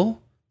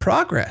 well,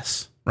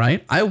 progress,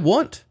 right? I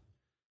want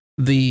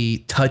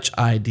the Touch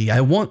ID.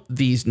 I want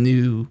these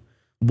new,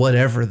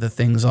 whatever the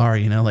things are,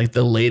 like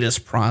the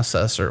latest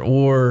processor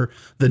or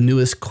the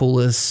newest,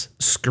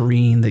 coolest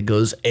screen that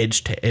goes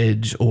edge to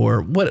edge,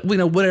 or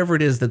whatever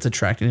it is that's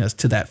attracting us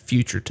to that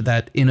future, to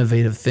that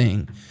innovative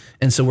thing.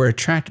 And so we're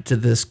attracted to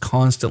this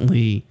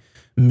constantly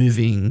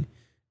moving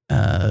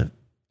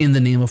in the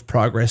name of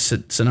progress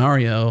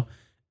scenario,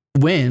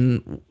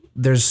 when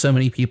there's so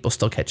many people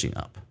still catching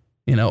up,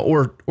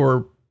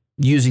 or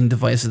using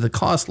devices that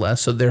cost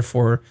less, so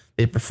therefore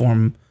they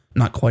perform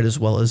not quite as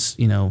well as,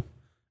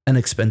 an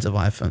expensive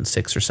iPhone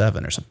 6 or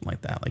 7 or something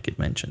like that, like it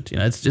mentioned.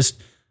 It's just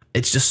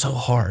so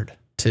hard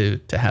to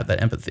have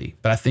that empathy.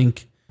 But I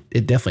think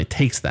it definitely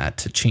takes that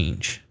to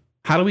change.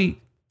 How do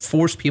we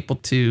force people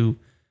to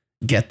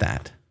get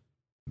that?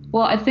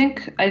 Well, I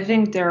think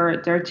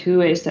there are 2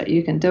 ways that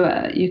you can do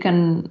it. You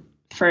can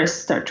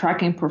first start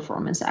tracking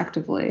performance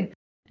actively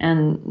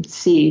and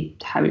see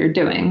how you're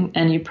doing,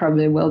 and you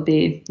probably will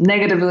be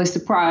negatively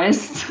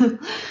surprised,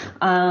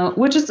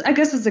 which is, I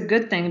guess, is a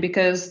good thing,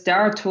 because there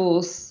are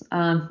tools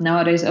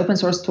nowadays, open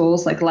source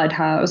tools like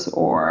Lighthouse,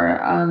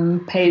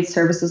 or paid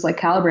services like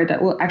Calibrate,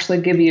 that will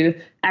actually give you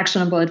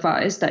actionable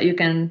advice that you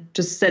can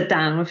just sit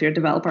down with your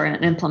developer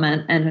and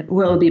implement, and it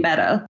will be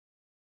better.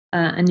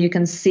 And you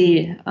can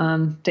see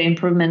the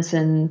improvements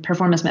in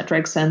performance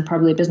metrics and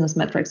probably business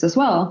metrics as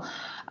well.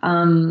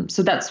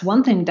 So that's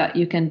one thing that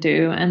you can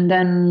do. And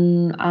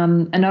then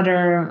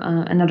another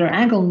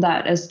angle on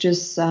that is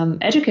just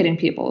educating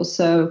people.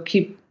 So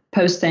keep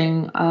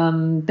posting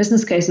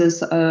business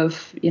cases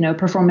of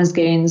performance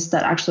gains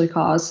that actually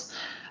cause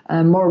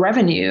more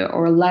revenue,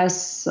 or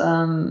less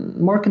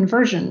more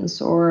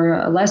conversions,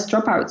 or less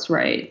dropouts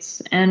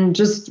rates. And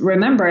just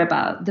remember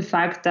about the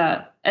fact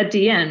that at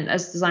the end,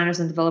 as designers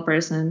and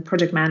developers and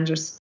project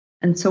managers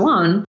and so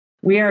on,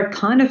 we are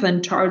kind of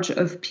in charge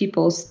of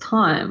people's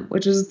time,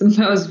 which is the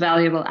most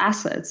valuable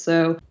asset.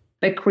 So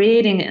by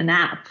creating an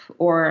app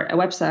or a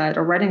website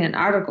or writing an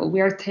article, we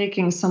are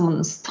taking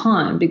someone's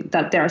time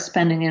that they're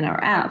spending in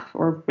our app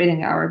or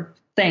reading our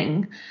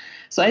thing.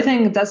 So I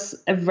think that's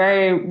a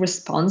very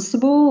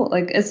responsible,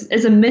 like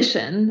it's a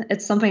mission.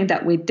 It's something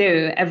that we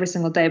do every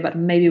single day, but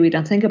maybe we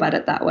don't think about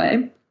it that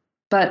way.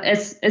 But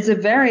it's a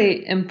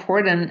very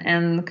important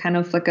and kind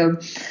of like a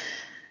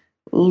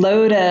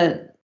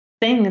loaded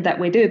thing that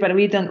we do, but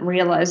we don't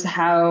realize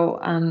how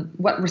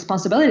what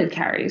responsibility it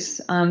carries.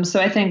 So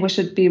I think we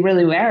should be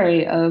really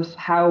wary of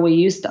how we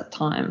use that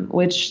time,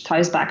 which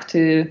ties back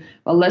to,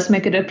 well, let's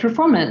make it a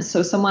performance.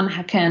 So someone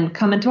can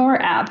come into our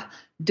app,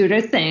 do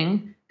their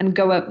thing, and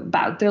go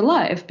about their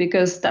life,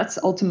 because that's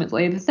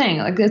ultimately the thing.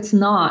 Like, it's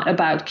not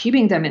about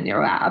keeping them in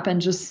your app and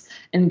just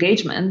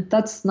engagement.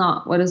 That's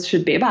not what it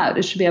should be about.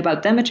 It should be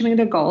about them achieving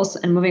their goals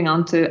and moving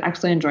on to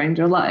actually enjoying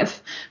their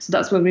life. So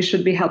that's what we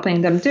should be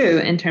helping them do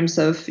in terms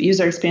of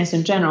user experience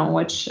in general,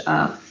 which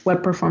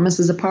web performance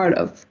is a part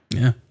of.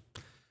 Yeah.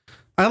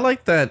 I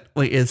like that,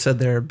 like it said,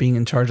 they're being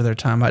in charge of their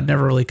time. I'd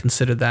never really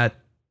considered that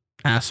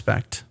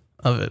aspect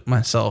of it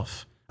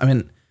myself. I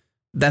mean,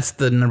 that's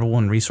the number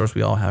one resource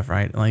we all have,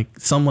 right? Like,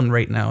 someone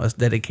right now is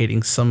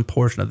dedicating some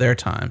portion of their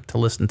time to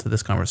listen to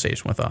this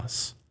conversation with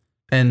us.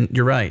 And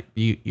you're right.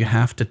 You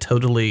have to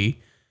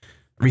totally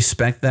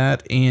respect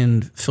that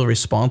and feel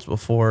responsible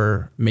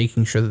for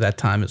making sure that that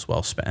time is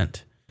well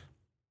spent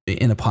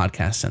in a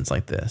podcast sense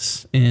like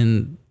this.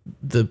 In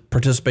the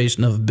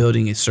participation of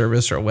building a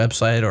service or a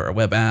website or a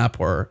web app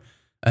or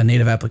a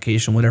native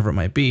application, whatever it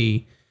might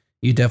be,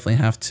 you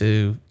definitely have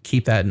to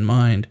keep that in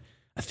mind.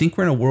 I think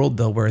we're in a world,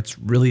 though, where it's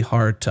really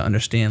hard to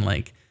understand,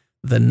 like,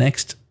 the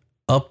next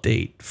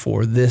update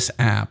for this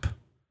app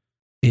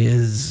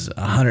is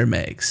 100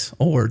 megs,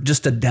 or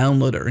just to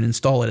download it and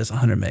install it is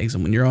 100 megs.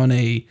 And when you're on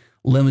a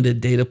limited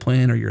data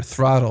plan or you're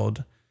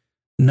throttled,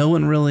 no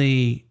one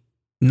really,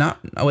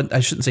 I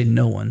shouldn't say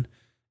no one.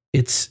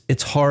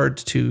 It's hard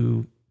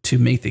to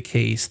make the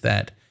case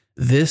that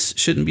this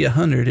shouldn't be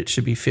 100, it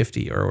should be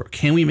 50, or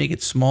can we make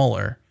it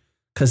smaller?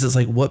 Because it's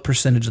like, what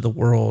percentage of the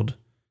world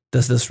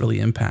does this really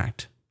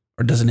impact,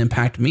 or does it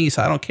impact me?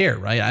 So I don't care,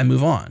 right? I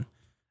move on.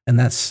 And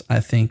that's,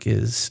 I think,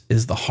 is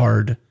the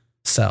hard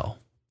sell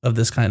of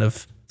this kind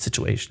of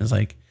situation. Is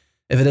like,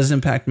 if it doesn't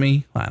impact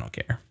me, well, I don't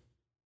care.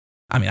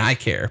 I mean, I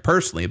care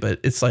personally, but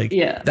it's like,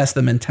 that's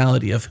the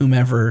mentality of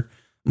whomever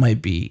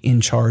might be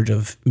in charge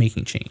of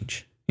making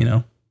change, you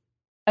know?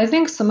 I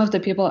think some of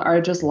the people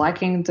are just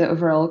lacking the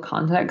overall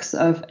context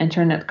of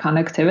internet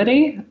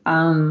connectivity.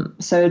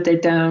 So they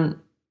don't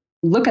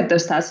look at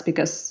those stats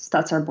because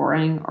stats are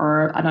boring,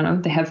 or I don't know,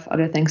 they have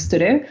other things to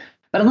do.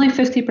 But only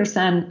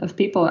 50% of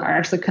people are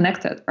actually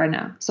connected right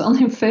now. So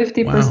only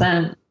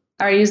 50%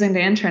 are using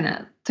the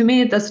internet. To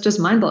me, that's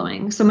just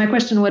mind-blowing. So my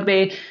question would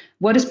be,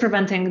 what is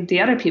preventing the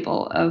other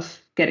people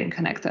of getting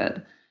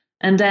connected?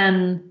 And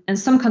then in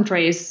some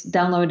countries,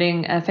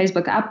 downloading a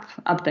Facebook app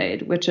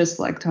update, which is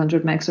like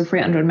 200 megs or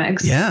 300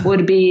 megs,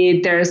 would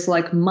be, there's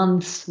like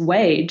months'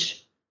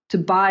 wage to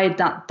buy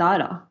that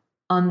data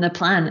on the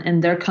plan in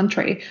their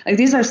country. Like,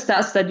 these are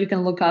stats that you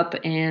can look up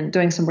in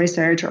doing some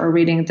research or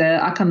reading the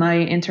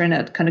Akamai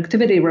Internet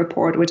Connectivity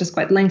Report, which is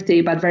quite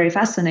lengthy but very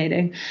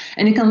fascinating.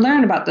 And you can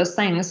learn about those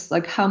things,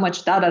 like how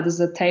much data does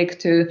it take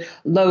to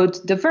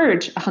load The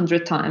Verge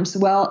 100 times?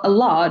 Well, a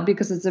lot,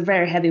 because it's a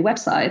very heavy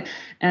website.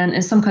 And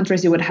in some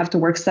countries, you would have to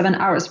work 7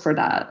 hours for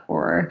that,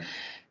 or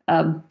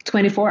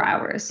 24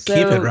 hours. So,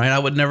 keep it, right? I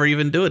would never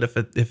even do it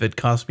if it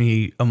cost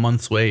me a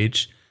month's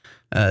wage.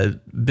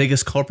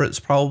 Biggest culprits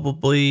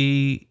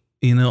probably,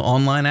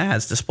 online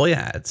ads, display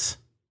ads,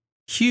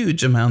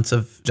 huge amounts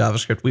of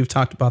JavaScript. We've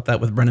talked about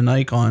that with Brendan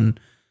Ike on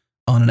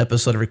an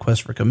episode of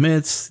Request for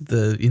Commits,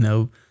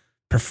 the,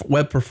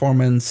 web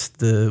performance,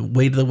 the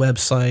weight of the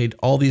website,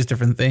 all these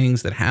different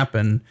things that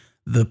happen,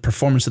 the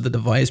performance of the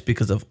device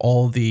because of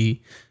all the,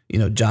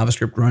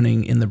 JavaScript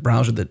running in the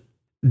browser that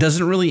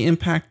doesn't really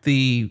impact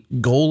the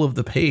goal of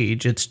the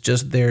page. It's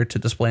just there to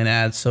display an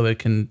ad so it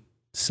can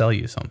sell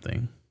you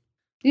something.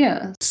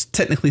 Yeah. It's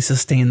technically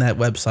sustain that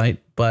website,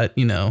 but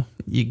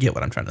you get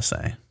what I'm trying to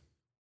say.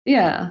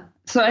 Yeah.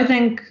 So I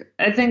think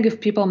if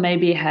people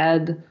maybe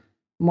had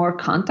more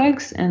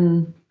context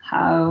in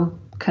how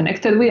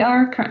connected we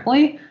are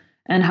currently,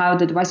 and how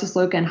the devices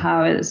look, and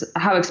how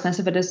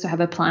expensive it is to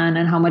have a plan,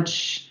 and how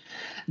much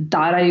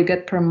data you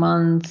get per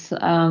month,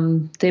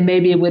 they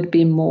maybe would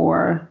be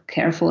more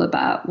careful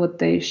about what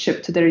they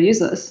ship to their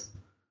users.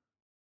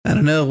 I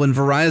don't know. When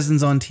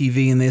Verizon's on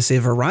TV and they say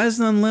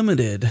Verizon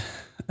Unlimited,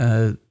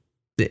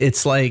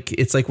 it's like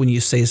when you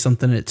say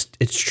something, it's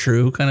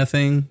true kind of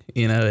thing.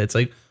 It's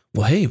like,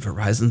 well, hey,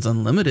 Verizon's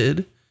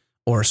Unlimited,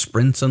 or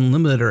Sprint's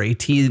Unlimited, or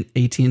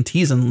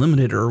AT&T's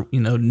Unlimited, or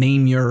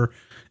name your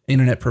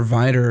internet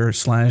provider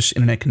 /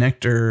 internet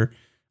connector,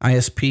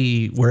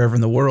 ISP, wherever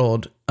in the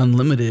world,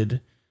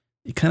 Unlimited.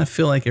 You kind of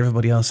feel like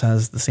everybody else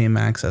has the same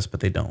access, but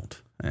they don't.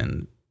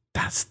 And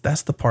that's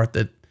the part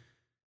that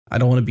I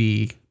don't want to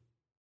be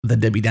the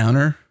Debbie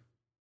Downer,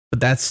 but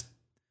that's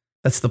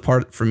the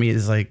part for me,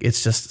 is like,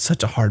 it's just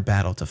such a hard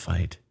battle to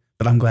fight.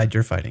 But I'm glad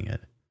you're fighting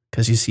it,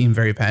 because you seem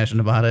very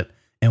passionate about it,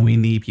 and we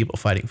need people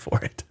fighting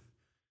for it.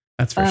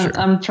 That's for sure.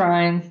 I'm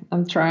trying.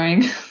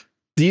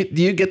 Do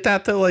you get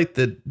that though? Like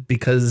that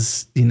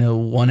because,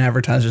 one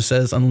advertiser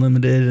says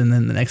unlimited and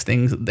then the next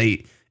thing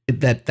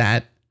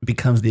that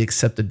becomes the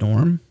accepted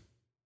norm?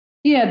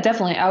 Yeah,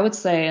 definitely. I would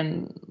say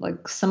in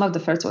like some of the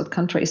first world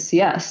countries,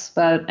 yes.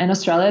 But in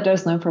Australia,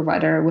 there's no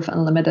provider with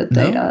unlimited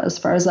data, as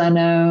far as I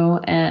know.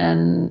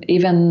 And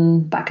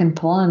even back in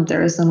Poland,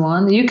 there isn't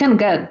one. You can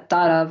get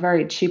data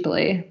very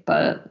cheaply,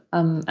 but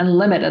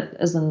unlimited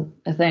isn't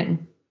a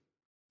thing.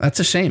 That's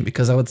a shame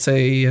because I would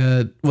say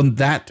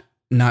that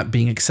not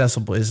being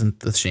accessible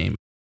isn't the shame.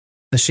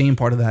 The shame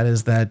part of that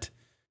is that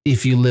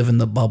if you live in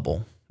the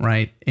bubble,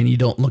 right, and you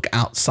don't look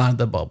outside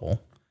the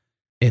bubble,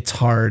 it's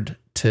hard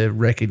to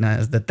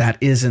recognize that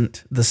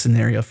isn't the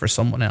scenario for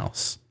someone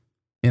else.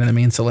 You know what I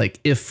mean? So like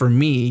if for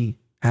me,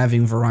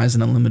 having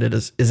Verizon Unlimited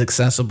is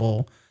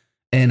accessible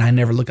and I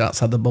never look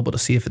outside the bubble to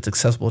see if it's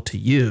accessible to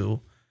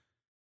you,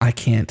 I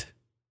can't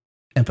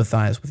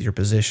empathize with your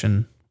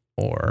position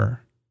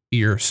or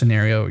your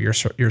scenario,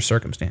 your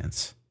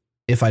circumstance.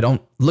 If I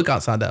don't look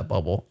outside that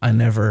bubble, I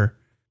never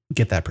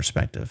get that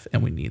perspective,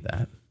 and we need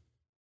that.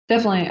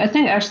 Definitely. I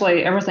think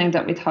actually everything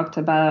that we talked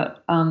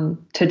about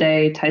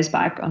today ties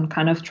back on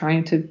kind of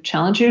trying to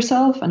challenge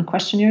yourself and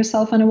question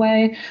yourself in a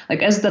way.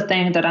 Like, is the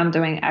thing that I'm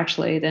doing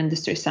actually the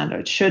industry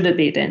standard? Should it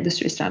be the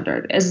industry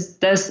standard? Is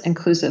this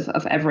inclusive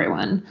of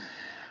everyone?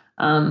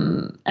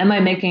 Am I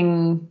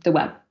making the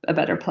web a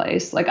better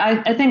place? Like,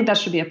 I think that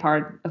should be a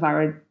part of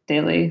our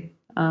daily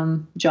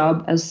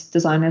job as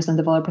designers and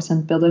developers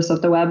and builders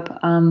of the web.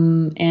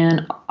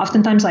 And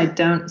oftentimes I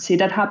don't see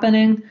that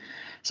happening.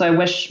 So I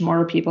wish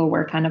more people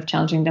were kind of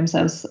challenging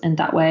themselves in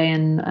that way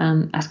and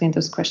asking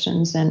those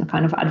questions and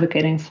kind of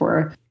advocating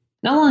for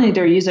not only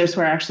their users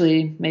who are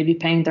actually maybe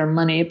paying their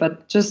money,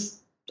 but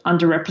just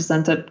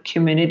underrepresented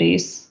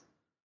communities.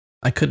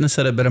 I couldn't have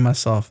said it better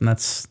myself, and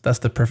that's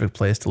the perfect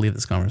place to leave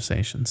this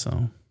conversation.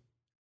 So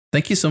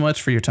thank you so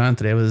much for your time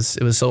today.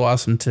 It was so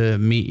awesome to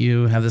meet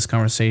you, have this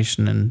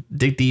conversation, and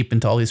dig deep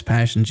into all these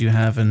passions you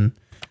have, and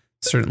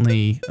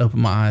certainly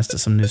open my eyes to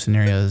some new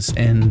scenarios.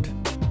 And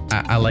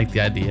I like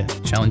the idea.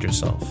 Challenge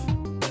yourself.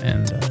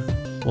 And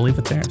we'll leave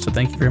it there. So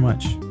thank you very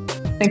much.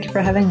 Thank you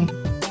for having me.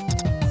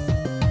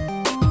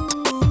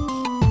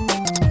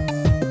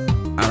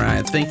 All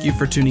right. Thank you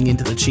for tuning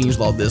into the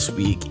Changelog this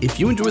week. If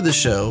you enjoyed the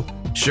show,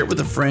 share it with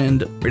a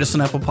friend, rate us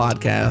on Apple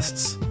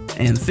Podcasts.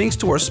 And thanks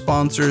to our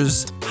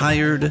sponsors,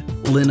 Hired,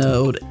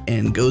 Linode,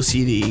 and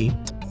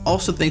GoCD.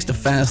 Also thanks to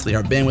Fastly,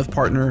 our bandwidth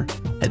partner.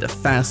 Head to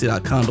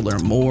fastly.com to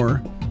learn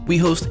more. We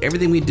host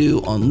everything we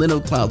do on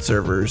Linode cloud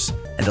servers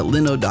and at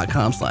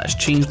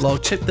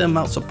linode.com/changelog. Check them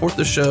out, support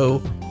the show.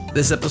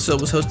 This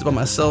episode was hosted by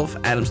myself,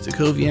 Adam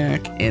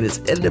Stacoviak, and it's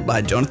edited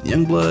by Jonathan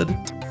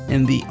Youngblood.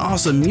 And the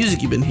awesome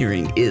music you've been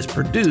hearing is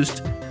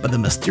produced by the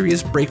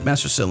mysterious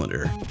Breakmaster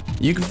Cylinder.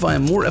 You can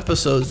find more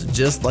episodes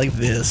just like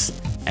this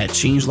at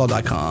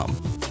changelog.com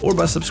or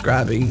by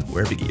subscribing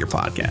wherever you get your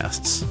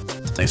podcasts.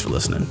 Thanks for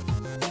listening.